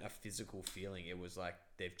wasn't a physical feeling. It was like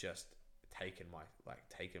they've just taken my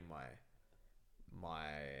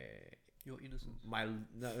Your innocence.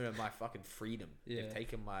 my fucking freedom. Yeah. They've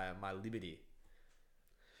taken my liberty.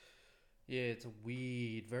 Yeah, it's a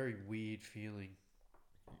weird, very weird feeling.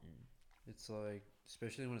 It's like,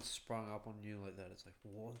 especially when it's sprung up on you like that, it's like,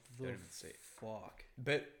 what the Don't even see it. fuck?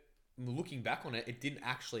 But looking back on it, it didn't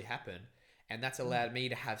actually happen, and that's allowed me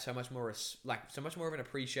to have so much more of an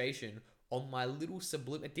appreciation on my little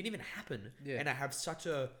sublime. It didn't even happen, Yeah. and I have such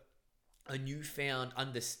a newfound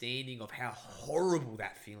understanding of how horrible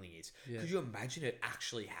that feeling is. Yeah. Could you imagine it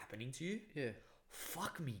actually happening to you? Yeah.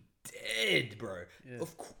 Fuck me dead, bro. Yeah.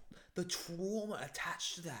 Of course, the trauma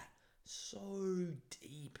attached to that, so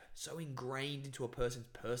deep, so ingrained into a person's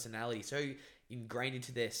personality, so ingrained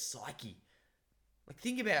into their psyche. Like,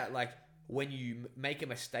 think about, like, when you make a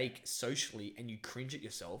mistake socially and you cringe at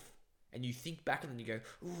yourself and you think back and then you go,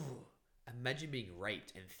 ooh, imagine being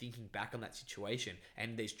raped and thinking back on that situation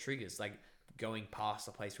and these triggers, like going past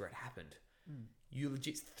the place where it happened. You're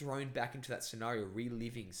legit thrown back into that scenario,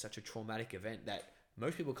 reliving such a traumatic event that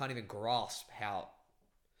most people can't even grasp how.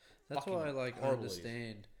 That's fucking why I like horrible it is.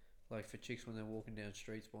 understand, like, for chicks when they're walking down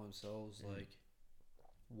streets by themselves, like,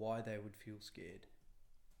 why they would feel scared.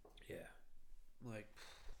 Yeah. Like,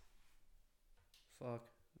 fuck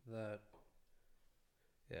that.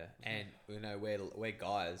 Yeah, and we're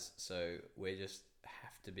guys, so we just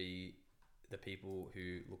have to be the people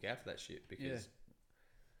who look out for that shit because,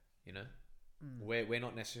 you know, we're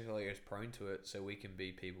not necessarily as prone to it, so we can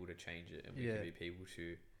be people to change it, and we Yeah. can be people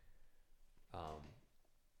to,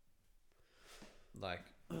 like,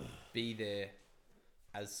 be there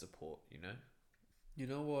as support. You know. You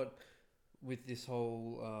know what? With this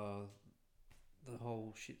whole, the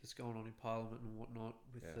whole shit that's going on in Parliament and whatnot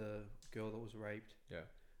with Yeah. the girl that was raped Yeah.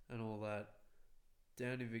 and all that,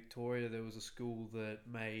 down in Victoria there was a school that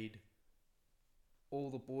made all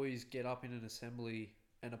the boys get up in an assembly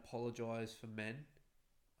and apologise for men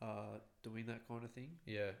doing that kind of thing.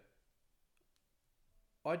 Yeah.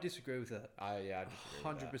 I disagree with that. I disagree with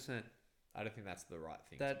that. 100%. I don't think that's the right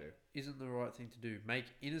thing That to do. isn't the right thing to do. Make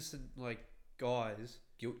innocent, like, guys,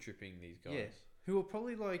 Guilt tripping these guys. yeah, who are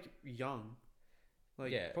probably, like, young,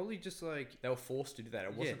 like, Yeah. probably just, like, They were forced to do that.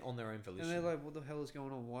 It wasn't on their own volition. and they're like, what the hell is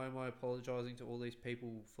going on? Why am I apologising to all these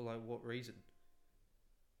people for, like, what reason?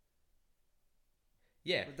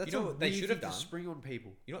 yeah. But that's You know a what they weird should have thing done? to spring on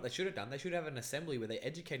people. You know what they should have done? They should have an assembly where they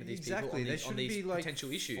educated these Exactly. people They on shouldn't these be, like,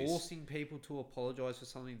 potential issues. forcing people to apologise for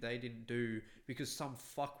something they didn't do because some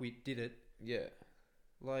fuckwit did it. Yeah.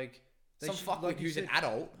 Like, they Some should, fuckwit like you who's an said-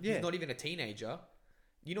 adult, Yeah. who's not even a teenager.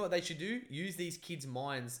 You know what they should do? Use these kids'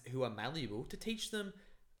 minds who are malleable to teach them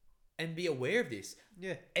and be aware of this.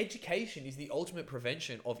 Yeah. Education is the ultimate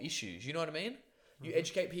prevention of issues. You know what I mean? Mm-hmm. You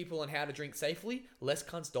educate people on how to drink safely, less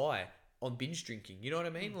cunts die on binge drinking. You know what I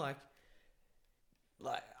Mm. mean? Like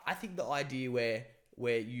I think the idea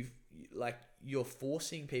where you're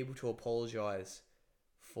forcing people to apologize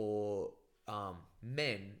for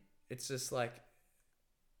men, it's just like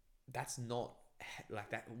that's not like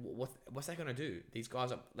that. What's that gonna do? These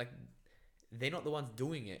guys are like, they're not the ones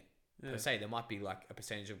doing it Yeah. per se. There might be like a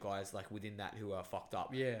percentage of guys like within that who are fucked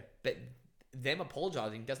up. Yeah. But them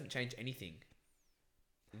apologizing doesn't change anything.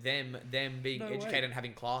 Them being No educated way. and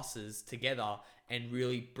having classes together and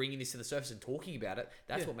really bringing this to the surface and talking about it,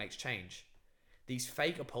 that's Yeah. what makes change. These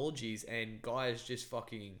fake apologies and guys just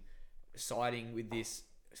fucking siding with this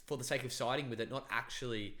for the sake of siding with it, not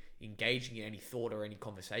actually engaging in any thought or any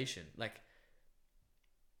conversation. Like,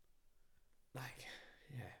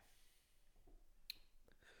 yeah.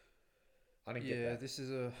 I don't get Yeah, that.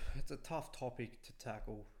 it's a tough topic to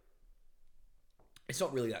tackle. It's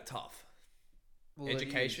not really that tough. Well, it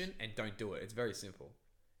Education is, and don't do it. It's very simple.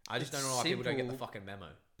 I just It's don't know why people don't get the simple. fucking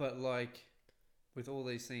memo. but, like, with all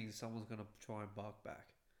these things, someone's gonna try and bark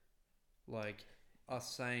back. Like,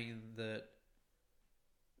 us saying that,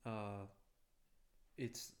 I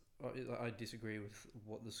disagree with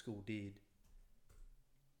what the school did.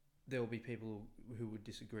 There will be people who would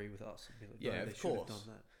disagree with us and be like, Yeah, no, they of should have course.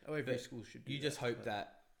 done that. Oh, every But school should do You that. just hope but-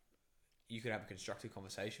 that you could have a constructive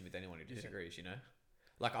conversation with anyone who Yeah. disagrees, you know?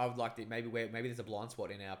 Like, I would like to, maybe there's a blind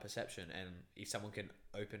spot in our perception, and if someone can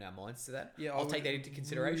open our minds to that, Yeah, I'll I take that would into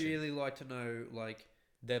consideration. really like to know, like,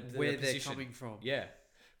 The where they're position. coming from. Yeah.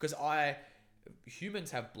 Because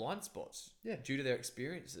humans have blind spots Yeah. due to their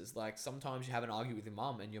experiences. Like, sometimes you have an argument with your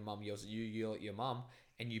mum and your mum yells at you, you yell at your mum,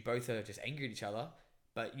 and you both are just angry at each other.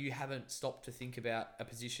 but you haven't stopped to think about a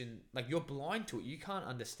position. Like, you're blind to it. You can't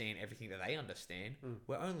understand everything that they understand.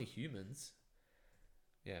 We're only humans.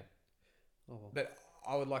 Yeah. Oh, well. But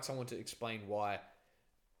I would like someone to explain why,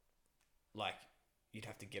 like, you'd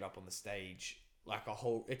have to get up on the stage, like a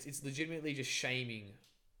whole. It's legitimately just shaming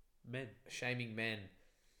men,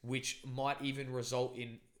 which might even result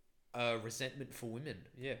in resentment for women.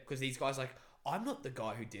 Yeah. Because these guys, like, I'm not the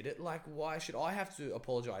guy who did it. Like, why should I have to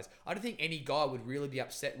apologize? I don't think any guy would really be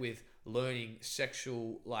upset with learning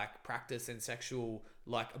sexual, like, practice and sexual,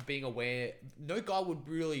 like, being aware. No guy would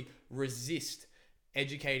really resist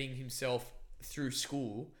educating himself through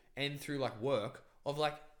school and through, like, work of,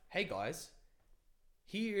 like, hey guys,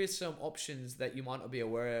 here is some options that you might not be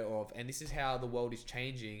aware of, and this is how the world is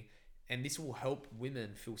changing, and this will help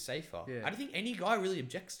women feel safer. Yeah. I don't think any guy really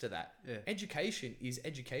objects to that. Yeah. Education is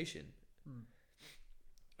education.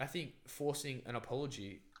 I think forcing an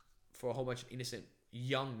apology for a whole bunch of innocent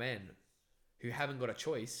young men who haven't got a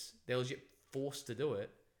choice, they're legit forced to do it,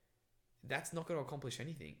 that's not going to accomplish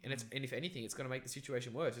anything. And and if anything, it's going to make the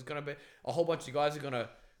situation worse. It's going to be a whole bunch of guys are going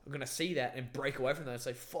to see that and break away from that and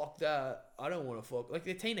say, fuck that, I don't want to fuck. Like,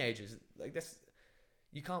 they're teenagers. Like, that's,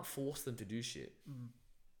 you can't force them to do shit.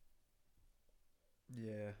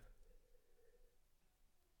 Yeah.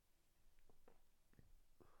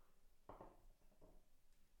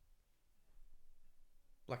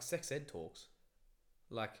 Like, sex ed talks.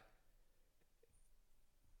 Like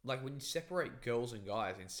when you separate girls and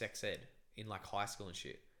guys in sex ed in, like, high school and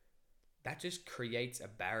shit, that just creates a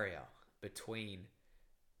barrier between,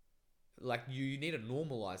 like, you need to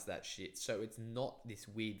normalize that shit so it's not this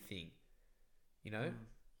weird thing, you know?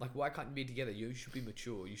 Like, why can't you be together? You should be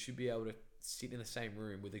mature. You should be able to sit in the same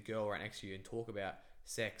room with a girl right next to you and talk about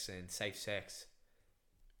sex and safe sex.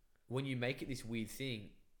 When you make it this weird thing,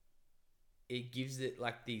 it gives it,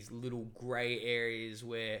 like, these little grey areas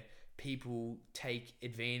where people take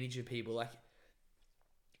advantage of people. Like,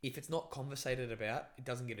 if it's not conversated about, it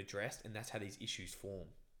doesn't get addressed, and that's how these issues form.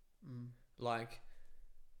 Like,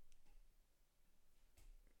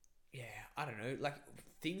 yeah, I don't know. Like,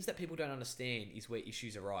 things that people don't understand is where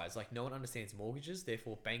issues arise. Like, no one understands mortgages,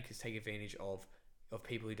 therefore bankers take advantage of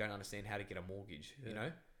people who don't understand how to get a mortgage, you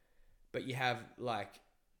know? But you have, like,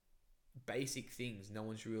 basic things no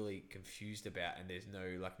one's really confused about, and there's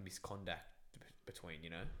no, like, misconduct between, you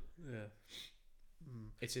know? Yeah.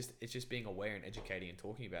 It's just being aware and educating and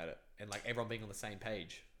talking about it, and, like, everyone being on the same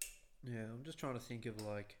page. Yeah, I'm just trying to think of,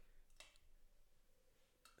 like,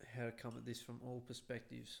 how to come at this from all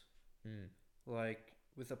perspectives. Like,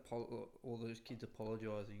 with all those kids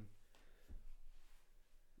apologising.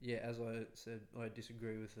 Yeah, as I said, I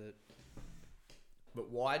disagree with it. But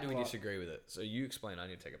why do we Well, disagree with it? So you explain. I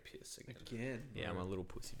need to take a piss again. Again. Yeah, I'm bro. a little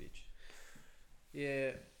pussy bitch.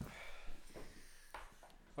 Yeah.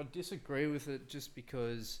 I disagree with it just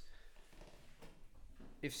because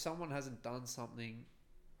if someone hasn't done something,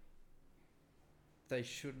 they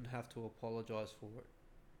shouldn't have to apologise for it.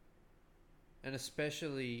 And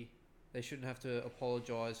especially, they shouldn't have to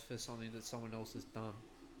apologise for something that someone else has done.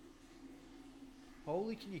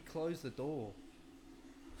 Holy, can you close the door?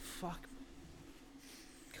 Fuck.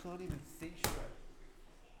 Can't even think straight.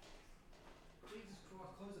 Jesus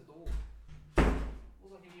Christ, close the door.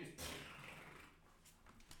 All I can use.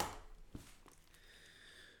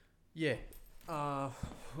 Yeah.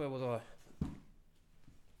 Where was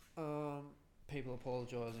I? People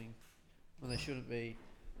apologising when they shouldn't be.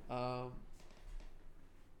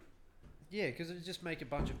 Yeah, because it just make a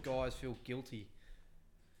bunch of guys feel guilty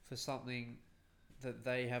for something that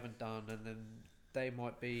they haven't done, and then they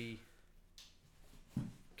might be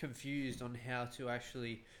confused on how to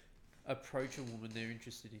actually approach a woman they're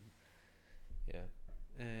interested in.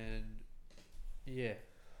 Yeah. And yeah,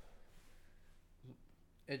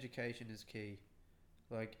 education is key.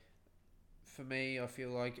 Like, for me, I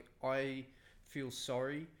feel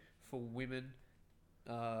sorry for women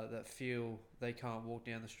that feel they can't walk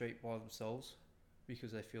down the street by themselves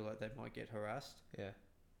because they feel like they might get harassed. Yeah.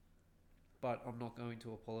 But I'm not going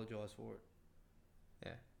to apologise for it.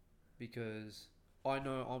 Yeah. Because I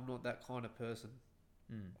know I'm not that kind of person.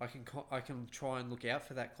 I can try and look out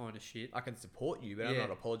for that kind of shit. I can support you, but I'm Yeah.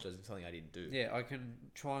 not apologising for something I didn't do. Yeah, I can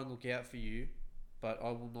try and look out for you, but I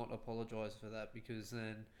will not apologise for that, because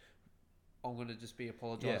then I'm going to just be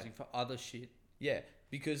apologising for other shit. Yeah,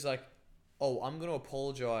 because, like, oh, I'm gonna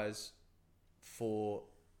apologize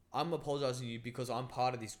I'm apologizing to you because I'm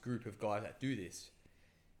part of this group of guys that do this.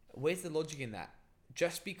 Where's the logic in that?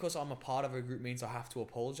 Just because I'm a part of a group means I have to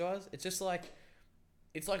apologize? It's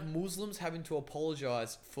like Muslims having to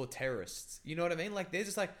apologize for terrorists. You know what I mean? Like, they're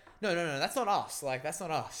just like, no, that's not us. Like, that's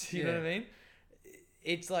not us. You know Yeah. what I mean?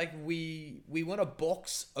 it's like we want to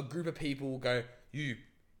box a group of people. Go, you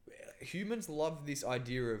humans love this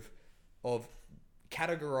idea of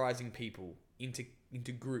categorizing people into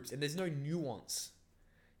groups, and there's no nuance.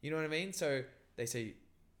 You know what I mean? So they say,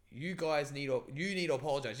 you guys need to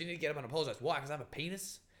apologize. You need to get up and apologize. Why? Because I have a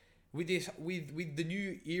penis. With the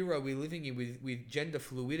new era we're living in, with gender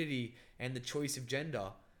fluidity and the choice of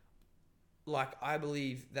gender, like, I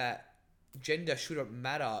believe that gender shouldn't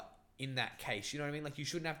matter in that case. You know what I mean? Like, you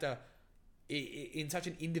shouldn't have to. In such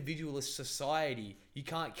an individualist society, you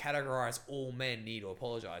can't categorize all men need to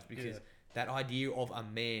apologize, because that idea of a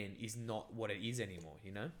man is not what it is anymore,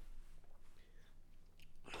 you know?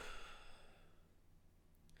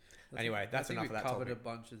 Anyway, that's enough of that topic. topic. We've covered a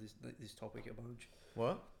bunch of this topic a bunch.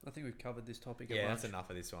 What? I think we've covered this topic a Yeah, bunch. that's enough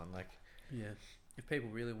of this one. Like, Yeah. If people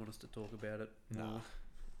really want us to talk about it, Nah. more,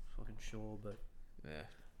 fucking sure, but yeah,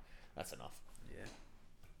 that's enough. yeah.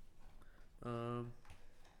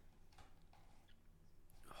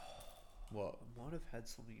 What? I might have had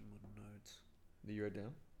something in my notes. That you wrote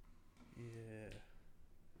down? Yeah.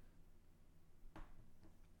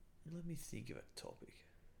 Let me think of a topic.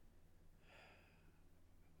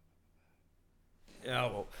 Yeah,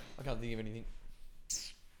 well, I can't think of anything.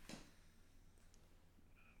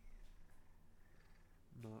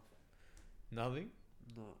 No. Nothing?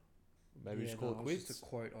 No. Maybe yeah, just call no, it was quits? just a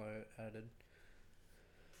quote I added.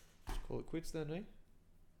 Just call it quits then, eh?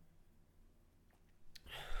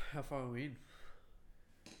 How far are we in?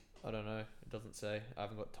 I don't know. It doesn't say. I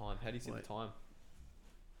haven't got time. How do you see Wait. the time?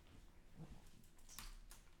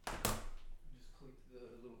 Just click the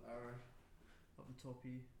little arrow up the top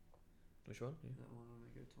here. Which one? Yeah. That one, and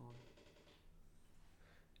then go time.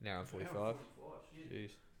 An hour and 45. Hour and 45, shit.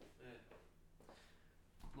 Jeez.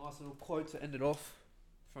 Nice little quote to end it off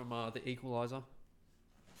from The Equalizer.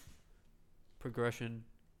 Progression,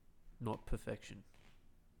 not perfection.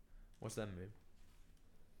 What's that mean?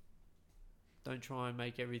 Don't try and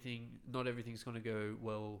make everything. Not everything's going to go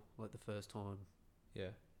well like the first time.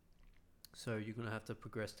 Yeah. So you're going to have to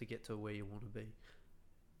progress to get to where you want to be.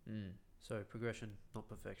 Mm. So progression, not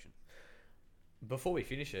perfection. Before we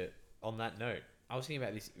finish it, on that note, I was thinking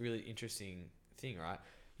about this really interesting thing, right?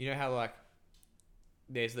 You know how, like,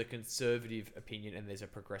 there's the conservative opinion and there's a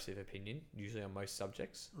progressive opinion, usually on most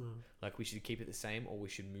subjects. Like, we should keep it the same, or we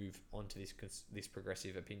should move on to this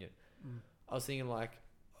progressive opinion. I was thinking, like,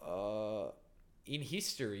 in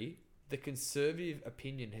history, the conservative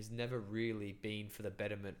opinion has never really been for the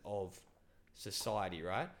betterment of society,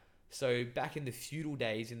 right? So back in the feudal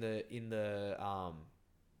days, in the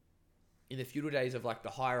feudal days of, like, the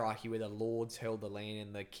hierarchy where the lords held the land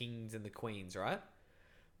and the kings and the queens, right?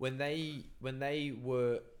 When they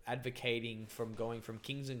were advocating from going from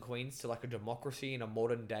kings and queens to, like, a democracy in a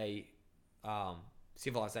modern day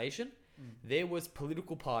civilization, there was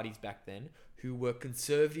political parties back then who were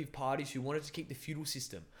conservative parties who wanted to keep the feudal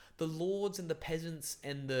system. The lords and the peasants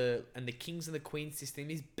and the kings and the queens system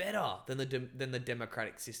is better than the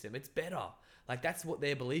democratic system. It's better. Like, that's what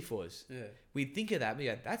their belief was. Yeah. We'd think of that and we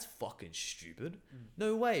go, that's fucking stupid.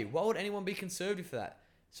 No way. Why would anyone be conservative for that?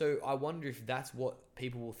 So I wonder if that's what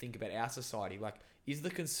people will think about our society. Like, is the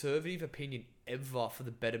conservative opinion ever for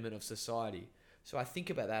the betterment of society? So I think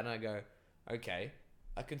about that and I go, okay,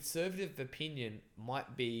 a conservative opinion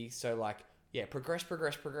might be so, like, yeah, progress.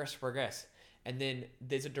 And then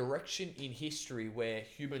there's a direction in history where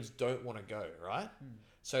humans don't want to go, right?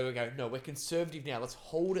 So we go, no, we're conservative now. Let's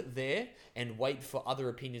hold it there and wait for other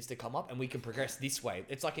opinions to come up and we can progress this way.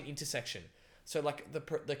 It's like an intersection. So, like,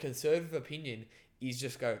 the conservative opinion is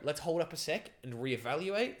just go, let's hold up a sec and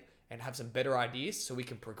reevaluate and have some better ideas so we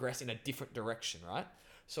can progress in a different direction, right?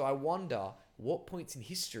 So I wonder what points in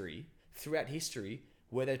history, throughout history,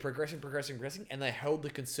 where they're progressing, and they held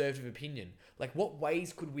the conservative opinion. Like, what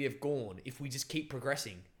ways could we have gone if we just keep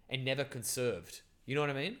progressing and never conserved? You know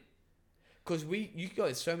what I mean? Because you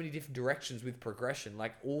go so many different directions with progression.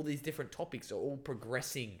 Like, all these different topics are all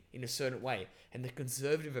progressing in a certain way. And the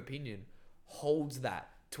conservative opinion holds that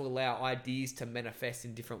to allow ideas to manifest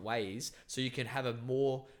in different ways so you can have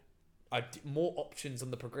more options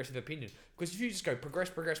on the progressive opinion. Because if you just go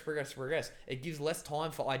progress, it gives less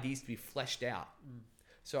time for ideas to be fleshed out.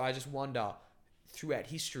 So I just wonder, throughout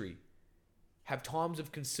history, have times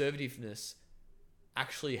of conservativeness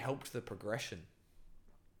actually helped the progression?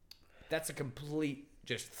 That's a complete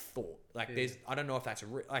just thought. Like, I don't know if that's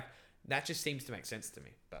like, that just seems to make sense to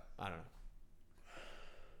me, but I don't know.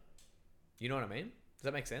 You know what I mean? Does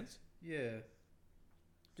that make sense? Yeah.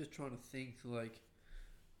 Just trying to think, like,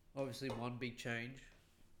 obviously one big change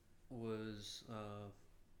was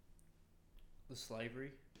the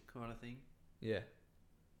slavery kind of thing. Yeah.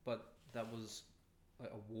 But that was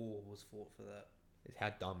Like a war was fought for that. How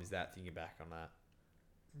dumb is that, thinking back on that?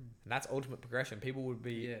 And that's ultimate progression. People would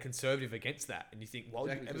be Yeah. conservative against that. And you think, why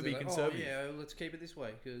would Exactly, you 'cause ever they're be like, conservative? Oh yeah, let's keep it this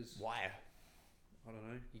way because Why? I don't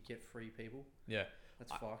know. You get free people. Yeah.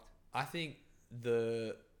 That's fucked. I think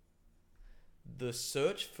the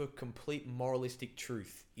search for complete moralistic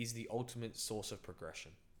truth is the ultimate source of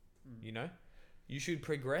progression. You know? You should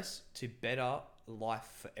progress to better life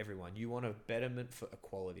for everyone. You want a betterment for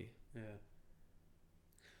equality. Yeah.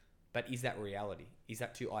 But is that reality? Is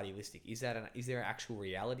that too idealistic? Is there an actual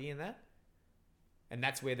reality in that? And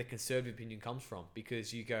that's where the conservative opinion comes from,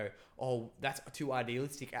 because you go, oh, that's too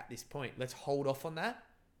idealistic at this point. Let's hold off on that,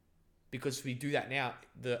 because if we do that now,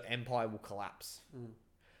 the empire will collapse.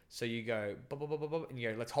 So you go, blah, blah, blah, blah, blah, and you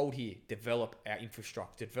go, let's hold here, develop our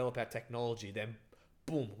infrastructure, develop our technology. Then,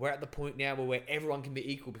 boom, we're at the point now where everyone can be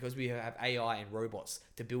equal because we have AI and robots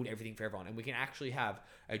to build everything for everyone, and we can actually have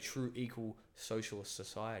a true equal socialist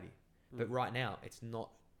society. But right now, it's not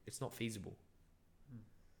feasible,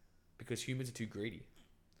 because humans are too greedy.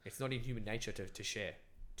 It's not in human nature to share.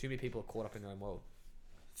 Too many people are caught up in their own world.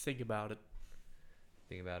 Think about it.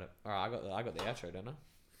 Think about it. All right, I got the outro, don't I?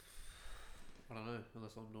 I don't know,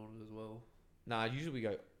 unless I'm nodded as well. Nah, usually we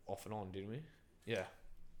go off and on, didn't we? Yeah.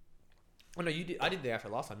 Oh no, you did. I did the outro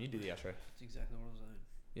last time. You did the outro. That's exactly what I was saying.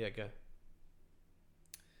 Yeah, go.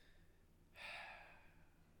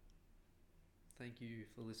 Thank you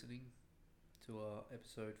for listening to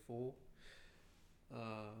episode 4.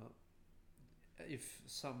 If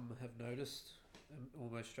some have noticed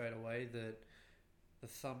almost straight away that the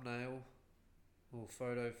thumbnail or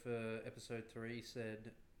photo for episode 3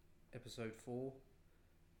 said episode 4,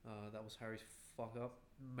 that was Harry's fuck up,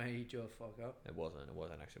 major fuck up. It wasn't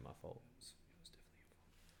actually my fault. It was definitely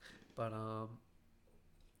your fault.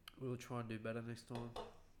 But we'll try and do better next time.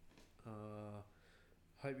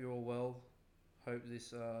 Hope you're all well. Hope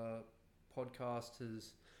this podcast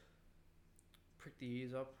has pricked the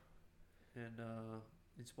ears up and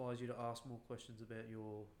inspires you to ask more questions about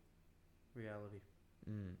your reality.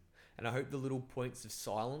 And I hope the little points of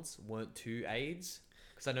silence weren't too aids,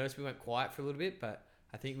 because I noticed we went quiet for a little bit, but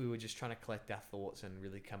I think we were just trying to collect our thoughts and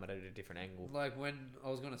really come at it at a different angle. Like when I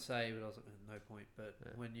was going to say, but I was like, no point, but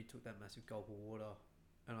Yeah. when you took that massive gulp of water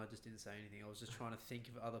and I just didn't say anything, I was just trying to think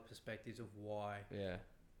of other perspectives of why Yeah.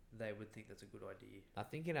 they would think that's a good idea. I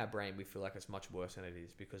think in our brain we feel like it's much worse than it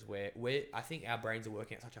is, because I think our brains are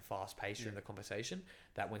working at such a fast pace during the conversation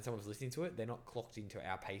that when someone's listening to it, they're not clocked into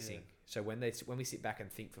our pacing. Yeah. So when we sit back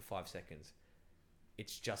and think for 5 seconds,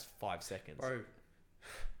 it's just 5 seconds. Bro,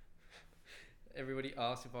 everybody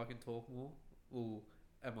asks if I can talk more, or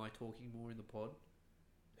am I talking more in the pod?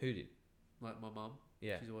 Who did? Like my mum,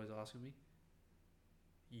 Yeah. she's always asking me.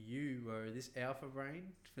 You, bro, this alpha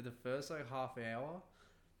brain, for the first like half hour,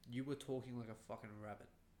 you were talking like a fucking rabbit.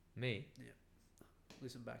 Me?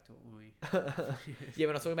 Listen back to it when we... Yeah,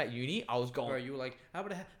 when I was talking about uni, I was going... Bro, you were like...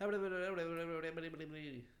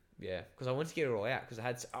 Yeah, because I wanted to get it all out,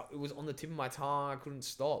 because it was on the tip of my tongue. I couldn't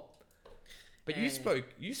stop. But you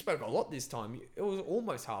spoke a lot this time. It was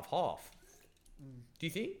almost half. Do you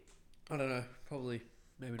think? I don't know. Probably.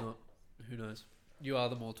 Maybe not. Who knows? You are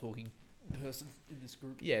the more talking person in this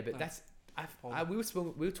group. Yeah, but No. that's we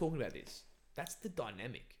were talking about this. That's the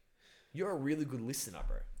dynamic. You're a really good listener,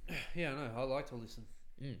 bro. Yeah, I know. I like to listen.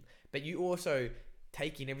 But you also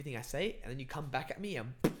take in everything I say, and then you come back at me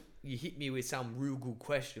and you hit me with some real good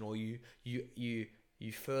question, or you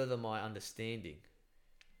further my understanding.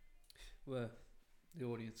 Well, the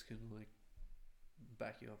audience can like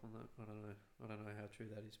back you up on that. I don't know how true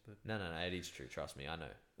that is, but No, it is true. Trust me, I know.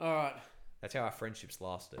 all right. That's how our friendships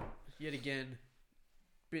lasted. Yet again,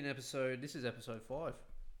 this is episode 5.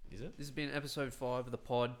 Is it? This has been episode 5 of the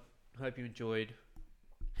pod. Hope you enjoyed.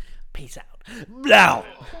 Peace out. Blow.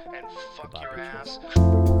 And fuck Goodbye, your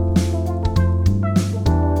bitches. ass.